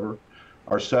whatsoever.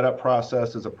 Our setup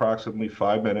process is approximately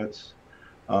 5 minutes.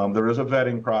 There is a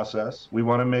vetting process. We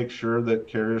want to make sure that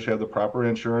carriers have the proper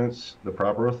insurance, the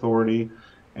proper authority,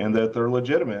 and that they're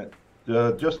legitimate,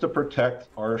 just to protect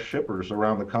our shippers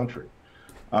around the country.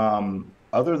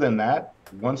 Other than that,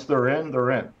 once they're in,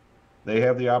 they're in. They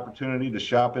have the opportunity to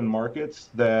shop in markets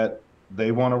that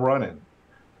they want to run in.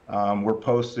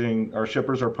 Our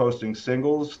shippers are posting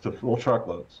singles to full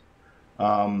truckloads.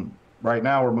 Right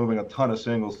now, we're moving a ton of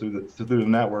singles through the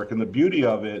network. And the beauty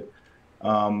of it,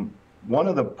 one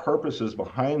of the purposes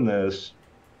behind this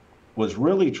was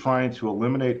really trying to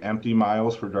eliminate empty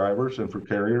miles for drivers and for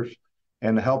carriers,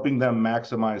 and helping them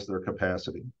maximize their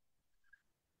capacity.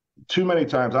 Too many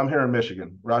times, I'm here in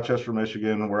Michigan, Rochester,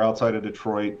 Michigan. We're outside of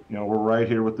Detroit. We're right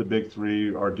here with the big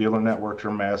three. Our dealer networks are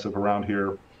massive around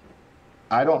here.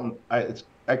 I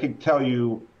can tell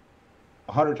you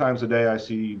 100 times a day I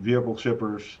see vehicle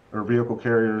shippers or vehicle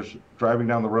carriers driving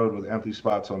down the road with empty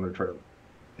spots on their trailer.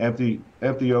 Empty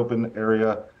open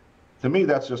area. To me,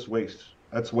 that's just waste.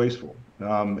 That's wasteful.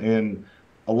 And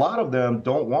a lot of them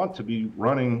don't want to be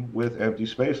running with empty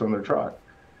space on their truck.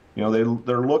 They're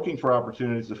looking for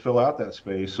opportunities to fill out that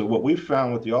space. So what we've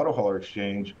found with the Auto Hauler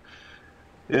Exchange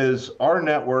is our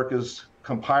network is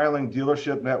compiling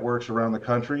dealership networks around the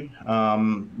country,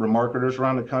 remarketers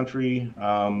around the country,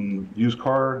 used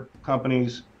car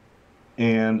companies.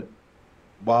 And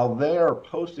while they are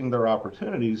posting their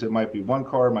opportunities, it might be 1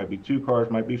 car, it might be 2 cars,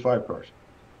 it might be 5 cars.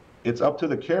 It's up to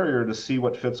the carrier to see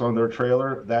what fits on their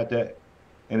trailer that day.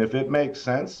 And if it makes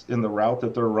sense in the route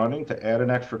that they're running to add an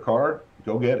extra car,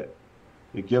 go get it.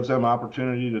 It gives them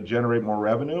opportunity to generate more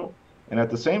revenue. And at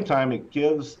the same time, it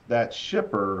gives that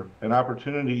shipper an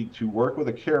opportunity to work with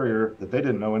a carrier that they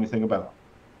didn't know anything about.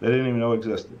 They didn't even know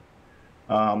existed.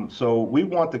 So we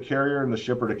want the carrier and the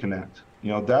shipper to connect.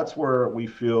 That's where we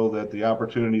feel that the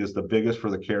opportunity is the biggest for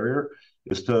the carrier,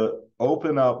 is to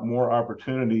open up more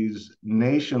opportunities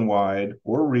nationwide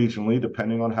or regionally,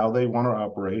 depending on how they want to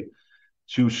operate,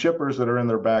 to shippers that are in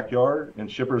their backyard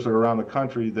and shippers that are around the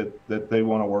country that they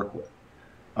want to work with.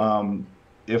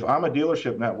 If I'm a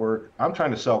dealership network, I'm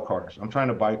trying to sell cars. I'm trying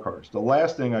to buy cars. The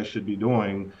last thing I should be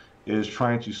doing is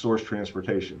trying to source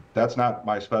transportation. That's not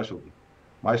my specialty.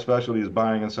 My specialty is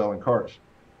buying and selling cars.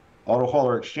 Auto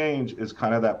Hauler Exchange is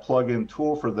kind of that plug-in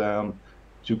tool for them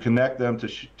to connect them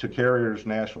to carriers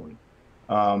nationally.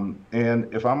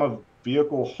 And if I'm a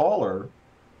vehicle hauler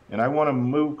and I want to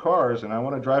move cars and I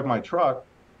want to drive my truck,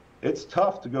 it's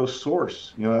tough to go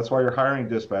source. That's why you're hiring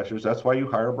dispatchers. That's why you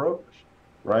hire brokers,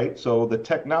 right? So the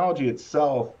technology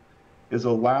itself is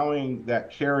allowing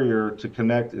that carrier to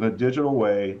connect in a digital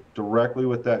way directly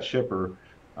with that shipper,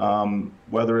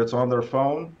 whether it's on their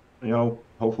phone,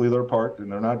 hopefully they're parked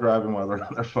and they're not driving while they're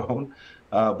on their phone,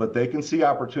 but they can see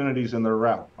opportunities in their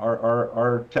route.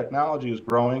 Our technology is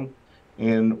growing,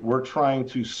 and we're trying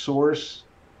to source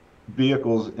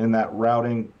vehicles in that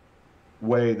routing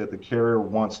way that the carrier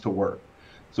wants to work.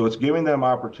 So it's giving them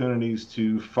opportunities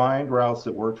to find routes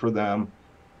that work for them,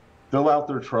 fill out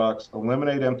their trucks,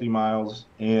 eliminate empty miles,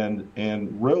 and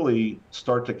really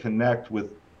start to connect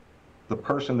with the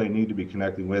person they need to be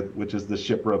connecting with, which is the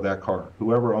shipper of that car,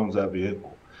 whoever owns that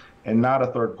vehicle, and not a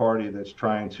third party that's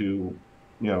trying to,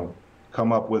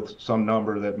 come up with some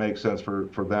number that makes sense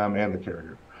for them and the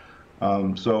carrier.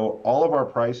 So all of our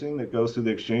pricing that goes through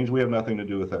the exchange, we have nothing to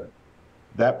do with that.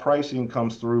 That pricing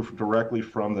comes through directly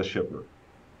from the shipper.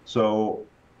 So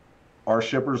our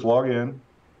shippers log in,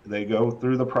 they go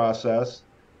through the process,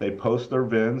 they post their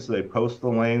VINs, they post the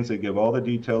lanes, they give all the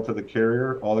detail to the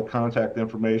carrier, all the contact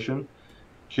information.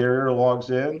 Carrier logs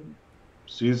in,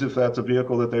 sees if that's a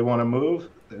vehicle that they want to move,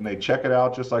 and they check it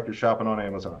out just like you're shopping on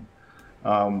Amazon.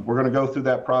 We're going to go through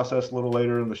that process a little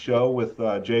later in the show with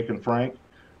Jake and Frank.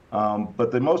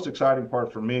 But the most exciting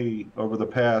part for me over the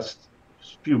past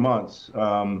few months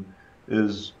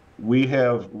is we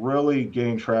have really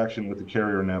gained traction with the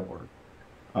carrier network.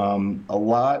 A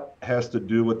lot has to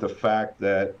do with the fact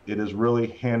that it is really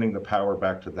handing the power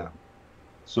back to them.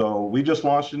 So we just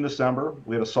launched in December.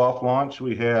 We had a soft launch.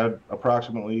 We had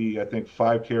approximately, I think,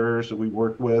 5 carriers that we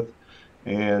worked with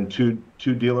and two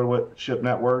dealership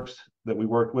networks that we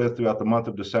worked with throughout the month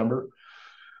of December.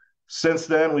 Since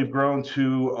then, we've grown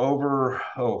to over,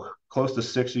 close to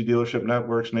 60 dealership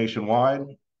networks nationwide.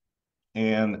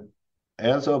 And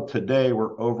as of today,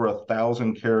 we're over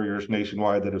 1,000 carriers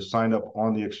nationwide that have signed up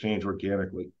on the exchange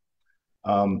organically.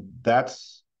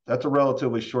 That's a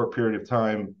relatively short period of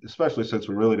time, especially since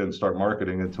we really didn't start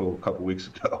marketing until a couple weeks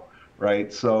ago,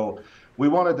 right? So we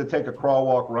wanted to take a crawl,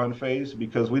 walk, run phase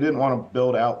because we didn't want to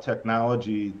build out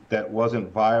technology that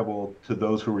wasn't viable to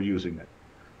those who were using it.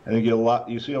 I think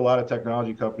you see a lot of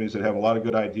technology companies that have a lot of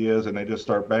good ideas and they just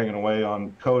start banging away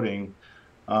on coding.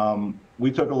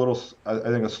 We took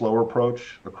a slower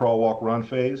approach, a crawl, walk, run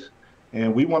phase,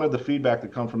 and we wanted the feedback to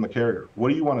come from the carrier. What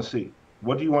do you want to see?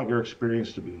 What do you want your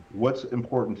experience to be? What's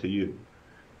important to you?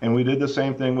 And we did the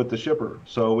same thing with the shipper.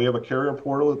 So we have a carrier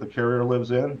portal that the carrier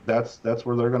lives in. That's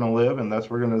where they're going to live, and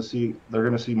that's where they're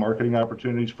going to see marketing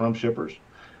opportunities from shippers.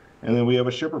 And then we have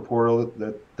a shipper portal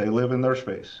that they live in their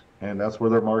space, and that's where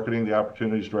they're marketing the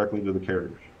opportunities directly to the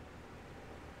carriers.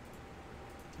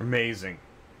 Amazing.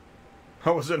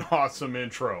 That was an awesome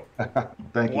intro.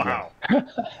 Thank you. Wow.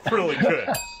 Really good.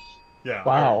 Yeah.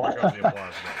 Wow. Here comes the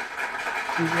applause.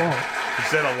 You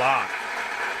said a lot.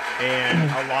 And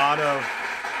a lot of,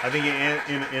 I think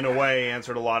in a way,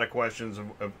 answered a lot of questions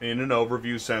in an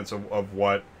overview sense of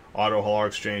what Auto Hauler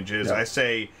Exchange is. Yeah. I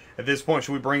say, at this point,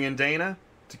 should we bring in Dana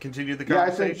to continue the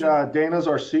conversation? Yeah, I think Dana's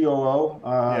our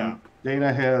COO.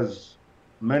 Dana has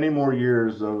many more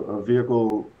years of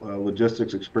vehicle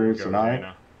logistics experience than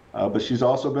I. But she's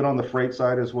also been on the freight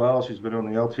side as well. She's been on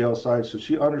the LTL side, so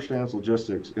she understands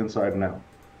logistics inside and out.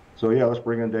 So yeah, let's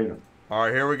bring in Dana. All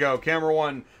right, here we go. Camera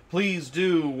one, please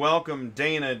do welcome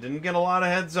Dana. Didn't get a lot of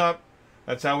heads up.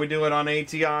 That's how we do it on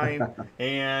ATI.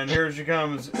 And here she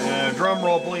comes. Drum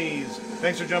roll, please.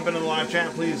 Thanks for jumping in the live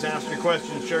chat. Please ask your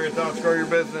questions, share your thoughts, grow your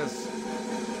business.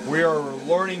 We are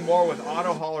learning more with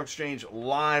Auto Hauler Exchange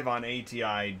live on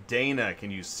ATI. Dana,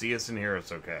 can you see us and hear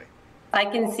us okay? I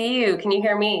can see you. Can you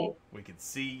hear me? We can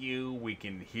see you. We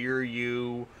can hear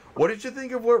you. What did you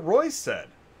think of what Royce said?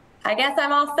 I guess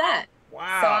I'm all set.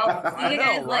 Wow. So I'll see you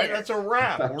guys later. That's a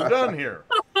wrap. We're done here.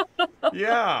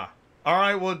 Yeah. All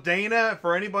right. Well, Dana,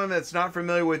 for anyone that's not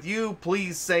familiar with you,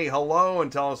 please say hello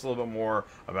and tell us a little bit more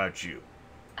about you.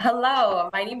 Hello.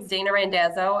 My name is Dana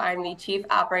Randazzo. I'm the Chief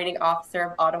Operating Officer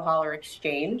of Auto Hauler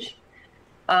Exchange.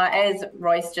 As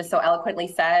Royce just so eloquently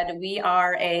said, we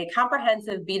are a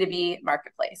comprehensive B2B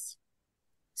marketplace.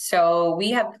 So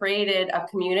we have created a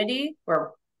community.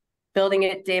 We're building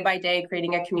it day by day,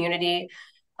 creating a community,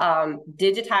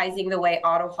 digitizing the way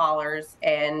auto haulers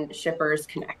and shippers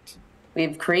connect.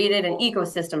 We've created an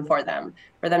ecosystem for them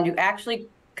to actually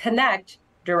connect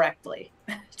directly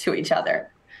to each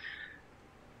other.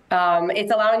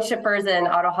 It's allowing shippers and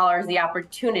auto haulers the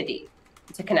opportunity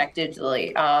to connect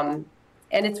digitally.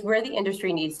 And it's where the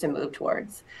industry needs to move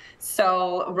towards.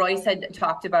 So Royce had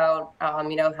talked about,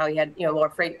 how he had, more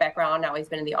freight background. Now he's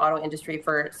been in the auto industry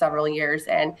for several years.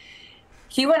 And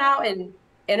he went out and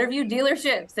interviewed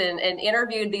dealerships and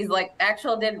interviewed these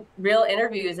did real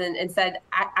interviews and said,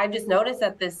 I've just noticed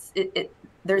that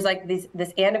there's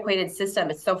this antiquated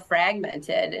system. It's so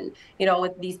fragmented and,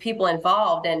 with these people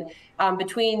involved. And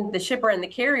between the shipper and the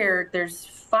carrier, there's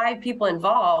 5 people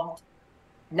involved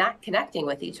not connecting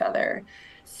with each other.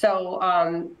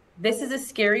 So this is a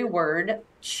scary word,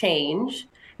 change.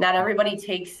 Not everybody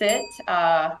takes it.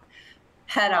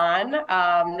 head on.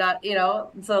 Not,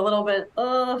 it's a little bit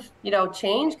of,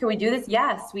 change. Can we do this?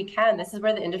 Yes, we can. This is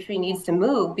where the industry needs to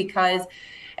move because,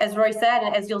 as Roy said,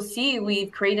 and as you'll see,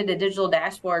 we've created a digital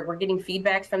dashboard. We're getting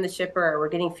feedbacks from the shipper. We're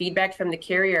getting feedback from the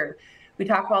carrier. We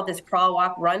talk about this crawl,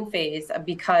 walk, run phase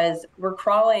because we're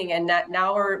crawling and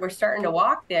now we're starting to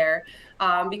walk there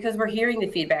because we're hearing the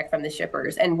feedback from the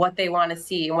shippers and what they want to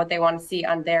see and what they want to see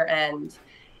on their end.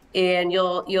 And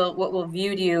what we'll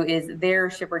view to you is their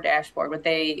shipper dashboard. What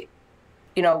they,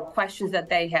 questions that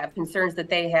they have, concerns that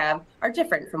they have are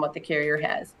different from what the carrier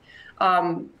has.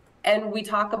 And we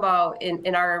talk about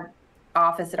in our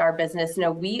office, in our business,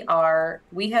 we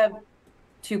have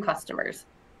two customers.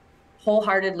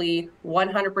 Wholeheartedly,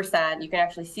 100%. You can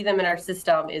actually see them in our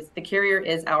system. Is the carrier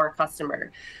is our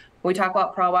customer. When we talk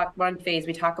about crawl, walk, run phase,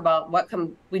 we talk about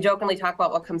we jokingly talk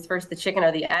about what comes first, the chicken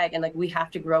or the egg, and we have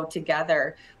to grow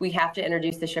together. We have to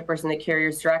introduce the shippers and the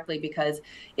carriers directly because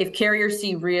if carriers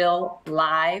see real,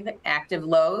 live, active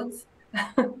loads,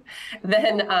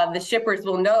 then the shippers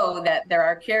will know that there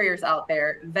are carriers out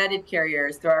there, vetted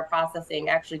carriers through our processing,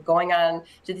 actually going on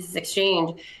to this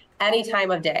exchange any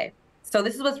time of day. So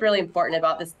this is what's really important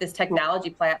about this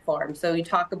technology platform. So you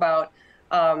talk about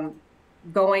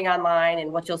going online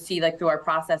and what you'll see through our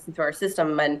process and through our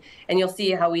system, and you'll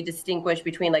see how we distinguish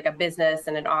between a business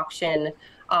and an auction,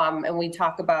 and we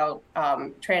talk about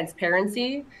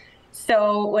transparency.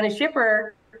 So when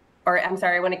a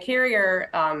when a carrier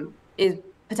is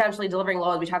potentially delivering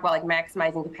loads, we talk about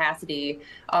maximizing capacity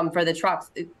for the trucks.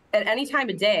 At any time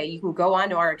of day, you can go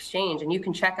onto our exchange and you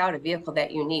can check out a vehicle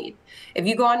that you need. If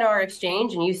you go onto our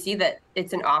exchange and you see that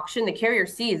it's an auction, the carrier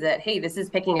sees that, hey, this is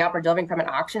picking up or delivering from an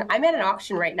auction. I'm at an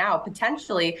auction right now.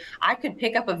 Potentially, I could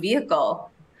pick up a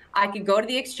vehicle. I could go to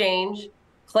the exchange,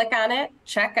 click on it,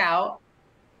 check out,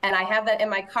 and I have that in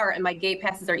my cart and my gate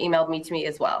passes are emailed to me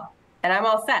as well. And I'm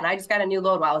all set. And I just got a new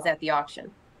load while I was at the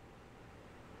auction.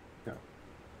 Yeah.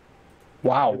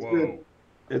 Wow.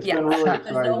 It's been really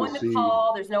exciting. There's no one to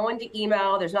call. There's no one to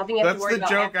email. There's nothing you have to worry about.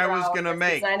 That's the joke I was going to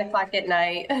make. It's 9 o'clock at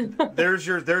night. There's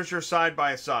your side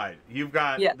by side. You've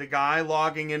got the guy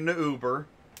logging into Uber.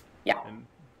 Yeah. And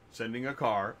sending a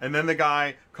car. And then the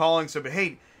guy calling somebody,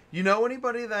 hey, you know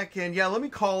anybody that can, let me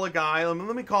call a guy.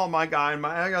 Let me call my guy and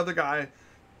my other guy.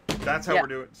 That's how we're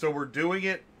doing it. So we're doing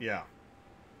it. Yeah.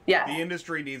 Yeah. The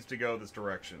industry needs to go this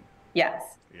direction. Yes.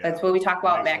 Yeah. That's what we talk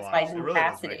about, maximizing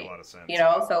capacity. Does make a lot of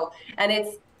sense. So, and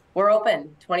we're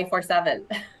open 24/7.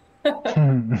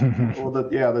 Well,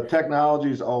 the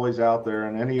technology is always out there,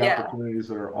 and any opportunities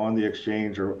that are on the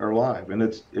exchange are live, and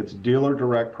it's dealer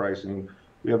direct pricing.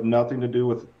 We have nothing to do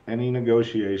with any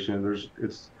negotiation.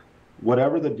 It's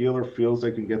whatever the dealer feels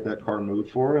they can get that car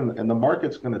moved for, and the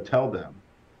market's going to tell them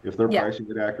if they're pricing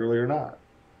it accurately or not.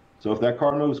 So if that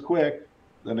car moves quick,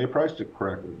 then they priced it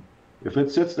correctly. If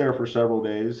it sits there for several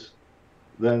days,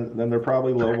 then they're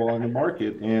probably lowballing the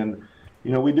market. And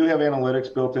we do have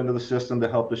analytics built into the system to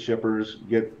help the shippers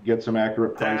get some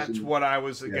accurate pricing. That's what I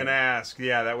was going to ask.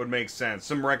 Yeah, that would make sense.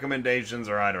 Some recommendations,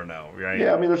 or I don't know, right?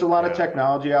 Yeah, I mean, there's a lot of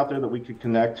technology out there that we could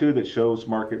connect to that shows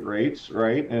market rates,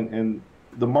 right? And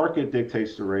the market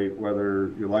dictates the rate,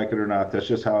 whether you like it or not. That's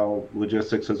just how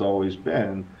logistics has always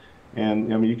been.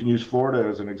 And I mean, you can use Florida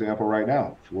as an example right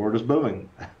now. Florida's booming.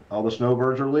 All the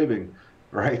snowbirds are leaving,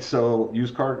 right? So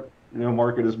used car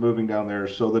market is moving down there.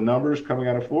 So the numbers coming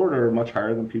out of Florida are much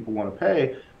higher than people want to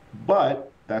pay,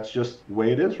 but that's just the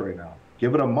way it is right now.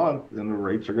 Give it a month and the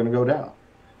rates are going to go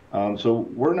down. So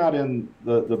we're not in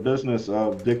the business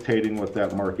of dictating what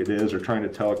that market is or trying to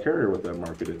tell a carrier what that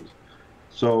market is.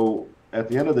 So at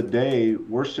the end of the day,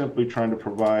 we're simply trying to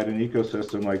provide an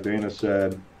ecosystem, like Dana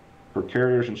said, for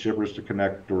carriers and shippers to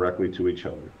connect directly to each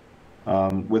other,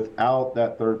 without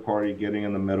that third party getting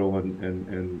in the middle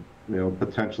and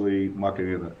potentially mucking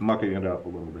it up a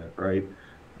little bit, right?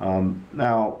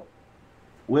 Now,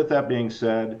 with that being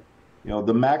said,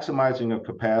 the maximizing of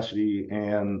capacity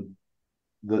and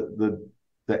the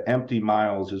empty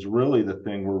miles is really the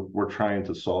thing we're trying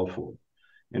to solve for.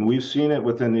 And we've seen it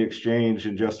within the exchange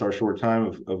in just our short time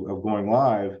of going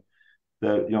live,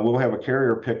 that we'll have a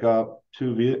carrier pick up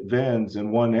 2 VINs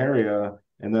in one area,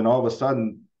 and then all of a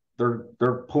sudden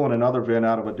they're pulling another VIN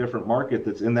out of a different market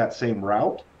that's in that same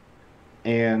route,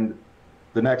 and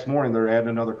the next morning they're adding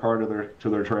another car to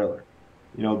their trailer.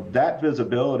 That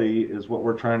visibility is what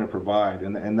we're trying to provide,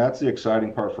 and that's the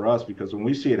exciting part for us, because when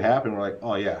we see it happen, we're like,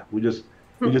 oh yeah, we just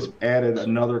added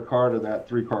another car to that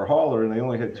 3-car hauler, and they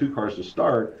only had 2 cars to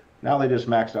start. Now they just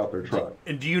maxed out their truck.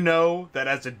 And do you know that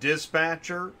as a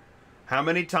dispatcher, how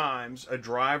many times a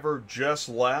driver just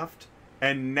left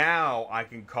and now I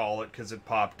can call it because it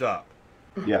popped up?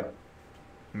 Yeah.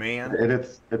 Man. And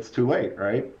it's too late,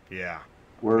 right? Yeah.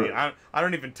 We're I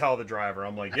don't even tell the driver.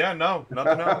 I'm like, yeah, no,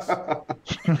 nothing else.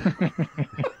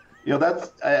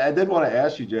 I did want to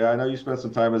ask you, Jay. I know you spent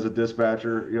some time as a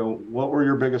dispatcher. What were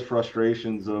your biggest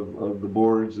frustrations of the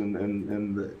boards and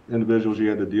the individuals you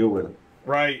had to deal with?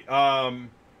 Right.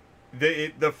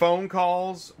 The phone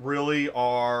calls really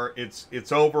are,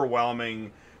 it's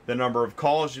overwhelming, the number of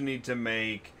calls you need to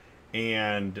make,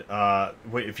 and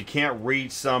if you can't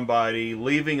reach somebody,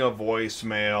 leaving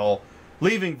voicemails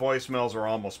are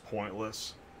almost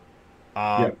pointless.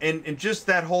 And just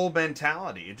that whole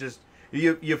mentality, it just,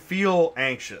 you feel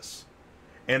anxious.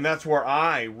 And that's where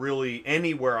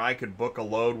anywhere I could book a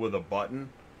load with a button,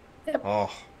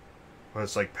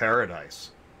 it's like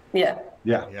paradise. Yeah.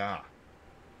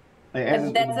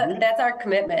 And that's our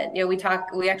commitment.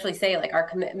 We actually say, like, our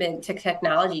commitment to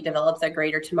technology develops a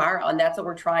greater tomorrow, and that's what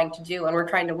we're trying to do. And we're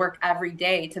trying to work every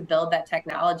day to build that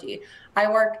technology.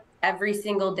 I work every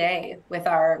single day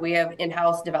we have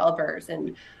in-house developers,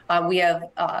 and we have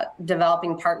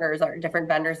developing partners, our different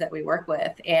vendors that we work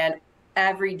with. And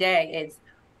every day it's,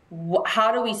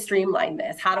 how do we streamline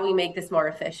this? How do we make this more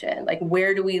efficient? Like,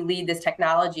 where do we lead this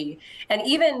technology? And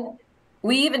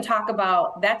we even talk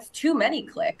about, that's too many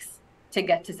clicks to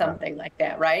get to something like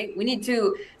that, right?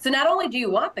 So not only do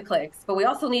you want the clicks, but we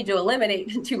also need to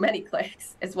eliminate too many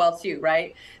clicks as well too,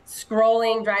 right?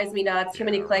 Scrolling drives me nuts. Too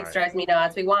many clicks drives me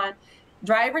nuts.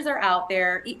 Drivers are out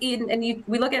there, we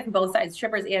look at it from both sides,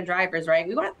 shippers and drivers, right?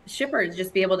 We want shippers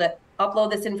just be able to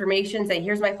upload this information, say,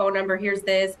 here's my phone number, here's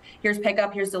this, here's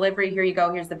pickup, here's delivery, here you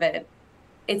go, here's the VIN.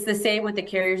 It's the same with the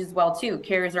carriers as well too.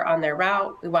 Carriers are on their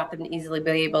route. We want them to easily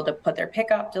be able to put their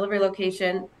pickup, delivery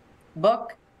location,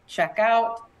 book, check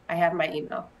out. I have my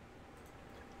email.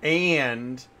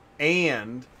 And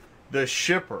the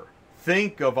shipper.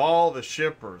 Think of all the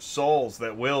shippers' souls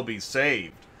that will be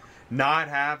saved. Not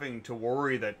having to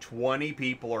worry that 20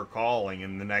 people are calling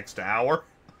in the next hour.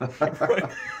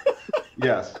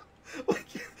 Yes.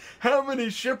 How many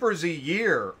shippers a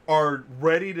year are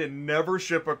ready to never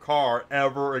ship a car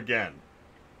ever again?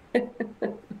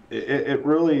 It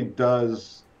really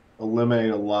does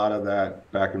eliminate a lot of that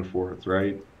back and forth,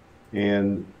 right?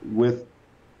 And with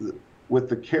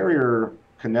the carrier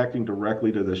connecting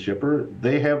directly to the shipper,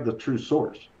 they have the true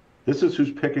source. This is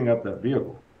who's picking up that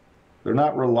vehicle. They're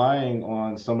not relying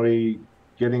on somebody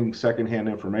getting secondhand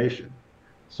information.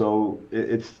 So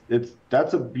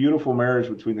that's a beautiful marriage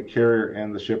between the carrier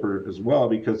and the shipper as well,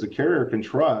 because the carrier can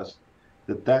trust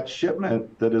that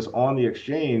shipment that is on the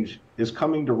exchange is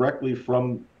coming directly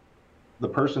from the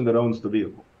person that owns the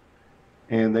vehicle.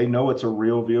 And they know it's a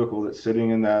real vehicle that's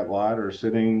sitting in that lot or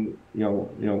sitting,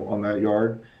 on that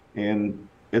yard, and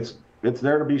it's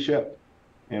there to be shipped.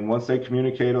 And once they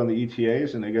communicate on the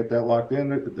ETAs and they get that locked in,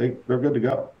 they're good to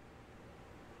go.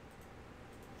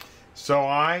 So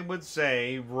I would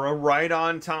say we're right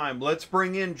on time. Let's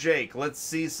bring in Jake. Let's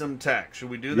see some tech. Should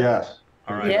we do that? Yes.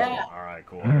 All right. Yeah. All right,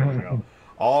 cool. Here we go.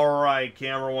 All right,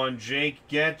 camera one. Jake,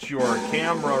 get your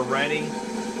camera ready.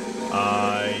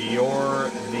 You're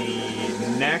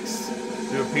the next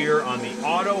to appear on the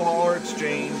Auto Hauler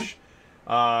Exchange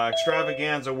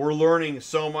extravaganza. We're learning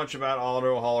so much about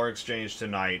Auto Hauler Exchange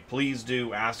tonight. Please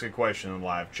do ask a question in the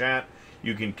live chat.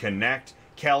 You can connect.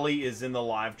 Kelly is in the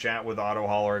live chat with Auto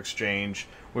Hauler Exchange.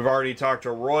 We've already talked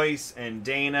to Royce and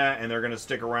Dana, and they're going to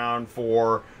stick around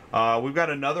for, we've got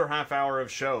another half hour of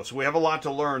show. So we have a lot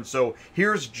to learn. So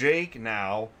here's Jake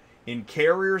now in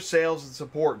carrier sales and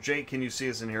support. Jake, can you see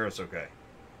us and hear us okay?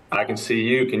 I can see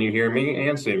you. Can you hear me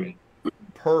and see me?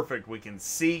 Perfect. We can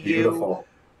see you. Beautiful.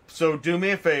 So do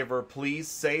me a favor. Please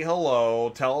say hello.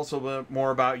 Tell us a little bit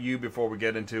more about you before we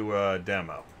get into a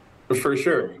demo. For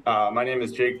sure. My name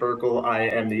is Jake Burkle. I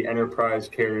am the Enterprise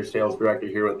Carrier Sales Director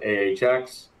here with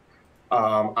AHX.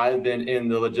 I've been in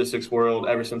the logistics world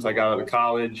ever since I got out of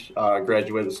college,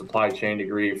 graduated a supply chain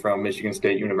degree from Michigan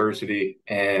State University,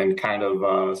 and kind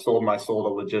of sold my soul to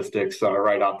logistics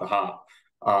right out the hop.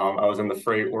 I was in the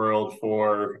freight world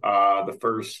for the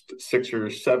first 6 or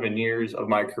 7 years of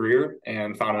my career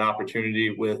and found an opportunity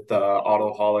with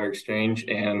Auto Hauler Exchange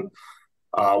and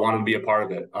wanted to be a part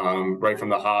of it. Right from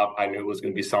the hop, I knew it was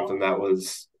going to be something that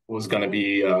was going to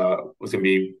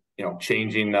be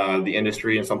changing the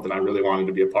industry and something I really wanted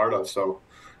to be a part of. So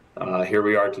here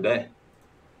we are today.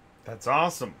 That's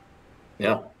awesome.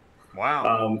 Yeah.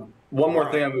 Wow. One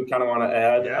more thing I kind of want to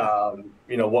add,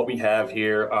 what we have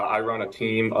here, I run a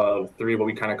team of 3, what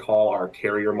we kind of call our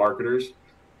carrier marketers.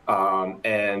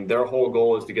 And their whole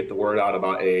goal is to get the word out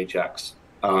about AHX.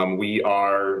 We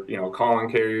are, calling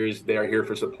carriers. They are here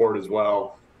for support as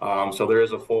well. So there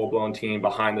is a full-blown team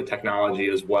behind the technology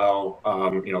as well,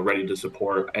 ready to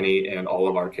support any and all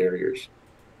of our carriers.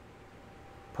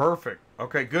 Perfect.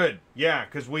 Okay, good. Yeah,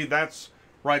 because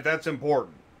that's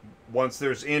important. Once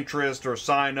there's interest or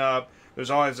sign up, there's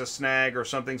always a snag or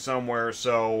something somewhere.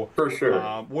 So for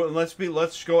sure.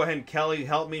 Let's go ahead and Kelly,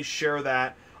 help me share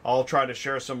that. I'll try to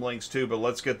share some links too, but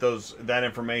let's get that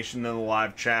information in the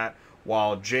live chat.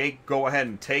 While Jake, go ahead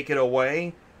and take it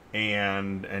away,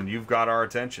 and you've got our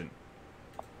attention.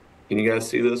 Can you guys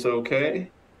see this okay?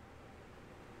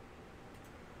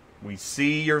 We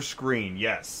see your screen,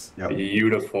 yes. Yep.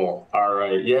 Beautiful. All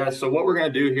right. Yeah, so what we're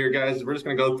going to do here, guys, is we're just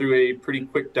going to go through a pretty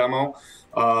quick demo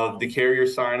of the carrier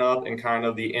sign up and kind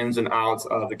of the ins and outs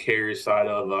of the carrier side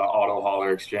of Auto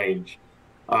Hauler Exchange.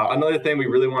 Another thing we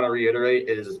really want to reiterate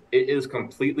is it is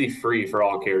completely free for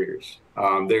all carriers.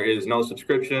 There is no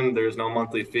subscription. There is no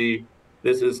monthly fee.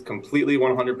 This is completely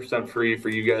 100% free for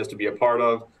you guys to be a part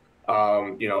of.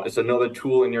 It's another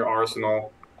tool in your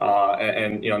arsenal.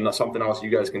 And something else you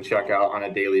guys can check out on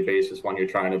a daily basis when you're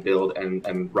trying to build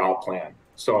and route plan.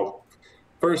 So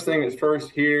first thing is first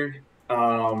here,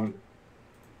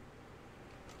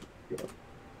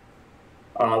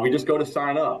 we just go to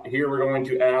sign up. Here we're going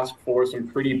to ask for some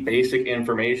pretty basic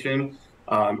information,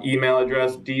 email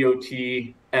address, DOT,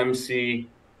 MC,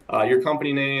 your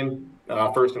company name,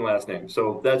 first and last name.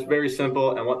 So that's very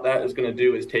simple. And what that is going to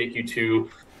do is take you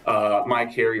to My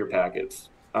Carrier Packets.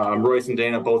 Royce and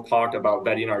Dana both talked about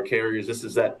vetting our carriers. This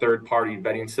is that third-party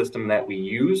vetting system that we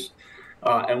use.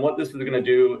 And what this is going to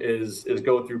do is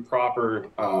go through proper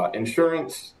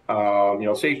insurance,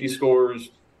 safety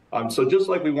scores. So just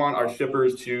like we want our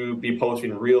shippers to be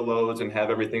posting real loads and have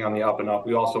everything on the up and up,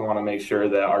 we also want to make sure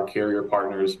that our carrier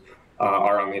partners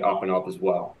are on the up and up as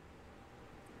well.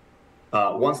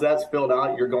 Once that's filled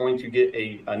out, you're going to get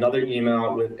another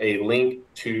email with a link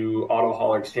to Auto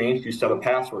Hauler Exchange to set a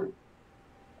password.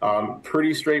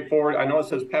 Pretty straightforward. I know it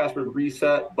says password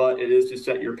reset, but it is to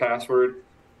set your password.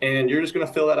 And you're just going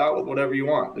to fill that out with whatever you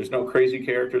want. There's no crazy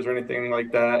characters or anything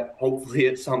like that. Hopefully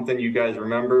it's something you guys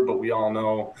remember, but we all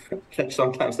know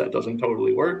sometimes that doesn't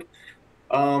totally work.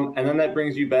 And then that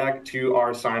brings you back to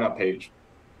our sign up page.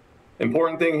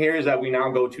 Important thing here is that we now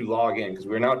go to log in because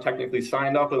we're now technically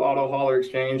signed up with Auto Hauler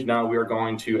Exchange. Now we are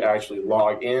going to actually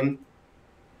log in,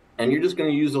 and you're just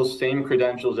going to use those same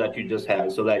credentials that you just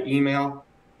had. So that email,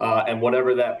 and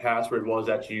whatever that password was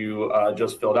that you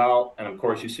just filled out. And of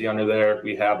course, you see under there,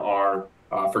 we have our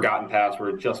forgotten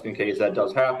password, just in case that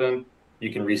does happen.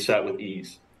 You can reset with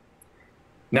ease.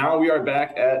 Now we are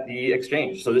back at the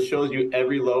exchange. So this shows you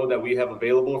every load that we have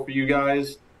available for you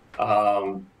guys.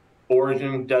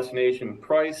 Origin, destination,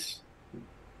 price.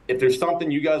 If there's something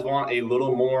you guys want a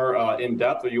little more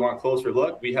in-depth or you want a closer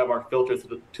look, we have our filter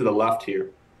to the left here.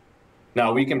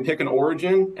 Now we can pick an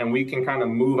origin and we can kind of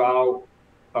move out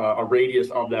a radius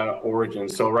of that origin.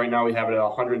 So right now we have it at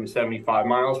 175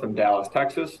 miles from Dallas,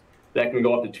 Texas. That can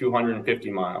go up to 250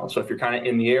 miles. So if you're kind of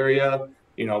in the area,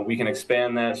 we can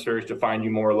expand that search to find you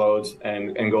more loads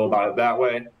and go about it that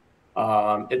way.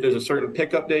 If there's a certain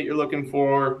pickup date you're looking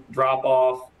for, drop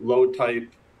off, load type,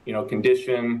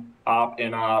 condition, op,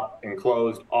 in-op,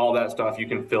 enclosed, all that stuff you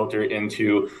can filter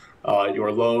into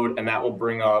your load, and that will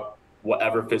bring up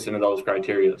whatever fits into those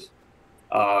criteria.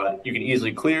 You can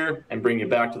easily clear and bring you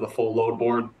back to the full load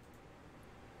board.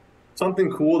 Something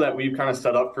cool that we've kind of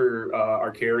set up for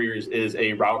our carriers is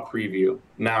a route preview.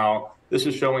 Now, this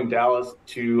is showing Dallas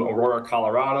to Aurora,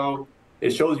 Colorado.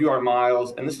 It shows you our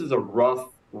miles, and this is a rough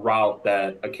route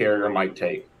that a carrier might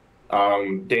take.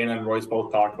 Dana and Royce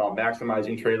both talked about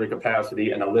maximizing trailer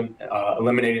capacity and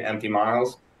eliminating empty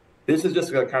miles. This is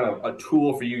just a kind of a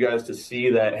tool for you guys to see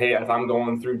that, hey, if I'm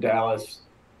going through Dallas,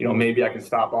 maybe I can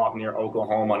stop off near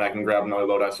Oklahoma and I can grab another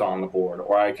load I saw on the board,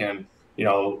 or I can,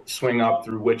 swing up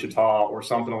through Wichita or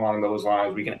something along those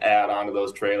lines. We can add onto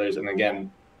those trailers and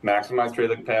again, maximize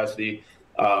trailer capacity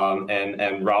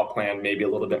and route plan maybe a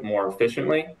little bit more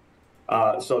efficiently.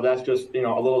 So that's just, a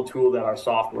little tool that our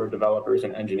software developers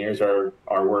and engineers are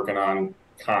working on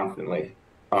constantly.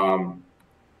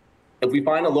 If we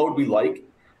find a load we like,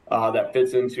 that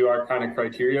fits into our kind of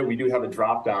criteria, we do have a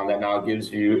drop down that now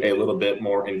gives you a little bit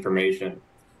more information.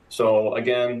 So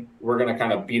again, we're going to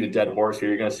kind of beat a dead horse here.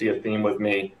 You're going to see a theme with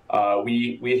me.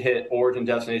 We hit origin,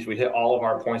 destination. We hit all of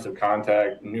our points of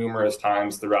contact numerous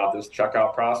times throughout this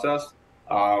checkout process,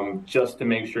 just to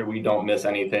make sure we don't miss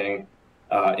anything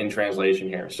in translation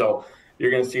here. So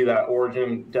you're going to see that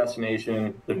origin,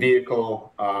 destination, the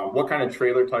vehicle, what kind of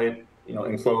trailer type,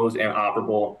 enclosed and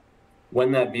operable,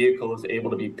 when that vehicle is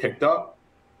able to be picked up.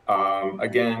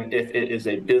 Again, if it is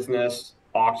a business,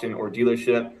 auction, or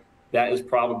dealership, that is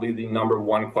probably the number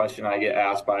one question I get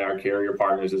asked by our carrier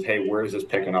partners is, hey, where is this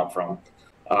picking up from?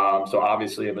 So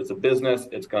obviously, if it's a business,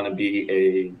 it's going to be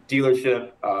a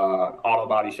dealership, auto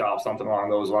body shop, something along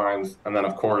those lines. And then,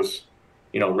 of course,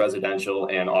 residential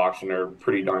and auction are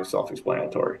pretty darn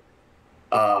self-explanatory.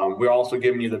 We're also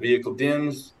giving you the vehicle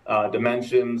DINs,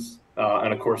 dimensions,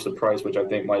 and of course the price, which I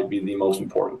think might be the most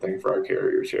important thing for our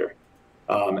carriers here.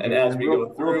 And as we go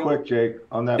through, real quick, Jake,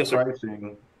 on that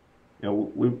pricing,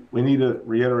 we need to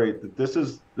reiterate that this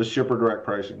is the shipper direct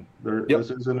pricing.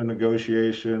 This isn't a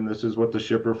negotiation. This is what the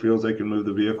shipper feels they can move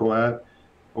the vehicle at,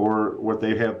 or what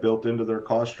they have built into their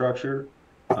cost structure.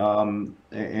 And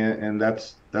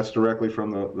that's directly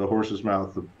from the horse's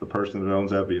mouth, the person that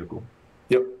owns that vehicle.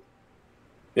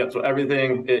 Yep. So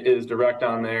everything is direct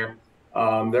on there.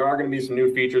 There are going to be some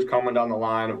new features coming down the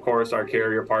line. Of course, our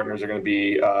carrier partners are going to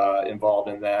be involved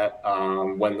in that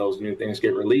when those new things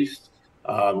get released.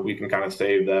 We can kind of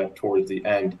save that towards the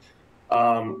end.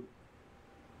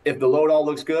 If the load all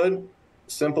looks good,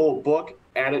 simple book,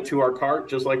 add it to our cart,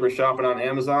 just like we're shopping on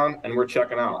Amazon, and we're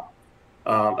checking out.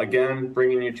 Again,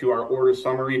 bringing you to our order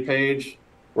summary page.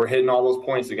 We're hitting all those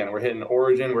points again. We're hitting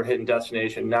origin, we're hitting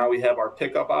destination. Now we have our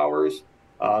pickup hours.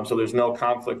 So there's no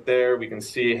conflict there. We can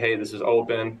see, hey, this is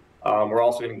open. We're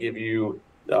also going to give you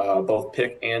both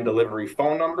pick and delivery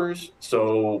phone numbers.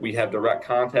 So we have direct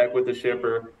contact with the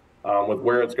shipper, with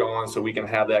where it's going, so we can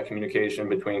have that communication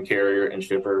between carrier and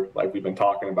shipper like we've been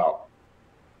talking about.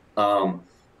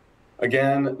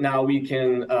 Again, now we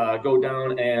can go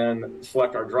down and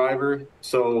select our driver.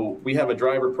 So we have a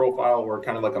driver profile, or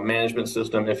kind of like a management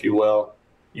system, if you will.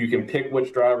 You can pick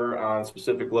which driver on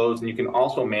specific loads, and you can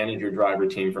also manage your driver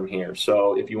team from here.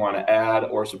 So if you want to add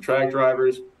or subtract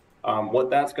drivers, what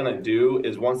that's going to do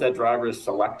is once that driver is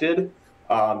selected,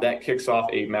 that kicks off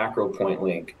a macro point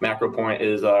link. Macro point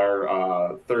is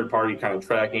our third-party kind of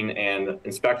tracking and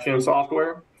inspection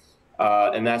software.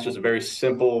 And that's just a very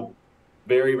simple,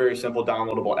 very, very simple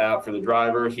downloadable app for the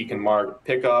driver. He can mark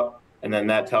pickup, and then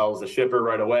that tells the shipper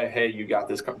right away, hey, you got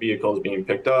this vehicle is being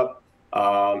picked up.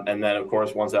 And then, of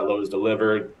course, once that load is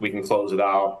delivered, we can close it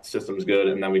out, system's good,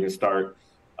 and then we can start,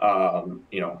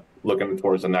 looking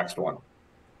towards the next one.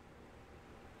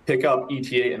 Pick up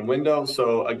ETA and window.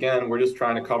 So again, we're just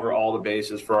trying to cover all the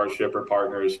bases for our shipper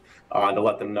partners to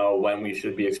let them know when we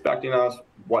should be expecting us,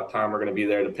 what time we're going to be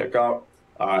there to pick up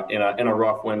in a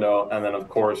rough window, and then, of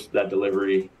course, that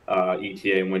delivery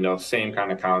ETA and window, same kind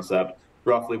of concept,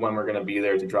 roughly when we're going to be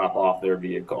there to drop off their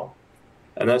vehicle.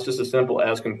 And that's just as simple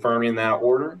as confirming that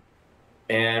order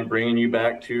and bringing you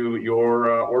back to your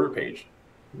order page.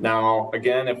 Now,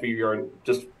 again, if we are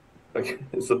just,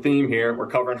 it's a theme here, we're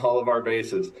covering all of our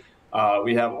bases.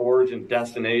 We have origin,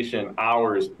 destination,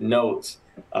 hours, notes.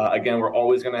 Again, we're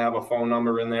always going to have a phone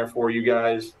number in there for you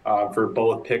guys for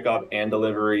both pickup and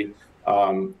delivery.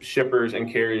 Shippers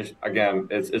and carriers, again,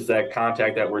 it's that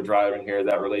contact that we're driving here,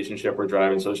 that relationship we're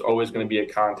driving. So there's always going to be a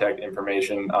contact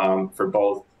information for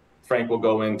both. Frank will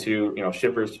go into,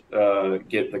 shippers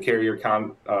get the carrier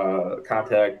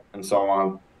contact and so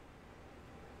on.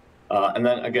 And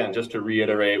then again, just to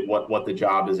reiterate what the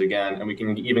job is again, and we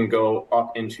can even go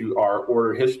up into our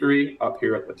order history up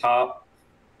here at the top.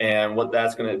 And what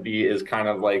that's going to be is kind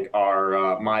of like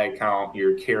our My Account,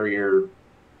 your carrier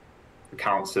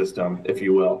account system, if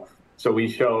you will. So we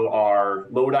show our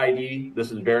load ID.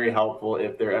 This is very helpful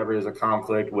if there ever is a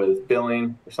conflict with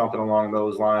billing or something along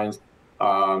those lines.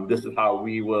 This is how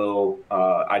we will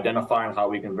identify and how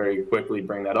we can very quickly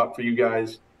bring that up for you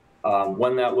guys.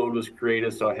 When that load was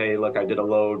created, so hey, look, I did a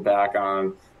load back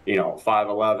on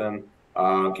 5/11.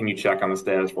 Can you check on the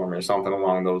status for me or something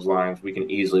along those lines? We can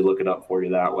easily look it up for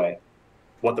you that way.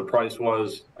 What the price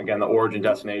was, again, the origin,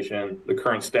 destination, the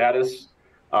current status,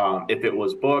 if it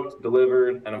was booked,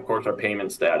 delivered, and of course our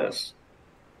payment status.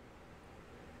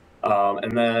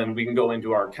 And then we can go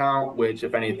into our account, which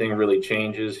if anything really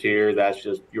changes here, that's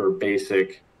just your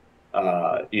basic,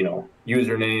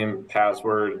 username,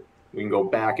 password. We can go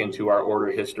back into our order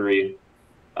history,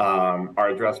 our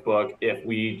address book. If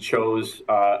we chose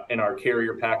in our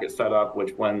carrier packet setup,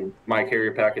 which when my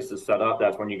carrier package is set up,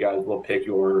 that's when you guys will pick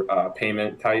your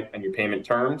payment type and your payment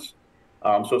terms.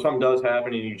 So if something does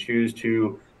happen and you choose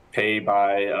to pay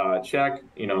by check,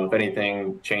 if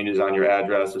anything changes on your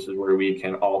address, this is where we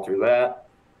can alter that.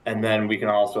 And then we can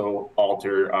also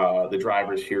alter the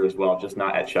drivers here as well, just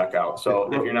not at checkout.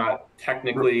 So if you're not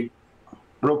technically...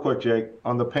 Real quick, Jake,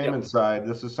 on the payment side,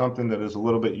 this is something that is a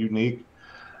little bit unique.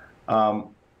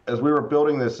 As we were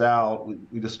building this out,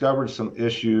 we discovered some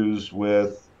issues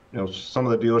with some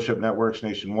of the dealership networks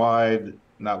nationwide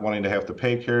not wanting to have to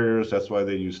pay carriers. That's why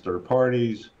they use third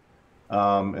parties.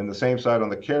 And the same side on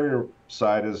the carrier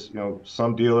side is,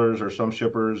 some dealers or some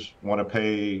shippers want to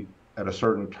pay at a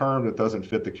certain term that doesn't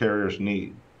fit the carrier's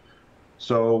need.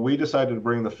 So we decided to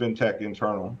bring the fintech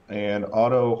internal, and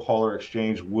Auto Hauler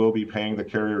Exchange will be paying the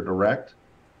carrier direct.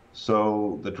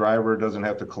 So the driver doesn't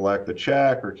have to collect the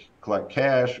check or collect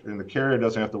cash, and the carrier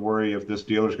doesn't have to worry if this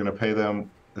dealer is going to pay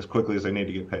them as quickly as they need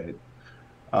to get paid.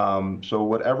 So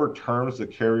whatever terms the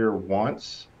carrier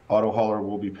wants, Auto Hauler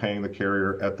will be paying the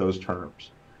carrier at those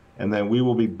terms. And then we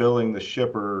will be billing the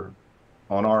shipper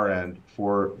on our end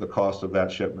for the cost of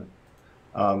that shipment.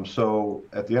 So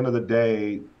at the end of the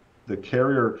day, the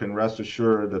carrier can rest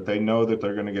assured that they know that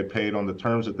they're going to get paid on the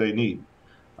terms that they need.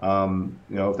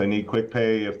 If they need quick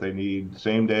pay, if they need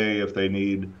same day, if they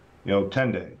need,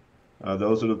 10 day.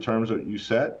 Those are the terms that you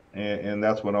set, and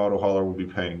that's when Auto Hauler will be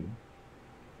paying.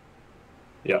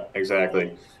 Yeah,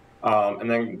 exactly. And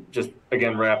then just,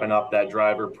 again, wrapping up that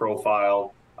driver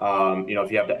profile,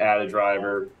 if you have to add a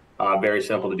driver, very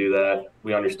simple to do that.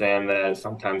 We understand that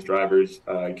sometimes drivers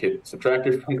get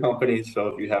subtracted from companies, so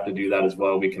if you have to do that as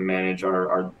well, we can manage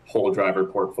our whole driver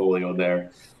portfolio there.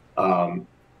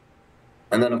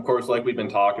 And then, of course, like we've been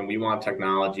talking, we want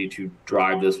technology to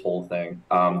drive this whole thing.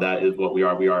 That is what we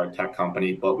are. We are a tech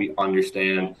company, but we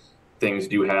understand things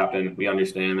do happen. We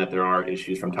understand that there are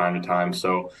issues from time to time.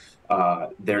 So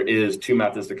there is 2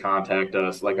 methods to contact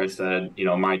us. Like I said,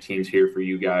 my team's here for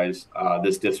you guys.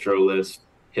 This distro list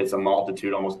hits a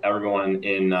multitude, almost everyone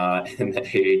in the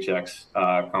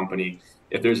AHX company.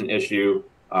 If there's an issue,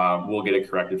 we'll get it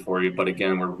corrected for you. But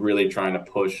again, we're really trying to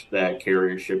push that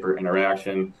carrier shipper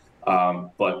interaction.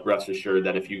 But rest assured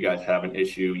that if you guys have an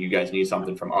issue, you guys need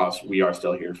something from us, we are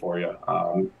still here for you.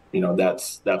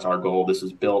 That's our goal. This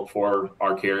is built for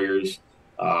our carriers.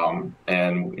 And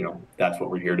that's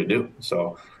what we're here to do.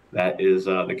 So that is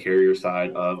the carrier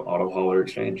side of Auto Hauler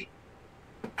Exchange.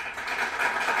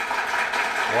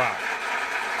 Wow.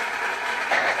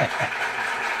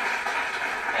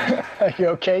 Are you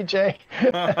okay, Jay?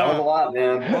 That was a lot,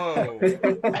 man. Whoa.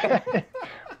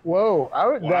 Whoa,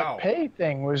 Wow. that pay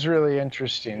thing was really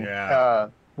interesting. Yeah.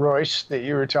 Royce, that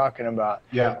you were talking about.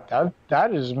 Yeah.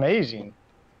 That is amazing.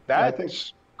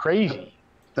 That's crazy.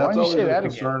 That's always say the that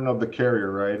concern of the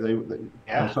carrier, right?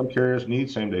 Some carriers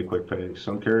need same-day quick pay.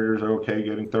 Some carriers are okay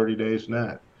getting 30 days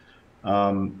net.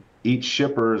 Each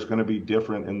shipper is going to be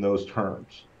different in those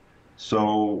terms.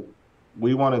 So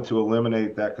we wanted to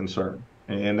eliminate that concern.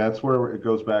 And that's where it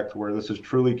goes back to where this is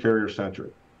truly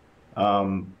carrier-centric.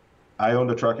 I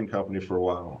owned a trucking company for a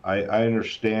while. I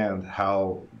understand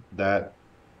how your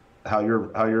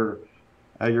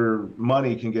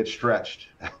money can get stretched.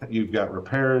 You've got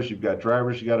repairs, you've got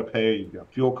drivers you got to pay, you've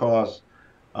got fuel costs.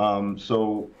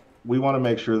 So we want to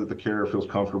make sure that the carrier feels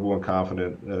comfortable and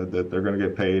confident that they're going to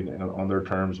get paid on their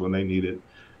terms when they need it.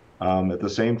 At the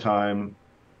same time,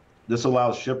 this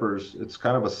allows shippers, it's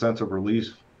kind of a sense of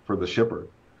relief for the shipper,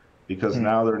 because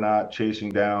now they're not chasing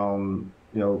down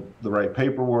the right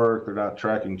paperwork, they're not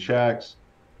tracking checks.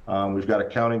 We've got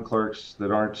accounting clerks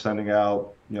that aren't sending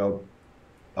out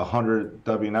 100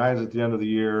 W-9s at the end of the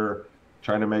year,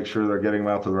 trying to make sure they're getting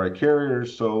them out to the right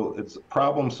carriers. So it's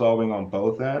problem solving on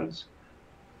both ends,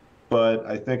 but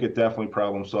I think it definitely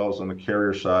problem solves on the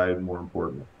carrier side more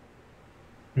importantly.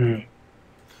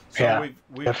 So Yeah, we've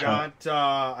definitely. got,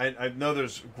 I know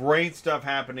there's great stuff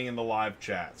happening in the live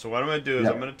chat. So what I'm going to do is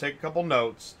I'm going to take a couple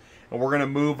notes, and we're going to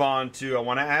move on to, I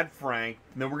want to add Frank,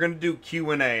 and then we're going to do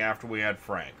Q&A after we add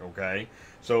Frank, okay?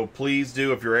 So please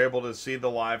do, if you're able to see the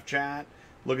live chat,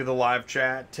 look at the live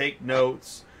chat, take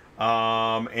notes,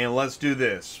 and let's do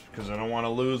this, because I don't want to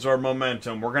lose our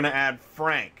momentum. We're going to add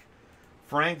Frank.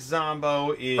 Frank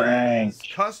Zombo is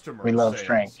customer We love sales.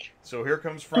 Frank. So here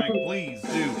comes Frank. Please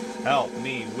do help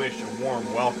me wish a warm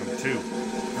welcome to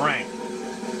Frank,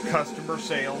 customer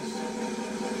sales.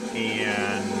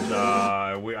 And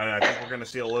I think we're going to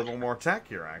see a little more tech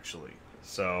here, actually.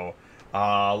 So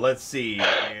let's see.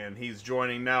 And he's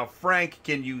joining now. Frank,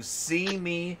 can you see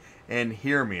me and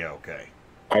hear me okay?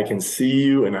 I can see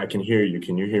you and I can hear you.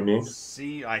 Can you hear me?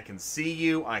 I can see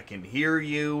you. I can hear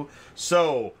you.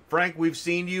 So, Frank, we've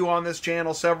seen you on this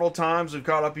channel several times. We've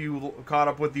caught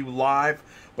up with you live.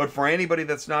 But for anybody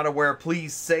that's not aware,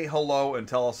 please say hello and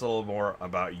tell us a little more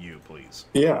about you, please.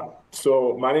 Yeah.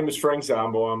 So my name is Frank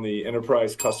Zombo. I'm the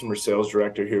Enterprise Customer Sales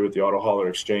Director here with the Auto Hauler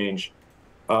Exchange.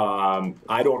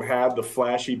 I don't have the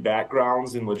flashy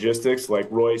backgrounds in logistics like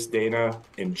Royce, Dana,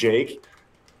 and Jake.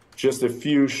 Just a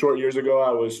few short years ago,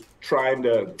 I was trying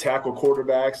to tackle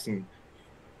quarterbacks and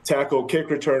tackle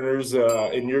kick returners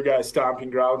in your guys'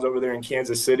 stomping grounds over there in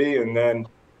Kansas City. And then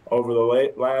over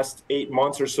the last 8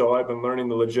 months or so, I've been learning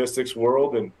the logistics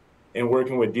world and and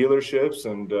working with dealerships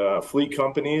and fleet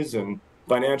companies and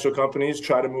financial companies,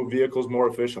 try to move vehicles more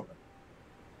efficiently.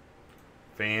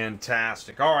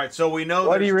 Fantastic. All right, so we know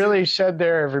what he really said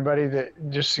there, everybody,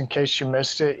 that just in case you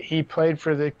missed it, he played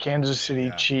for the Kansas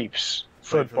City Chiefs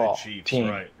football team.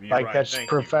 Right. Like that's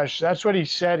professional. That's what he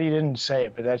said. He didn't say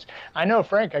it, but that's. I know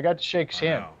Frank. I got to shake his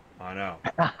hand. I know.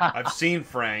 I've seen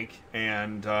Frank,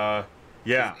 and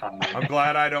yeah, I'm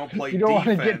glad I don't play defense. You don't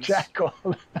want to get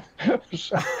tackled.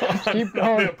 So keep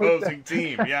going. The opposing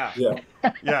team. Yeah.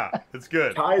 It's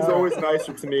good. Ty's always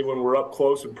nicer to me when we're up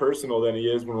close and personal than he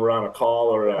is when we're on a call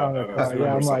or a Zoom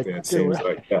or something. It seems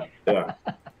like yeah.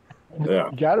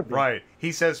 You gotta be right.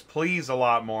 He says please a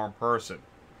lot more in person.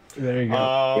 There you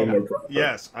go.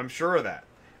 Yes, I'm sure of that.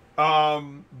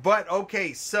 But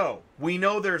okay, so we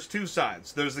know there's two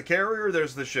sides. There's the carrier,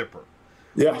 there's the shipper.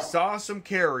 Yeah. We saw some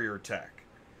carrier tech.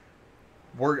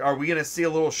 Are we going to see a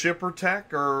little shipper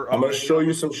tech? Or I'm going to show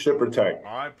you some shipper tech.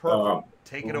 All right, perfect.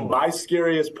 Take it away. My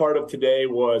scariest part of today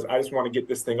was I just want to get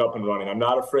this thing up and running. I'm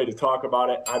not afraid to talk about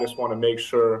it. I just want to make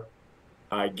sure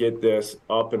I get this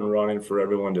up and running for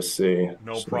everyone to see.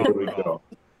 No problem at all.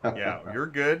 Yeah, you're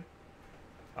good.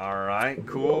 All right,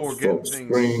 cool. We're getting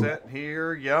things set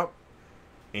here. Yep.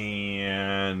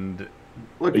 And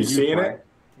look, are you seeing it?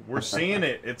 We're seeing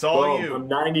it. It's all you. I'm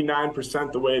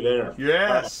 99% the way there.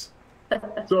 Yes.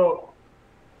 So,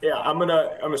 yeah, I'm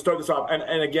gonna start this off.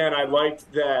 And again, I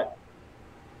liked that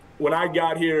when I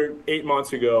got here 8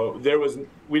 months ago,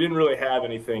 we didn't really have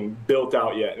anything built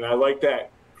out yet, and I like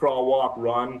that crawl, walk,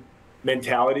 run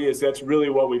mentality. That's really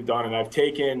what we've done, and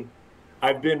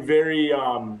I've been very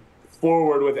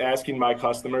forward with asking my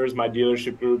customers, my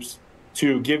dealership groups,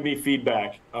 to give me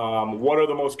feedback. What are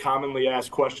the most commonly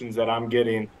asked questions that I'm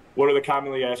getting? What are the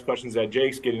commonly asked questions that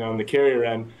Jake's getting on the carrier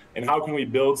end? And how can we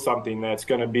build something that's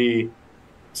going to be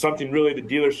something really the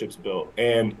dealership's built?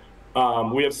 And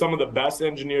we have some of the best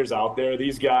engineers out there.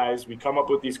 These guys, we come up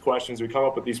with these questions, we come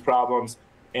up with these problems,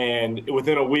 and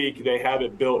within a week, they have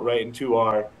it built right into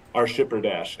our shipper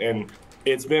dash. And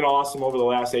it's been awesome over the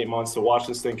last 8 months to watch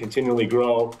this thing continually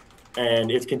grow.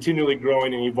 And it's continually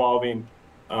growing and evolving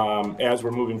as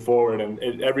we're moving forward.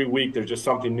 And every week there's just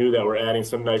something new that we're adding,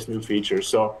 some nice new features.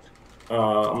 So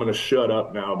I'm going to shut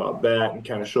up now about that and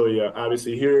kind of show you.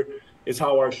 Obviously, here is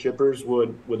how our shippers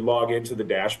would log into the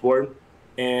dashboard.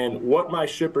 And what my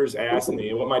shippers asked me,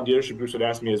 and what my dealership groups would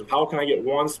ask me is, how can I get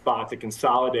one spot to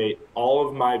consolidate all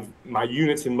of my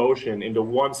units in motion into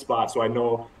one spot so I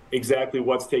know exactly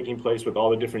what's taking place with all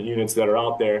the different units that are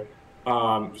out there.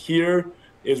 Here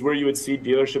is where you would see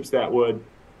dealerships that would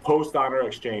post on our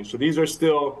exchange. So these are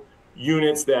still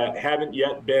units that haven't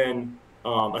yet been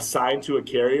assigned to a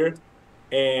carrier,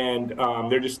 and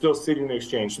they're just still sitting in the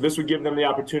exchange. So this would give them the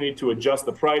opportunity to adjust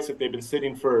the price if they've been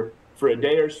sitting for a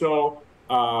day or so.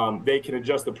 They can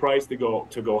adjust the price to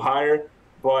go higher.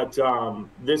 But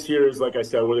this here is, like I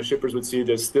said, where the shippers would see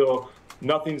there's still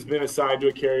nothing's been assigned to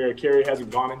a carrier. A carrier hasn't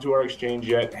gone into our exchange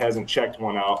yet, hasn't checked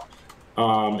one out.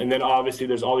 And then obviously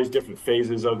there's all these different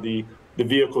phases of the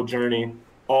vehicle journey.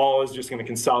 All is just going to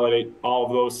consolidate all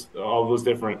of those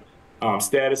different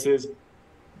statuses.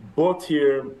 Booked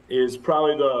here is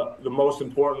probably the most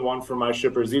important one for my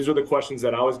shippers. These are the questions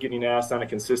that I was getting asked on a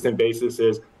consistent basis.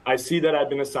 Is I see that I've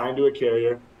been assigned to a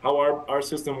carrier. How our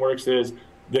system works is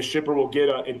the shipper will get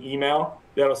an email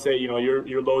that'll say,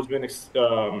 your load's been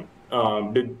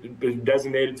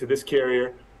designated to this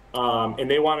carrier. And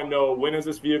they want to know, when is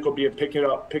this vehicle being picked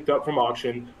up from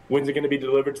auction? When's it going to be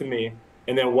delivered to me?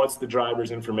 And then what's the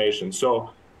driver's information? So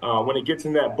when it gets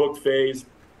in that booked phase,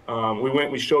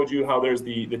 we showed you how there's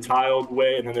the tiled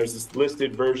way, and then there's this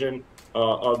listed version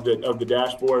of the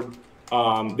dashboard.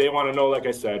 They want to know, like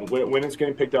I said, when it's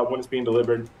getting picked up, when it's being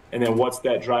delivered, and then what's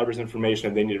that driver's information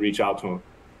if they need to reach out to them.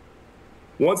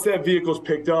 Once that vehicle's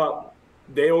picked up,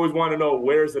 they always want to know,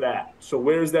 where's it at? So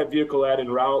where's that vehicle at en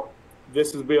route?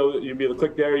 You'll be able to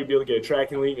click there, you'll be able to get a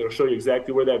tracking link, it'll show you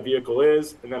exactly where that vehicle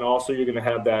is, and then also you're going to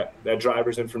have that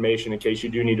driver's information in case you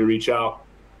do need to reach out.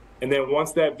 And then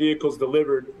once that vehicle's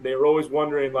delivered, they were always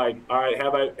wondering, like, all right,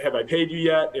 have I paid you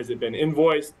yet? Has it been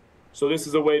invoiced? So this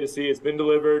is a way to see it's been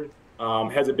delivered.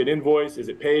 Has it been invoiced? Is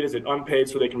it paid? Is it unpaid?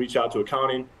 So they can reach out to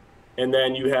accounting. And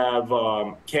then you have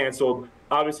canceled.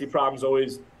 Obviously, problems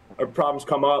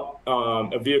come up.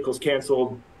 A vehicle's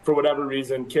canceled for whatever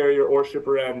reason, carrier or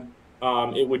shipper end.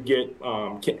 It would get,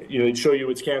 it'd show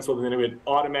you it's canceled, and then it would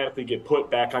automatically get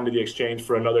put back onto the exchange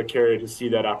for another carrier to see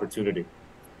that opportunity.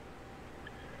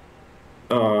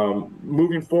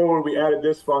 Moving forward, we added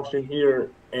this function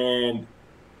here, and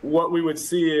what we would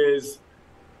see is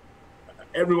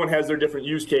everyone has their different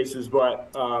use cases,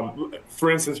 but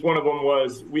for instance, one of them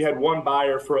was we had one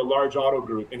buyer for a large auto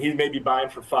group, and he may be buying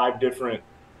for 5 different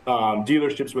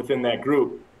dealerships within that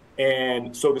group.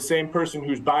 And so the same person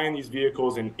who's buying these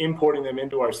vehicles and importing them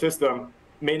into our system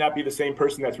may not be the same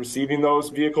person that's receiving those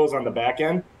vehicles on the back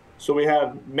end. So we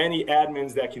have many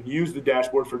admins that can use the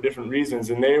dashboard for different reasons,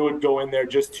 and they would go in there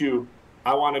just to,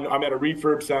 I'm at a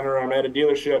refurb center, I'm at a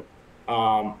dealership.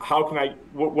 How can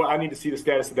I need to see the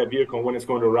status of that vehicle and when it's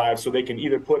going to arrive, so they can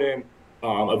either put in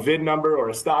a VIN number or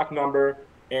a stock number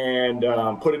and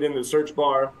put it in the search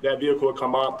bar. That vehicle will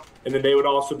come up, and then they would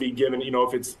also be given,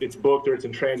 if it's booked or it's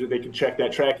in transit, they can check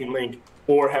that tracking link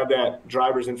or have that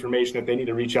driver's information if they need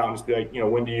to reach out and just be like,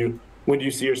 when do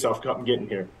you see yourself getting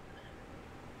here?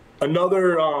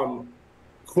 Another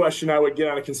question I would get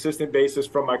on a consistent basis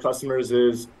from my customers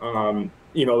is,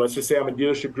 let's just say I'm a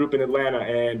dealership group in Atlanta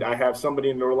and I have somebody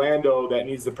in Orlando that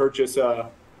needs to purchase a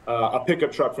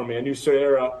pickup truck from me, a new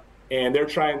Sierra, and the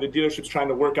dealership's trying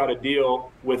to work out a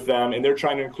deal with them, and they're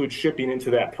trying to include shipping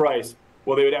into that price.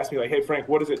 Well, they would ask me like, hey, Frank,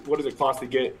 what does it cost to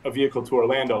get a vehicle to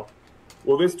Orlando?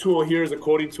 Well, this tool here is a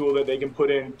quoting tool that they can put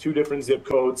in 2 different zip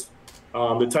codes,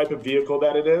 the type of vehicle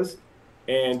that it is,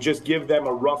 and just give them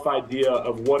a rough idea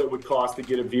of what it would cost to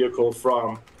get a vehicle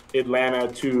from Atlanta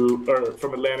to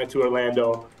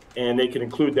Orlando, and they can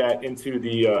include that into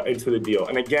the deal.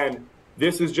 And again,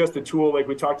 this is just a tool like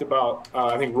we talked about.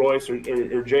 I think Royce or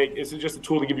Jake. This is just a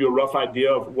tool to give you a rough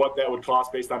idea of what that would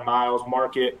cost based on miles,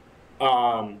 market.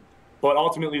 But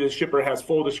ultimately, the shipper has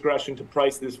full discretion to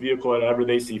price this vehicle at whatever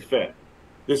they see fit.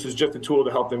 This is just a tool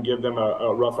to help them give them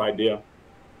a rough idea.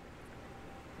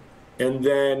 And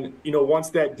then, once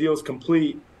that deal is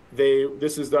complete,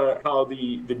 this is how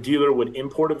the dealer would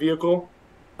import a vehicle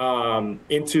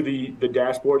into the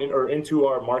dashboard or into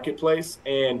our marketplace.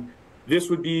 And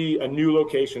this would be a new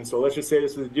location. So let's just say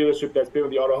this is a dealership that's been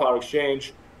with the Auto Hauler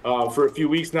Exchange for a few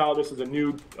weeks now. This is a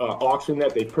new auction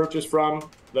that they purchased from.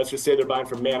 Let's just say they're buying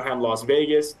from Manheim, Las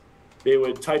Vegas. They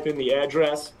would type in the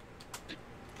address,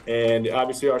 and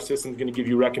obviously our system is going to give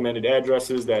you recommended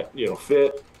addresses that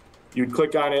fit. You'd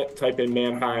click on it, type in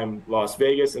Manheim, Las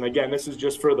Vegas. And again, this is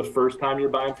just for the first time you're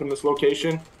buying from this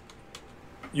location.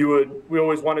 We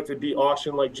always want it to be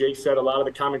auction, like Jake said. A lot of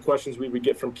the common questions we would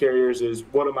get from carriers is,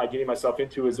 what am I getting myself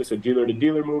into? Is this a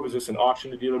dealer-to-dealer move? Is this an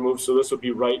auction-to-dealer move? So this would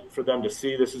be right for them to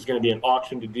see. This is going to be an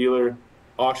auction-to-dealer,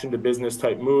 auction-to-business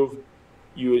type move.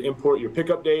 You would import your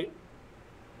pickup date.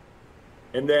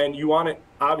 And then you want to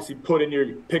obviously put in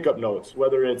your pickup notes,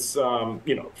 whether it's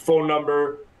phone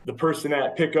number, the person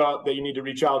at pickup that you need to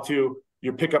reach out to,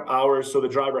 your pickup hours, so the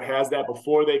driver has that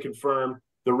before they confirm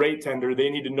the rate tender. They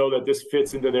need to know that this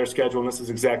fits into their schedule and this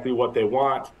is exactly what they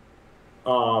want.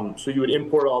 So you would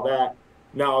import all that.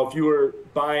 Now, if you were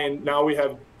buying, now we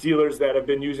have dealers that have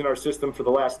been using our system for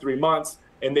the last 3 months,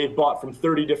 and they've bought from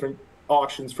 30 different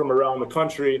auctions from around the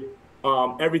country.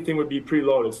 Everything would be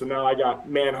preloaded. So now I got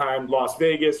Manheim, Las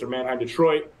Vegas, or Manheim,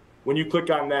 Detroit. When you click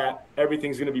on that,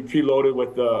 everything's going to be preloaded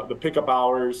with the pickup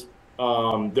hours,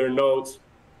 their notes,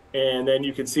 and then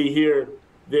you can see here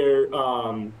their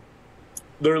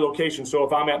location. So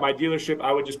if I'm at my dealership,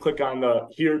 I would just click on the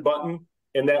Here button,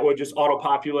 and that would just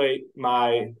auto-populate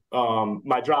my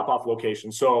my drop-off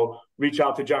location. So reach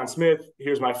out to John Smith.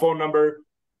 Here's my phone number.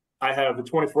 I have the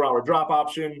 24-hour drop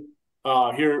option.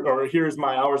 Here's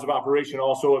my hours of operation.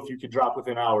 Also, if you could drop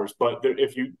within hours, but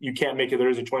if you can't make it, there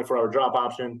is a 24-hour drop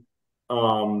option.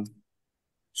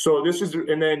 So this is,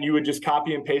 and then you would just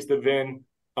copy and paste the VIN.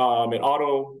 It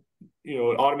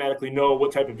automatically know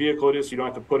what type of vehicle it is. So you don't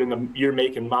have to put in the year,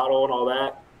 make, and model and all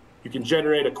that. You can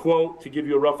generate a quote to give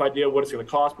you a rough idea of what it's going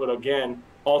to cost. But again,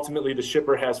 ultimately, the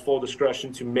shipper has full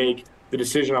discretion to make the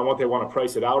decision on what they want to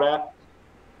price it out at.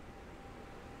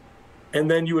 And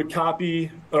then you would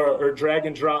copy or drag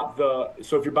and drop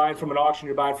so if you're buying from an auction,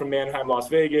 you're buying from Manheim, Las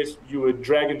Vegas, you would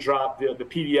drag and drop the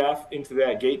PDF into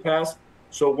that gate pass.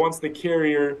 So once the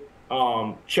carrier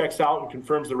checks out and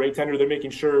confirms the rate tender, they're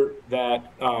making sure that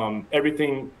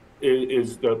everything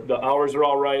is the hours are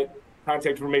all right,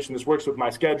 contact information, this works with my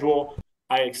schedule,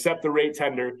 I accept the rate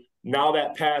tender. Now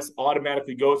that pass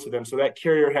automatically goes to them. So that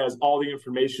carrier has all the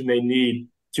information they need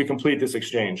to complete this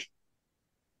exchange.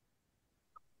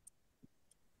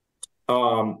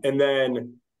 And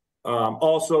then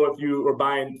also, if you are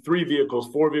buying 3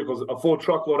 vehicles, 4 vehicles, a full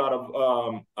truckload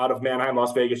out of Manheim,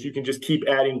 Las Vegas, you can just keep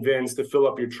adding VINs to fill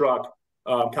up your truck,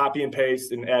 copy and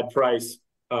paste and add price,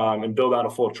 and build out a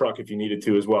full truck if you needed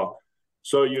to as well.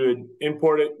 So you would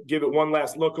import it, give it one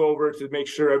last look over to make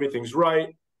sure everything's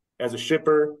right as a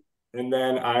shipper. and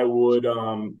then I would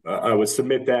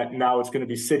submit that. Now it's going to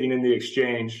be sitting in the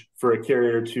exchange for a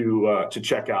carrier to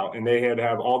check out, and they had to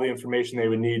have all the information they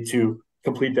would need to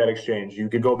complete that exchange. You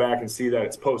could go back and see that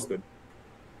it's posted.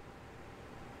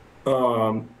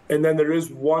 And then there is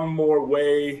one more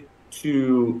way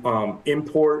to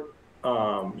import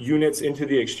units into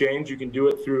the exchange. You can do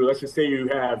it through, let's just say you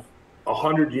have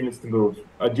 100 units to move.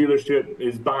 A dealership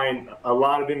is buying a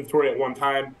lot of inventory at one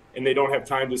time, and they don't have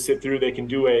time to sit through. They can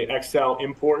do a Excel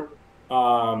import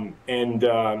and do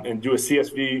a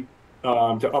CSV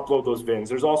to upload those VINs.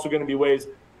 There's also going to be ways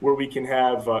where we can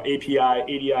have API,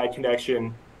 ADI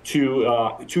connection to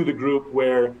the group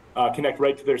where connect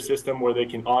right to their system where they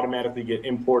can automatically get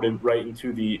imported right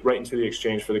into the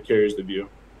exchange for the carriers to view.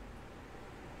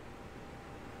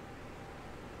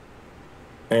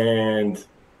 And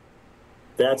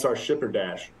that's our shipper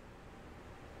dash.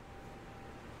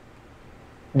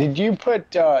 Did you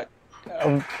put? I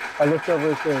looked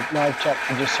over at the live chat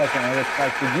for just a second. I looked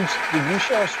back. Did you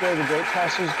show us where the gate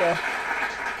passes go?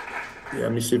 Yeah,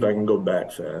 let me see if I can go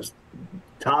back fast.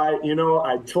 Ty, you know,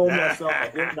 I told myself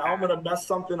now I'm gonna mess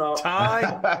something up.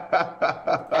 Ty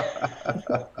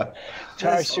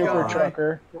Super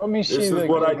Trucker. Let me see. This is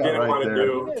what I didn't want to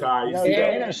do, Ty. No,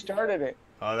 Dana started it.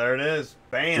 Oh, there it is.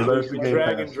 Bam. So there's the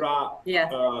drag and drop.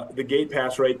 Yeah. The gate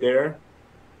pass right there.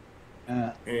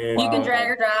 And, you can drag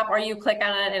or drop, or you click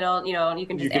on it. It'll, you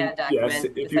can just add a document. Yes,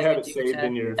 if you have it saved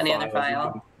in your any other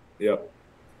file. Yep.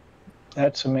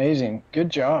 That's amazing. Good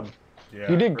job. Yeah,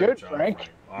 you did good, job, Frank.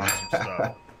 Awesome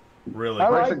stuff. Really.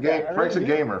 Frank's a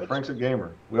gamer. Frank's a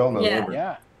gamer. We all know that.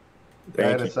 Yeah. They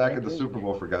had a sack at the Super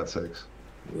Bowl, for God's sakes.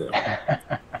 Yeah.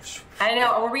 I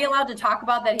know. Were we allowed to talk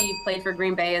about that he played for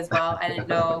Green Bay as well? I didn't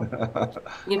know.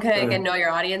 You can get to know your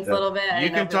audience a little bit.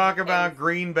 You can talk about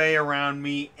Green Bay around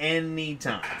me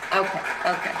anytime. Okay.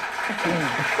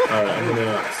 All right, I'm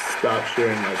gonna stop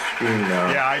sharing my screen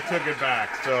now. Yeah, I took it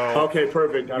back. So okay,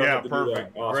 perfect. I don't have to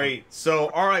perfect. Do that. Awesome. Great. So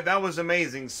all right, that was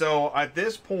amazing. So at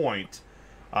this point,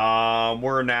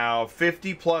 we're now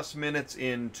 50 plus minutes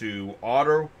into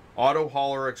Auto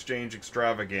Hauler Exchange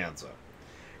Extravaganza.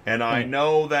 And I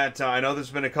know that there's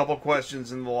been a couple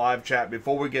questions in the live chat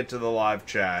before we get to the live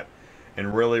chat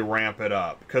and really ramp it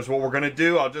up. Because what we're going to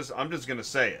do, I'm just going to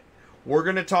say it. We're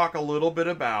going to talk a little bit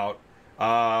about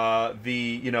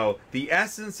the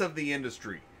essence of the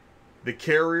industry, the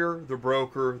carrier, the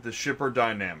broker, the shipper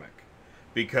dynamic.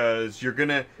 Because you're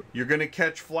gonna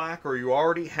catch flack, or you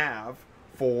already have,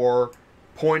 for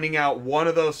pointing out one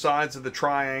of those sides of the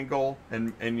triangle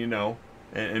and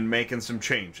making some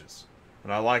changes.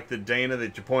 And I like that, Dana,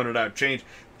 that you pointed out change.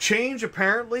 Change,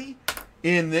 apparently,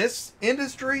 in this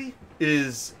industry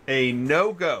is a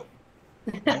no-go.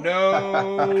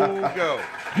 No-go.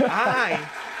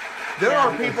 There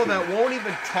are people that won't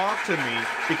even talk to me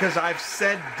because I've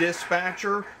said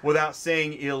dispatcher without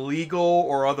saying illegal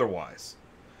or otherwise.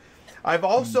 I've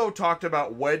also talked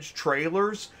about wedge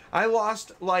trailers. I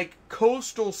lost, like,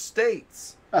 coastal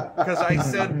states because I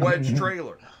said wedge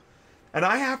trailer. And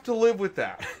I have to live with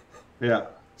that. Yeah.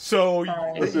 So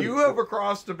you have a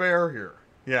cross to bear here.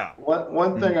 Yeah.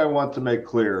 One thing I want to make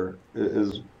clear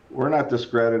is we're not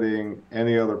discrediting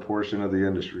any other portion of the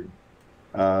industry.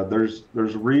 There's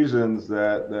reasons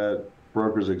that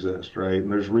brokers exist, right?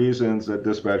 And there's reasons that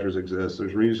dispatchers exist.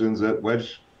 There's reasons that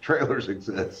wedge trailers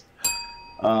exist.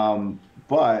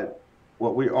 But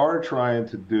what we are trying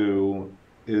to do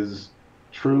is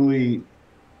truly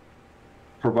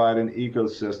provide an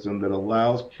ecosystem that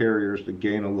allows carriers to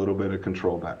gain a little bit of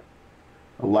control back,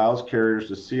 allows carriers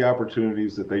to see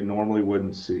opportunities that they normally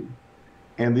wouldn't see.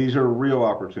 And these are real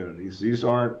opportunities. These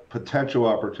aren't potential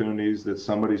opportunities that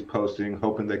somebody's posting,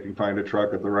 hoping they can find a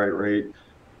truck at the right rate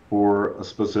for a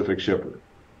specific shipper.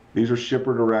 These are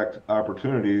shipper direct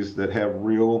opportunities that have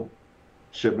real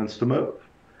shipments to move.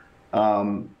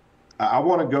 I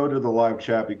want to go to the live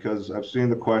chat because I've seen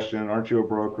the question, aren't you a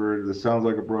broker? This sounds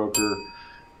like a broker.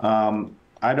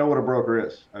 I know what a broker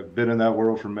is. I've been in that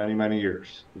world for many, many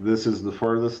years. This is the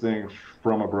furthest thing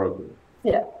from a broker.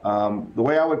 Yeah. The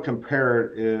way I would compare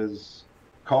it is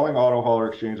calling Auto Hauler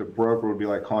Exchange a broker would be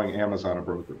like calling Amazon a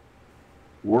broker.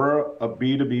 We're a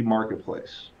B2B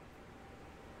marketplace.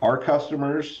 Our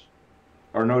customers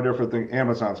are no different than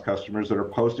Amazon's customers that are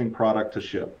posting product to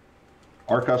ship.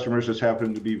 Our customers just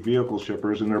happen to be vehicle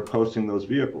shippers, and they're posting those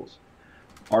vehicles.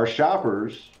 Our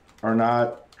shoppers are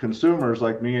not consumers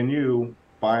like me and you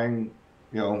buying,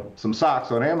 some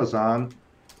socks on Amazon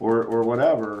or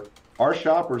whatever. Our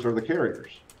shoppers are the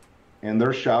carriers, and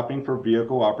they're shopping for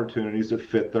vehicle opportunities that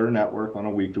fit their network on a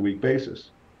week-to-week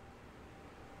basis.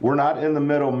 We're not in the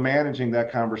middle managing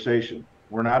that conversation.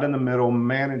 We're not in the middle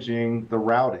managing the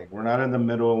routing. We're not in the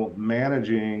middle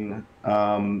managing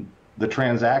the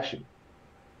transaction.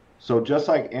 So just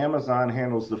like Amazon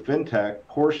handles the fintech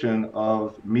portion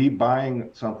of me buying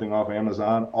something off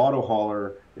Amazon, Auto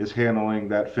Hauler is handling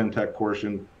that fintech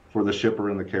portion for the shipper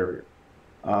and the carrier.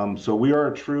 So we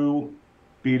are a true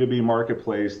B2B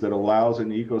marketplace that allows an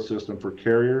ecosystem for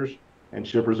carriers and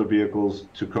shippers of vehicles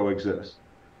to coexist.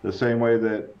 The same way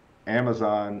that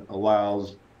Amazon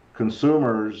allows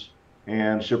consumers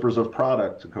and shippers of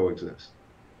product to coexist.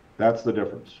 That's the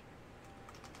difference.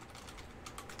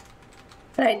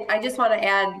 I just want to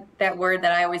add that word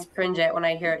that I always cringe at when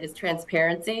I hear it is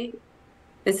transparency.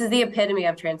 This is the epitome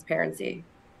of transparency.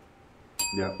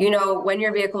 Yeah. You know when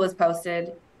your vehicle was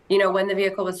posted, you know when the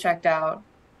vehicle was checked out,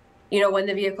 you know when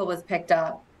the vehicle was picked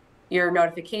up, your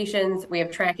notifications, we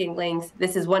have tracking links.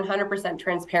 This is 100%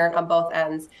 transparent on both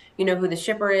ends. You know who the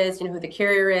shipper is, you know who the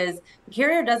carrier is. The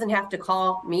carrier doesn't have to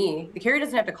call me. The carrier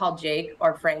doesn't have to call Jake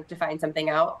or Frank to find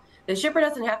something out. The shipper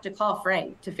doesn't have to call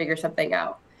Frank to figure something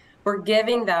out. We're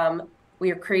giving them,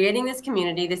 we are creating this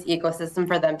community, this ecosystem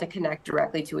for them to connect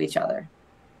directly to each other.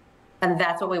 And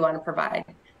that's what we want to provide.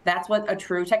 That's what a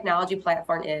true technology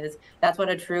platform is. That's what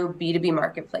a true B2B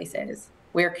marketplace is.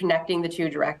 We are connecting the two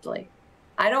directly.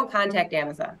 I don't contact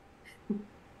Amazon.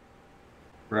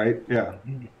 Right? Yeah.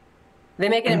 They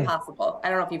make it impossible. I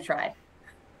don't know if you've tried.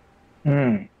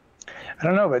 I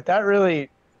don't know, but that really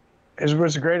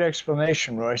was a great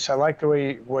explanation, Royce. I like the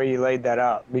way you laid that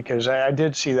out, because I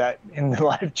did see that in the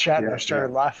live chat and I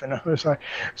started laughing. I was like,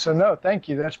 so no, thank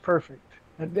you. That's perfect.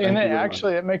 And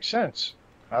it makes sense.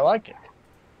 I like it.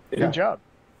 Good job.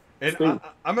 And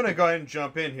I'm going to go ahead and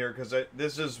jump in here, because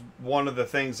this is one of the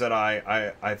things that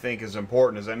I think is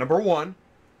important, is that, number one,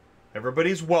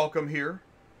 everybody's welcome here.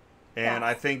 And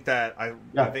I think that I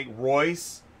think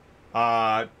Royce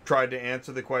tried to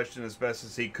answer the question as best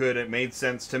as he could. It made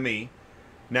sense to me.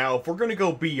 Now, if we're going to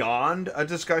go beyond a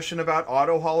discussion about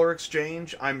Auto Hauler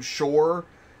Exchange, I'm sure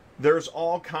there's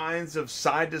all kinds of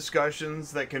side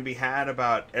discussions that can be had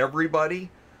about everybody.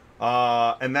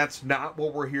 And that's not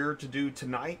what we're here to do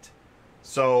tonight.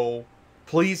 So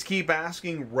please keep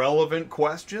asking relevant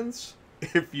questions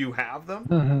if you have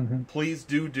them. Please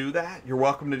do that. You're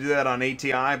welcome to do that on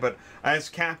ATI. But as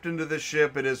captain to the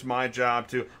ship, it is my job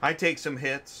to... I take some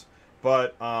hits,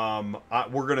 but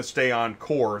we're going to stay on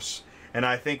course. And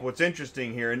I think what's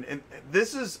interesting here, and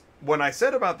this is when I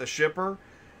said about the shipper,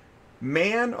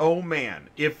 man, oh man,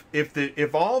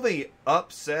 if all the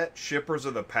upset shippers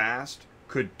of the past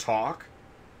could talk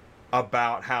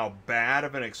about how bad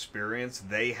of an experience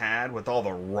they had with all the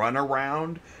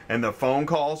runaround and the phone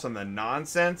calls and the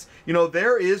nonsense, you know,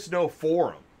 there is no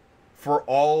forum for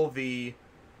all the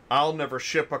I'll never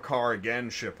ship a car again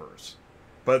shippers.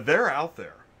 But they're out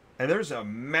there, and there's a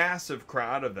massive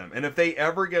crowd of them. And if they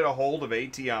ever get a hold of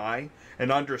ATI and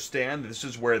understand this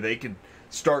is where they can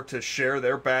start to share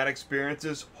their bad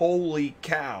experiences, holy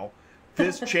cow,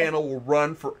 this channel will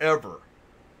run forever.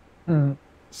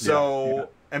 So,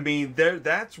 I mean,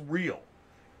 that's real.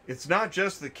 It's not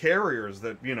just the carriers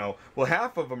that, you know, well,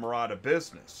 half of them are out of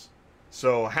business.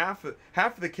 So half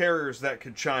of the carriers that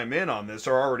could chime in on this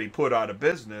are already put out of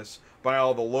business by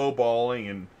all the lowballing,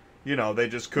 and, you know, they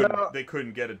just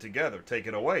couldn't get it together. Take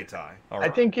it away, Ty. All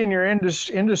right. I think in your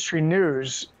industry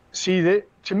news, see, that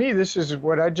to me, this is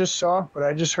what I just saw, what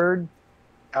I just heard,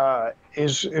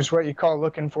 is what you call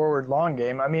looking forward long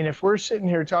game. I mean, if we're sitting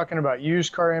here talking about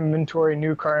used car inventory,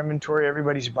 new car inventory,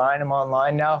 everybody's buying them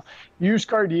online now. Used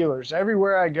car dealers,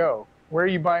 everywhere I go, where are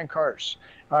you buying cars?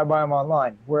 I buy them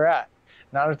online. Where at?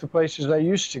 Not at the places I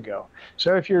used to go.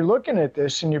 So if you're looking at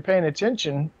this and you're paying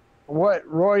attention, what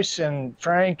Royce and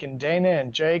Frank and Dana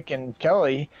and Jake and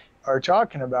Kelly are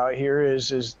talking about here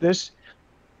is this,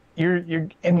 you're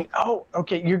going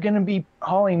to be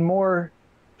hauling more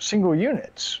single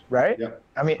units, right? Yeah,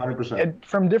 I mean, 100%.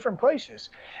 From different places.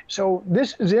 So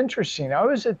this is interesting. I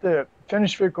was at the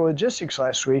Finished Vehicle Logistics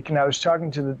last week, and I was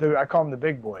talking to I call them the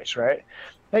big boys, right?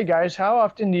 Hey guys, how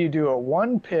often do you do a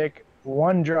one pick,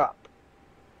 one drop?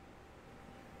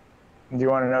 Do you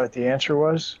want to know what the answer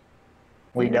was?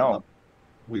 We don't.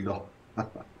 We don't.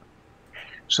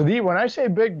 So when I say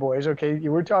big boys, okay,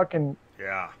 we're talking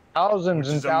thousands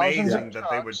and thousands of amazing that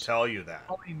they would tell you that.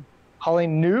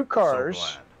 Hauling new cars, So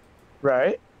glad.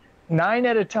 right? 9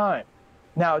 at a time.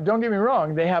 Now, don't get me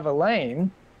wrong, they have a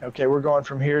lane. Okay, we're going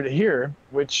from here to here,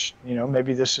 which, you know,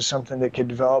 maybe this is something that could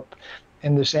develop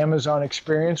in this Amazon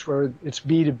experience where it's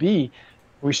B2B.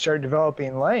 We start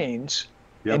developing lanes,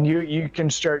 and you can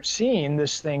start seeing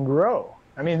this thing grow.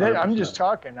 I mean, I'm just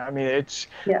talking. I mean,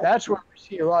 that's where we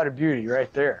see a lot of beauty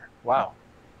right there. Wow.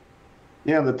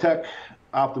 Yeah, the tech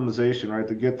optimization, right?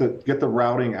 To get the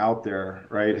routing out there,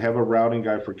 right? Have a routing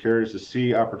guide for carriers to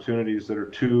see opportunities that are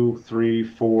 2, 3,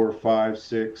 4, 5,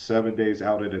 6, 7 days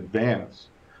out in advance.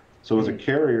 So as a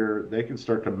carrier, they can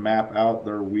start to map out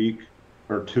their week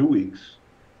or 2 weeks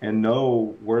and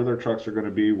know where their trucks are going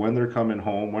to be, when they're coming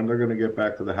home, when they're going to get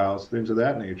back to the house, things of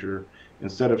that nature,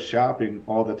 instead of shopping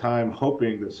all the time,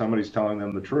 hoping that somebody's telling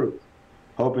them the truth,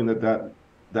 hoping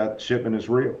that shipment is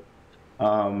real.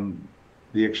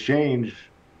 The exchange,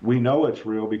 we know it's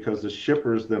real because the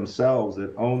shippers themselves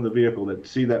that own the vehicle, that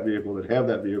see that vehicle, that have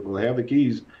the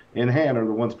keys in hand, are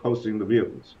the ones posting the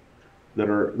vehicles that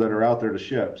are out there to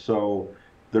ship. So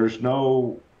there's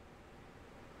no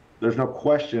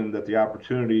question that the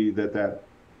opportunity that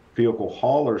vehicle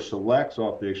hauler selects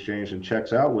off the exchange and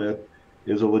checks out with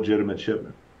is a legitimate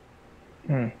shipment.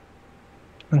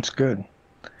 That's good.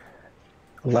 I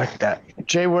like that.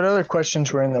 Jay, what other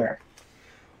questions were in there?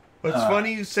 It's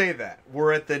funny you say that.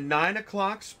 We're at the 9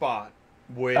 o'clock spot,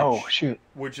 which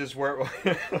which is where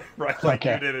right, like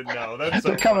you didn't know. That's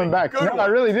so coming back. Good no, one. I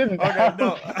really didn't. Okay,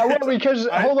 no. I will because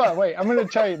hold on, wait. I'm going to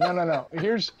tell you. No.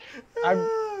 Here's,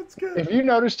 if you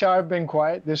noticed how I've been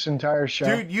quiet this entire show,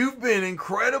 dude, you've been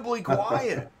incredibly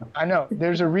quiet. I know.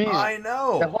 There's a reason. I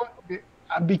know.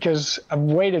 Because I've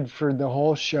waited for the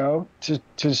whole show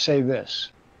to say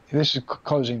this. This is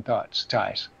closing thoughts,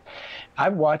 Ties.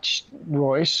 I've watched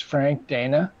Royce, Frank,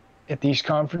 Dana at these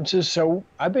conferences. So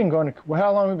I've been going to,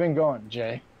 how long have we been going,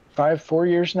 Jay? 4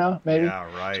 years now, maybe?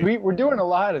 Yeah, right. So we're doing a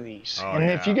lot of these. Oh, and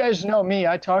if you guys know me,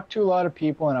 I talk to a lot of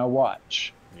people and I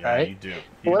watch. Yeah, right? you do.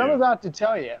 I'm about to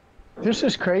tell you, this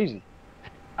is crazy.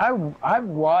 I've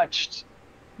watched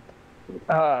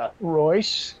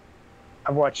Royce,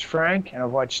 I've watched Frank, and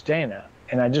I've watched Dana.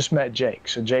 And I just met Jake.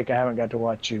 So Jake, I haven't got to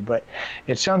watch you, but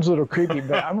it sounds a little creepy.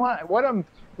 But what I'm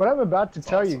about to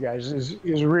tell you guys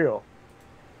is real.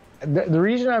 The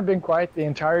reason I've been quiet the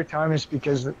entire time is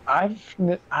because I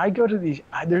go to these.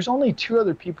 There's only 2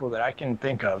 other people that I can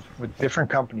think of with different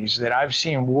companies that I've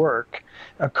seen work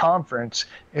a conference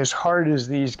as hard as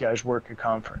these guys work a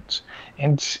conference,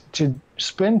 and to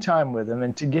spend time with them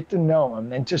and to get to know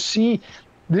them and to see.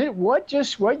 What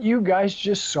you guys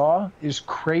just saw is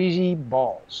crazy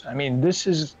balls. I mean, this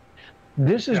is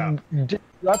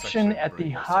disruption at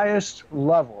the highest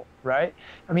level, right?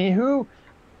 I mean,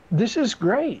 this is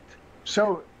great.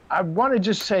 So I want to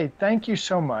just say thank you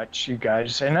so much, you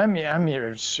guys. And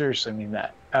I seriously mean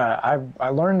that. I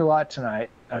learned a lot tonight.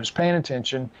 I was paying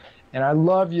attention, and I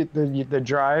love the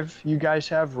drive you guys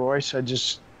have, Royce.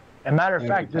 As a matter of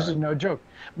fact, this is no joke.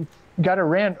 Got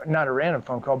not a random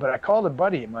phone call, but I called a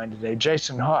buddy of mine today,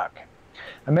 Jason Hawk.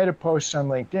 I made a post on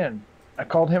LinkedIn. I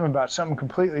called him about something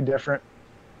completely different.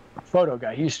 Photo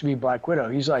guy. He used to be Black Widow.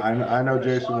 He's like, I know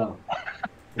Jason.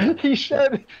 He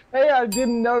said, "Hey, I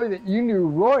didn't know that you knew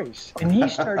Royce," and he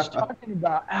starts talking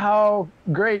about how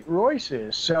great Royce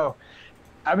is. So,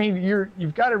 I mean,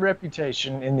 you've got a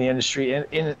reputation in the industry,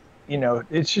 and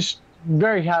it's just.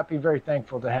 Very happy, very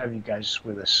thankful to have you guys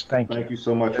with us. Thank you. Thank you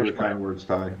so much for the kind words,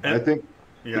 Ty. I think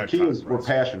the key is we're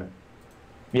passionate.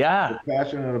 Yeah. We're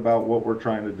passionate about what we're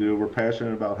trying to do. We're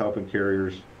passionate about helping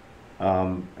carriers,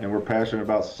 and we're passionate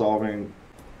about solving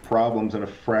problems in a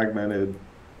fragmented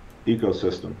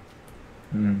ecosystem.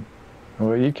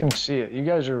 Well, you can see it. You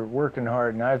guys are working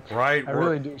hard, and I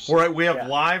really do. We have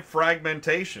live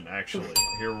fragmentation actually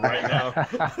here right now,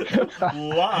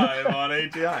 live on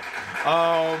ATI.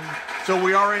 So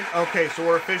we are in. Okay, so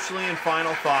we're officially in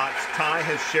final thoughts. Ty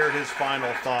has shared his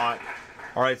final thought.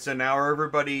 All right, so now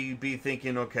everybody be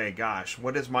thinking, okay, gosh,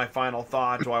 what is my final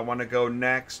thought? Do I want to go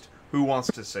next? Who wants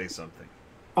to say something?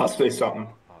 I'll say something.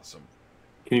 Awesome.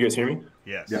 Can you guys hear me?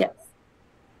 Yes. Yeah. Yes.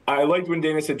 I liked when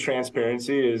Dana said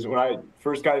transparency. Is when I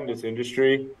first got into this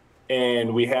industry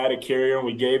and we had a carrier and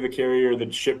we gave the carrier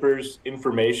the shipper's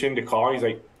information to call. He's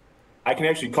like, I can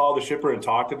actually call the shipper and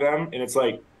talk to them. And it's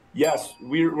like, yes,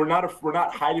 we're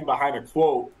not hiding behind a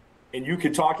quote. And you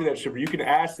can talk to that shipper. You can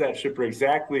ask that shipper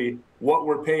exactly what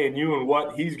we're paying you and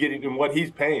what he's getting and what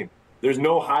he's paying. There's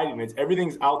no hiding.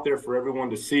 Everything's out there for everyone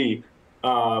to see.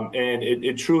 And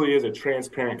it truly is a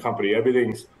transparent company.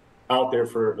 Everything's out there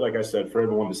for, like I said, for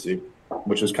everyone to see,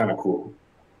 which is kind of cool.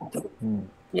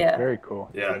 Yeah. Very cool.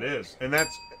 Yeah, it is. And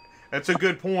that's a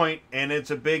good point, and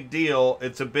it's a big deal.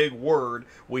 It's a big word.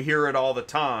 We hear it all the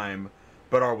time,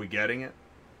 but are we getting it?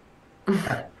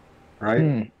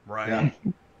 Right? Right. Yeah.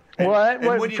 And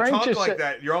when you talk like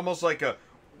that, you're almost like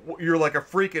you're like a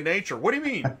freak of nature. What do you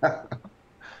mean?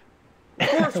 Of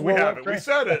course we have it. We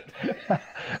said it.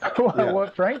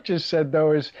 What Frank just said,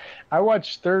 though, is I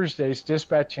watched Thursday's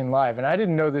Dispatching Live, and I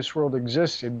didn't know this world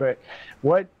existed, but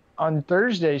what on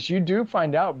Thursdays, you do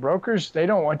find out brokers, they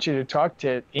don't want you to talk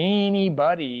to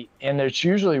anybody. And it's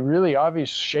usually really obvious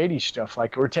shady stuff,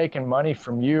 like we're taking money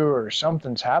from you or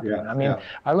something's happening. I mean,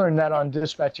 I learned that on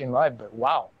Dispatching Live, but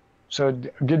wow. So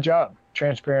good job,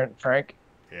 Transparent Frank.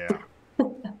 Yeah.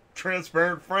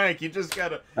 Transparent Frank. He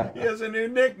has a new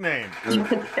nickname. He's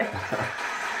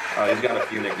got a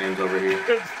few nicknames over here.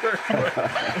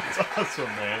 It's awesome,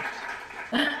 man.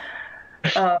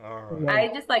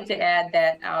 I'd just like to add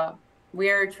that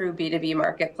we're a true B2B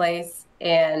marketplace,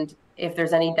 and if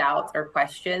there's any doubts or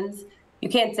questions, you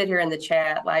can't sit here in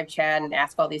the live chat, and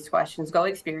ask all these questions. Go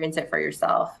experience it for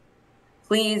yourself.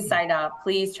 Please sign up.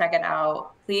 Please check it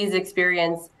out. Please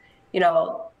experience,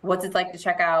 what's it like to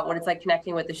check out, what it's like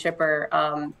connecting with the shipper.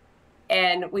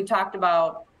 And we talked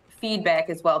about feedback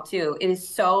as well, too. It is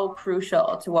so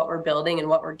crucial to what we're building and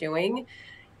what we're doing.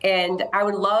 And I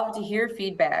would love to hear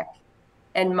feedback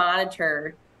and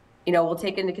monitor, we'll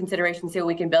take into consideration, see what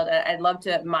we can build. I'd love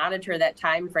to monitor that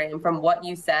time frame from what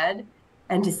you said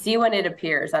and to see when it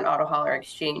appears on Auto Hauler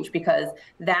Exchange, because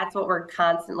that's what we're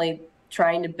constantly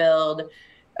trying to build,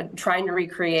 trying to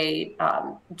recreate,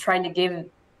 trying to give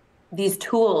these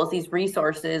tools, these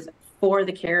resources for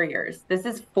the carriers. This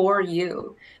is for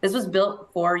you. This was built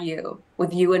for you,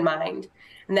 with you in mind.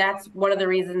 And that's one of the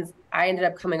reasons I ended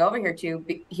up coming over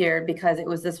here because it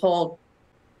was this whole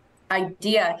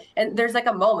idea. And there's like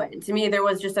a moment, to me, there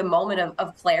was just a moment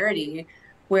of clarity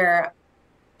where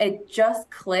it just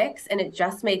clicks and it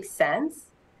just makes sense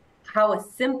how a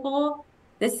simple,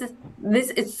 this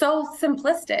is so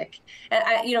simplistic.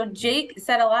 And Jake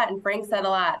said a lot and Frank said a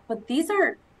lot, but these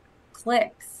are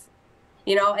clicks,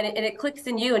 and it clicks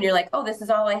in you and you're like, oh, this is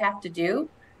all I have to do.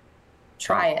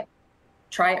 Try it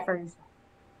for yourself.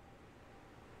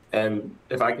 And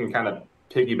if I can kind of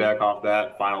piggyback off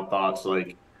that, final thoughts,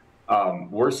 like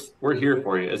we're here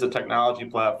for you as a technology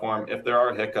platform. If there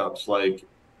are hiccups, like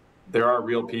there are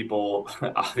real people,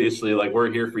 obviously, like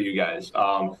we're here for you guys.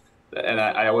 And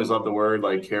I always love the word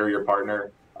like carrier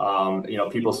partner.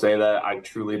 People say that. I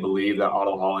truly believe that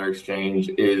Auto Hauler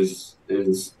Exchange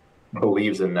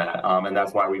believes in that. And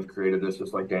that's why we've created this,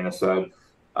 just like Dana said.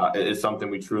 It's something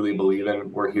we truly believe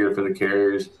in. We're here for the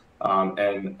carriers.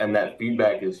 And that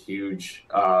feedback is huge.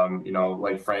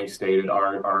 Like Frank stated,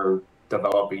 our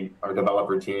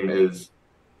developer team is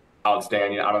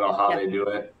outstanding. I don't know how they do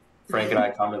it. Frank and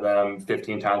I come to them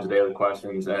 15 times a day with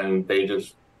questions, and they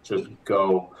just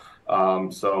go.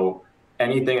 So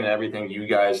anything and everything you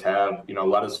guys have,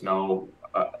 let us know.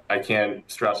 I can't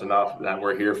stress enough that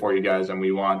we're here for you guys, and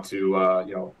we want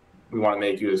to,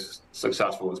 make you as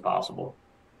successful as possible.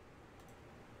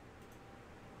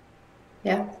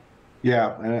 Yeah.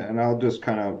 Yeah, and I'll just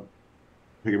kind of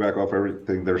piggyback off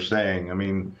everything they're saying. I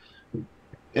mean,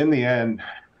 in the end,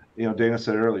 Dana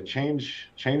said earlier,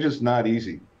 change is not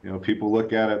easy. People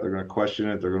look at it, they're going to question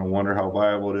it, they're going to wonder how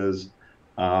viable it is.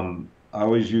 I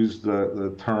always use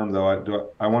the term,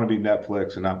 though, I want to be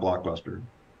Netflix and not Blockbuster.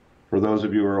 For those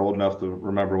of you who are old enough to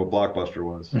remember what Blockbuster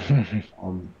was,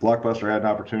 Blockbuster had an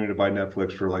opportunity to buy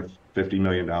Netflix for like $50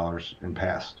 million in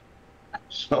past.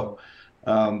 So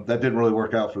that didn't really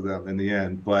work out for them in the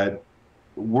end. But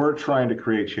we're trying to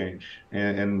create change.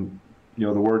 And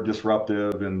the word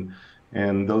disruptive and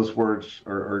those words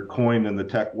are coined in the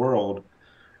tech world.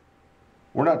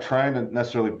 We're not trying to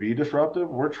necessarily be disruptive.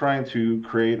 We're trying to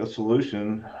create a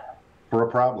solution for a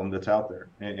problem that's out there.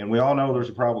 And we all know there's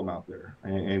a problem out there.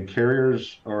 And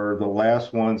carriers are the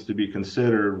last ones to be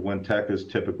considered when tech is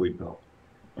typically built.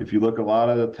 If you look at a lot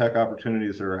of the tech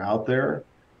opportunities that are out there,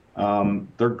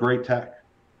 they're great tech.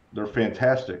 They're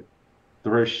fantastic.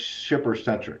 They're very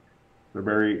shipper-centric. They're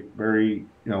very, very,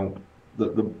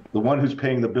 the one who's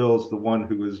paying the bill is the one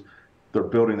they're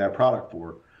building that product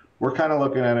for. We're kind of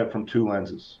looking at it from two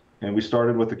lenses. And we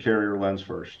started with the carrier lens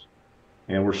first.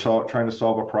 And we're trying to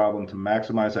solve a problem to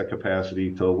maximize that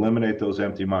capacity, to eliminate those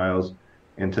empty miles,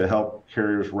 and to help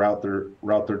carriers route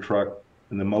their truck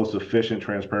in the most efficient,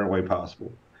 transparent way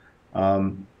possible.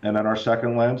 And then our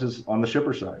second lens is on the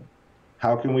shipper side.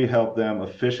 How can we help them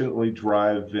efficiently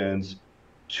drive VINs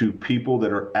to people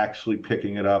that are actually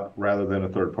picking it up rather than a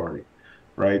third party,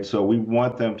 right? So we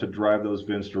want them to drive those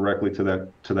VINs directly to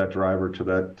that driver, to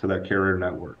that carrier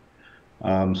network.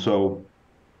 So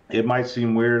it might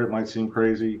seem weird, it might seem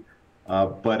crazy,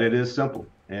 but it is simple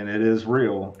and it is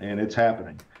real and it's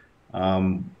happening.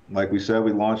 Like we said,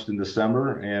 we launched in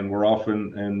December and we're off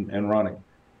and running.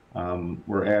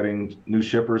 We're adding new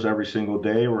shippers every single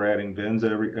day. We're adding VINs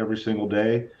every single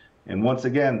day. And once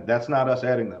again, that's not us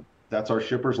adding them. That's our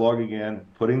shippers logging in,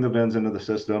 putting the VINs into the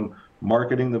system,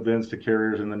 marketing the VINs to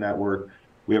carriers in the network.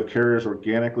 We have carriers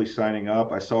organically signing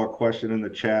up. I saw a question in the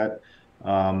chat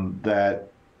that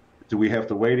do we have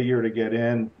to wait a year to get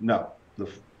in? No.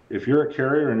 If you're a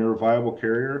carrier and you're a viable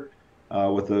carrier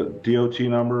with a DOT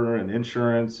number and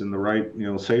insurance and the right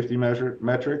safety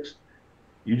metrics,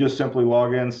 you just simply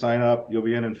log in, sign up. You'll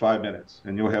be in 5 minutes,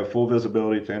 and you'll have full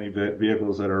visibility to any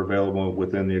vehicles that are available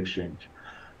within the exchange.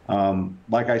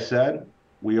 Like I said,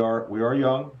 we are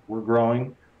young, we're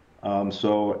growing.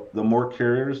 So the more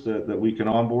carriers that we can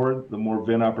onboard, the more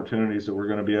VIN opportunities that we're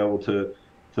going to be able to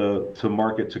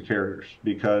market to carriers,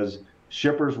 because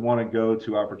shippers want to go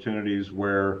to opportunities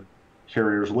where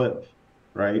carriers live,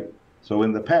 right? So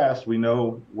in the past, we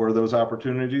know where those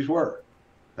opportunities were.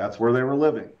 That's where they were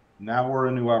living. Now we're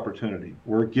a new opportunity.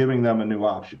 We're giving them a new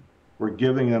option. We're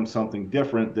giving them something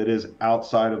different that is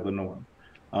outside of the norm.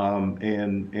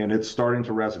 And it's starting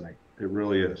to resonate. It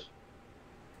really is.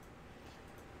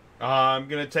 I'm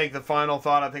going to take the final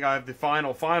thought. I think I have the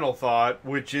final thought,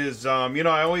 which is,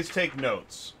 I always take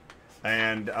notes.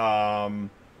 And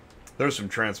there's some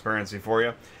transparency for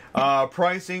you.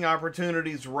 Pricing,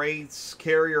 opportunities, rates,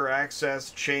 carrier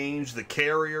access, change. The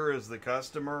carrier is the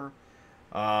customer.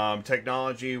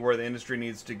 Technology, where the industry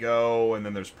needs to go. And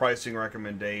then there's pricing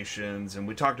recommendations. And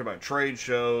we talked about trade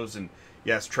shows and,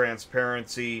 yes,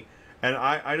 transparency. And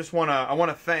I just want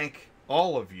to thank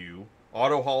all of you,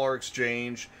 Auto Hauler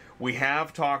Exchange. We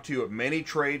have talked to you at many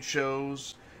trade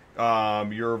shows.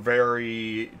 You're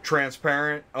very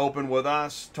transparent, open with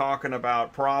us, talking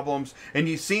about problems, and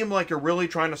you seem like you're really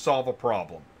trying to solve a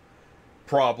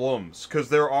problems, because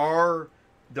there are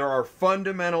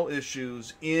fundamental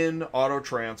issues in auto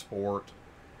transport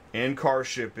and car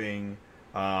shipping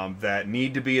that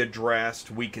need to be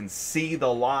addressed. We can see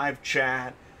the live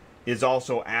chat is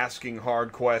also asking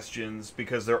hard questions,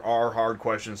 because there are hard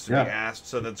questions to be asked,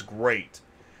 so that's great.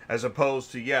 As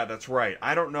opposed to, yeah, that's right.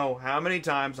 I don't know how many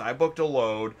times I booked a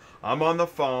load, I'm on the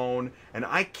phone, and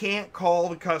I can't call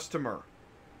the customer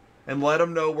and let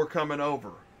them know we're coming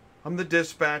over. I'm the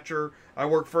dispatcher, I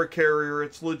work for a carrier,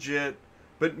 it's legit,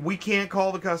 but we can't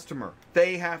call the customer.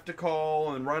 They have to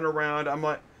call and run around. I'm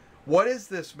like, what is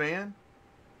this, man?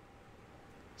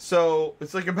 So,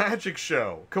 it's like a magic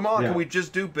show. Come on, Can we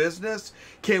just do business?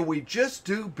 Can we just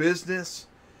do business?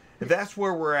 That's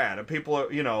where we're at. And people are,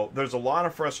 there's a lot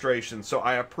of frustration. So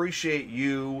I appreciate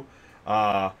you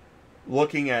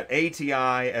looking at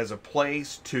ATI as a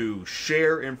place to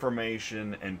share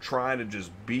information and try to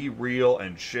just be real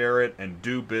and share it and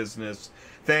do business.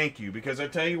 Thank you. Because I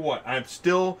tell you what, I'm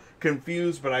still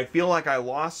confused, but I feel like I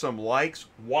lost some likes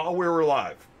while we were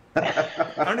live.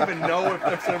 I don't even know if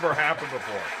that's ever happened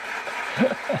before.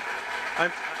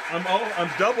 I'm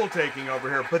double taking over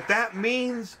here, but that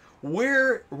means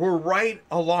we're right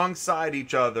alongside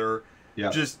each other,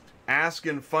 just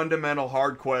asking fundamental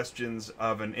hard questions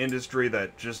of an industry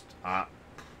that just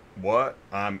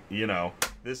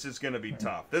this is going to be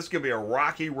tough. This is going to be a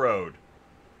rocky road.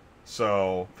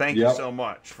 So thank you so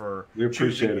much for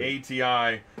choosing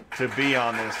ATI to be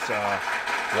on this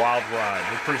wild ride.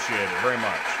 We appreciate it very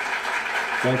much.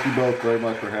 Thank you both very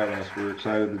much for having us. We're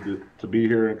excited to be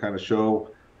here and kind of show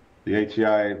the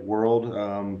ATI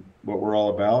world what we're all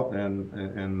about,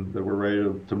 and that we're ready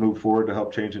to move forward to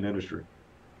help change an industry.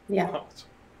 Yeah.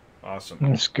 Awesome.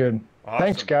 That's good. Awesome.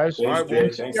 Thanks, guys. Thanks, All right, Jay.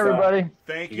 Thanks, everybody.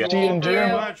 Thank you See you all in very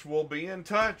June. much. We'll be in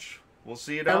touch. We'll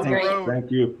see you down Sounds the great. road.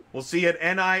 Thank you. We'll see you at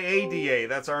NIADA.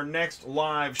 That's our next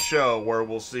live show where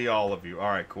we'll see all of you. All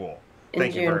right, cool.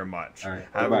 Thank you very much. All right,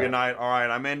 Have bye-bye. a good night. All right,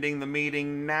 I'm ending the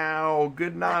meeting now.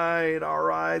 Good night. All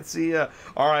right, see ya.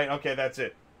 All right, okay, that's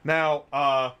it. Now,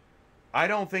 I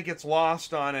don't think it's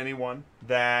lost on anyone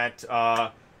that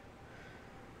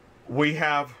we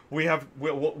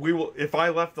will, if I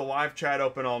left the live chat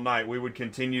open all night, we would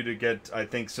continue to get, I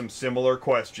think, some similar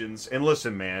questions. And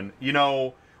listen, man,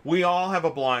 we all have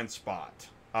a blind spot.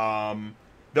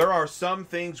 There are some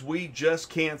things we just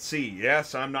can't see.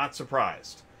 Yes, I'm not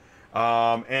surprised.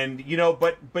 But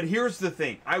here's the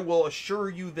thing. I will assure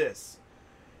you this.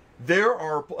 There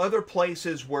are other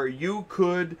places where you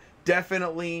could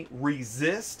definitely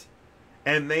resist,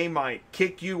 and they might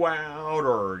kick you out,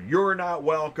 or you're not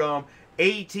welcome.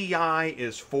 ATI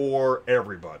is for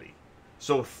everybody.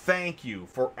 So thank you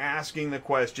for asking the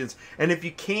questions. And if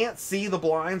you can't see the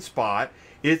blind spot,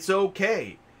 it's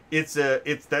okay.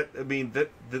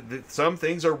 Some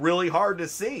things are really hard to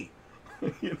see.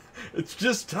 It's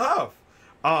just tough.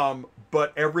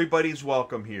 But everybody's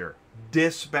welcome here.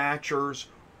 Dispatchers,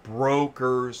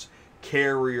 brokers,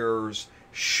 carriers,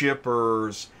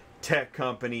 shippers, tech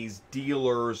companies,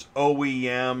 dealers,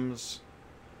 OEMs,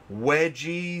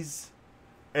 wedgies.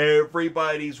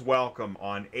 Everybody's welcome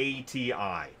on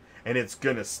ATI. and it's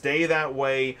going to stay that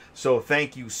way. So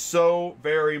thank you so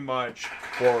very much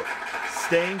for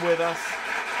staying with us,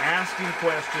 asking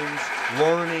questions,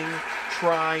 learning,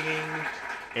 trying,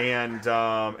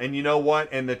 and you know what?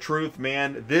 And the truth,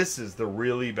 man, this is the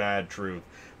really bad truth.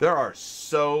 There are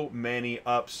so many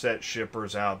upset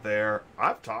shippers out there.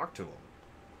 I've talked to them.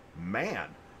 Man,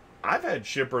 I've had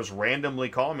shippers randomly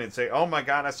call me and say, oh my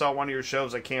God, I saw one of your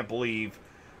shows. I can't believe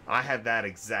I had that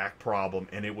exact problem,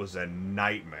 and it was a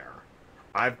nightmare.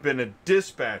 I've been a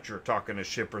dispatcher talking to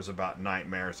shippers about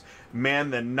nightmares.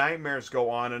 Man, the nightmares go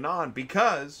on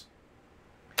because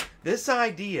this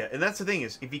idea, and that's the thing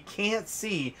is, if you can't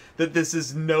see that this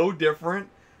is no different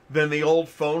than the old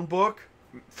phone book,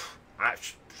 I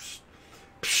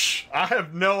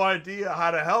have no idea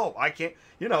how to help. I can't,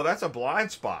 that's a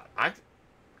blind spot. I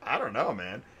don't know,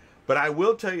 man. But I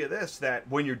will tell you this, that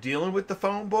when you're dealing with the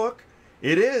phone book,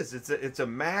 it's a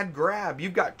mad grab.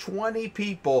 You've got 20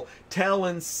 people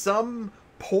telling some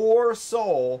poor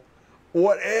soul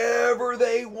whatever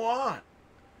they want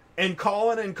and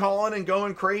calling and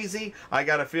going crazy. I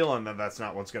got a feeling that that's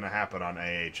not what's going to happen on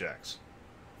AHX.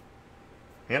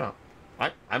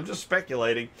 I'm just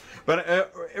speculating.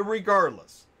 But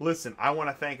regardless, listen, I want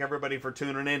to thank everybody for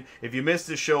tuning in. If you missed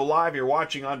this show live, you're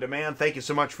watching on demand, thank you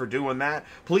so much for doing that.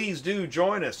 Please do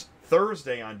join us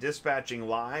Thursday on Dispatching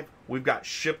Live. We've got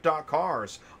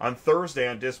Ship.Cars on Thursday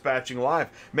on Dispatching Live.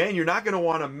 Man, you're not going to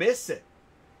want to miss it.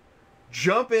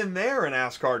 Jump in there and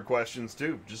ask hard questions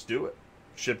too. Just do it.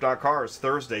 Ship.Cars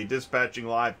Thursday, Dispatching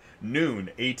Live, noon,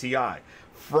 ATI.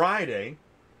 Friday,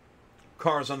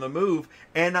 Cars on the Move,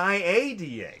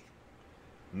 NIADA.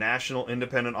 National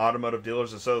Independent Automotive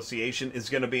Dealers Association is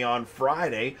going to be on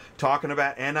Friday talking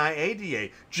about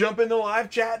NIADA. Jump in the live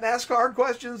chat and ask hard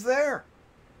questions there.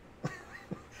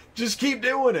 Just keep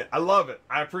doing it. I love it.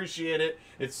 I appreciate it.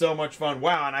 It's so much fun.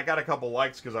 Wow, and I got a couple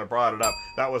likes because I brought it up.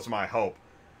 That was my hope.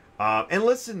 And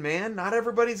listen, man, not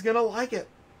everybody's going to like it.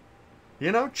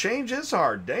 Change is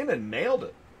hard. Dana nailed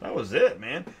it. That was it,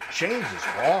 man. Change is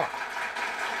hard.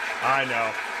 I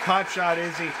know. Hotshot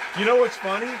Izzy. You know what's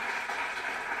funny?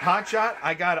 Hotshot,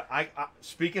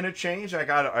 speaking of change, I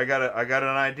got an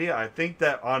idea. I think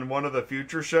that on one of the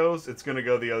future shows, it's going to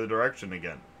go the other direction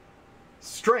again.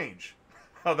 Strange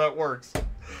how that works.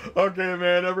 Okay,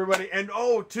 man, everybody. And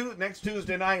next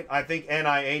Tuesday night, I think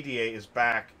NIADA is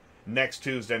back next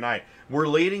Tuesday night. We're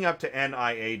leading up to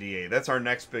NIADA. That's our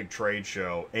next big trade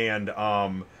show. And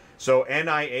so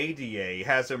NIADA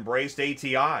has embraced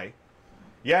ATI.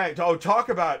 Yeah, talk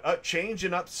about change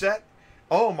and upset.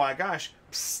 Oh my gosh.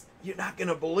 Psst, you're not going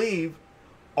to believe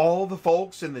all the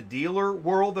folks in the dealer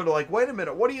world that are like, wait a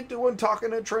minute, what are you doing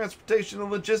talking to Transportation and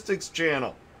Logistics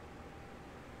Channel?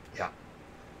 Yeah,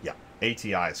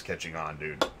 ATI is catching on,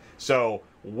 dude. So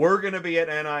we're going to be at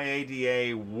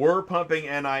NIADA. We're pumping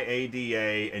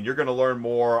NIADA, and you're going to learn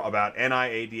more about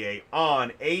NIADA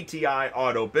on ATI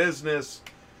Auto Business.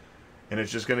 And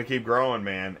it's just going to keep growing,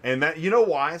 man. And that, you know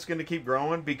why it's going to keep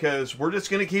growing? Because we're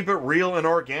just going to keep it real and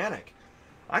organic.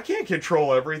 I can't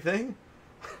control everything.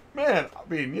 Man, I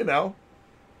mean,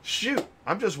 shoot.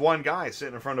 I'm just one guy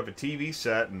sitting in front of a TV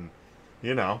set and,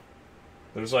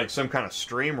 there's like some kind of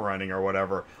stream running or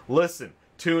whatever. Listen,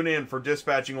 tune in for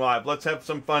Dispatching Live. Let's have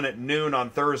some fun at noon on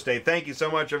Thursday. Thank you so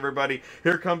much, everybody.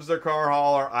 Here comes the car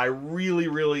hauler. I really,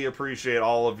 really appreciate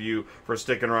all of you for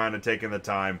sticking around and taking the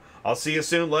time. I'll see you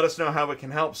soon. Let us know how it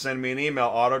can help. Send me an email,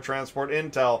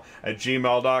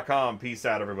 autotransportintel@gmail.com. Peace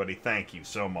out, everybody. Thank you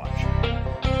so much.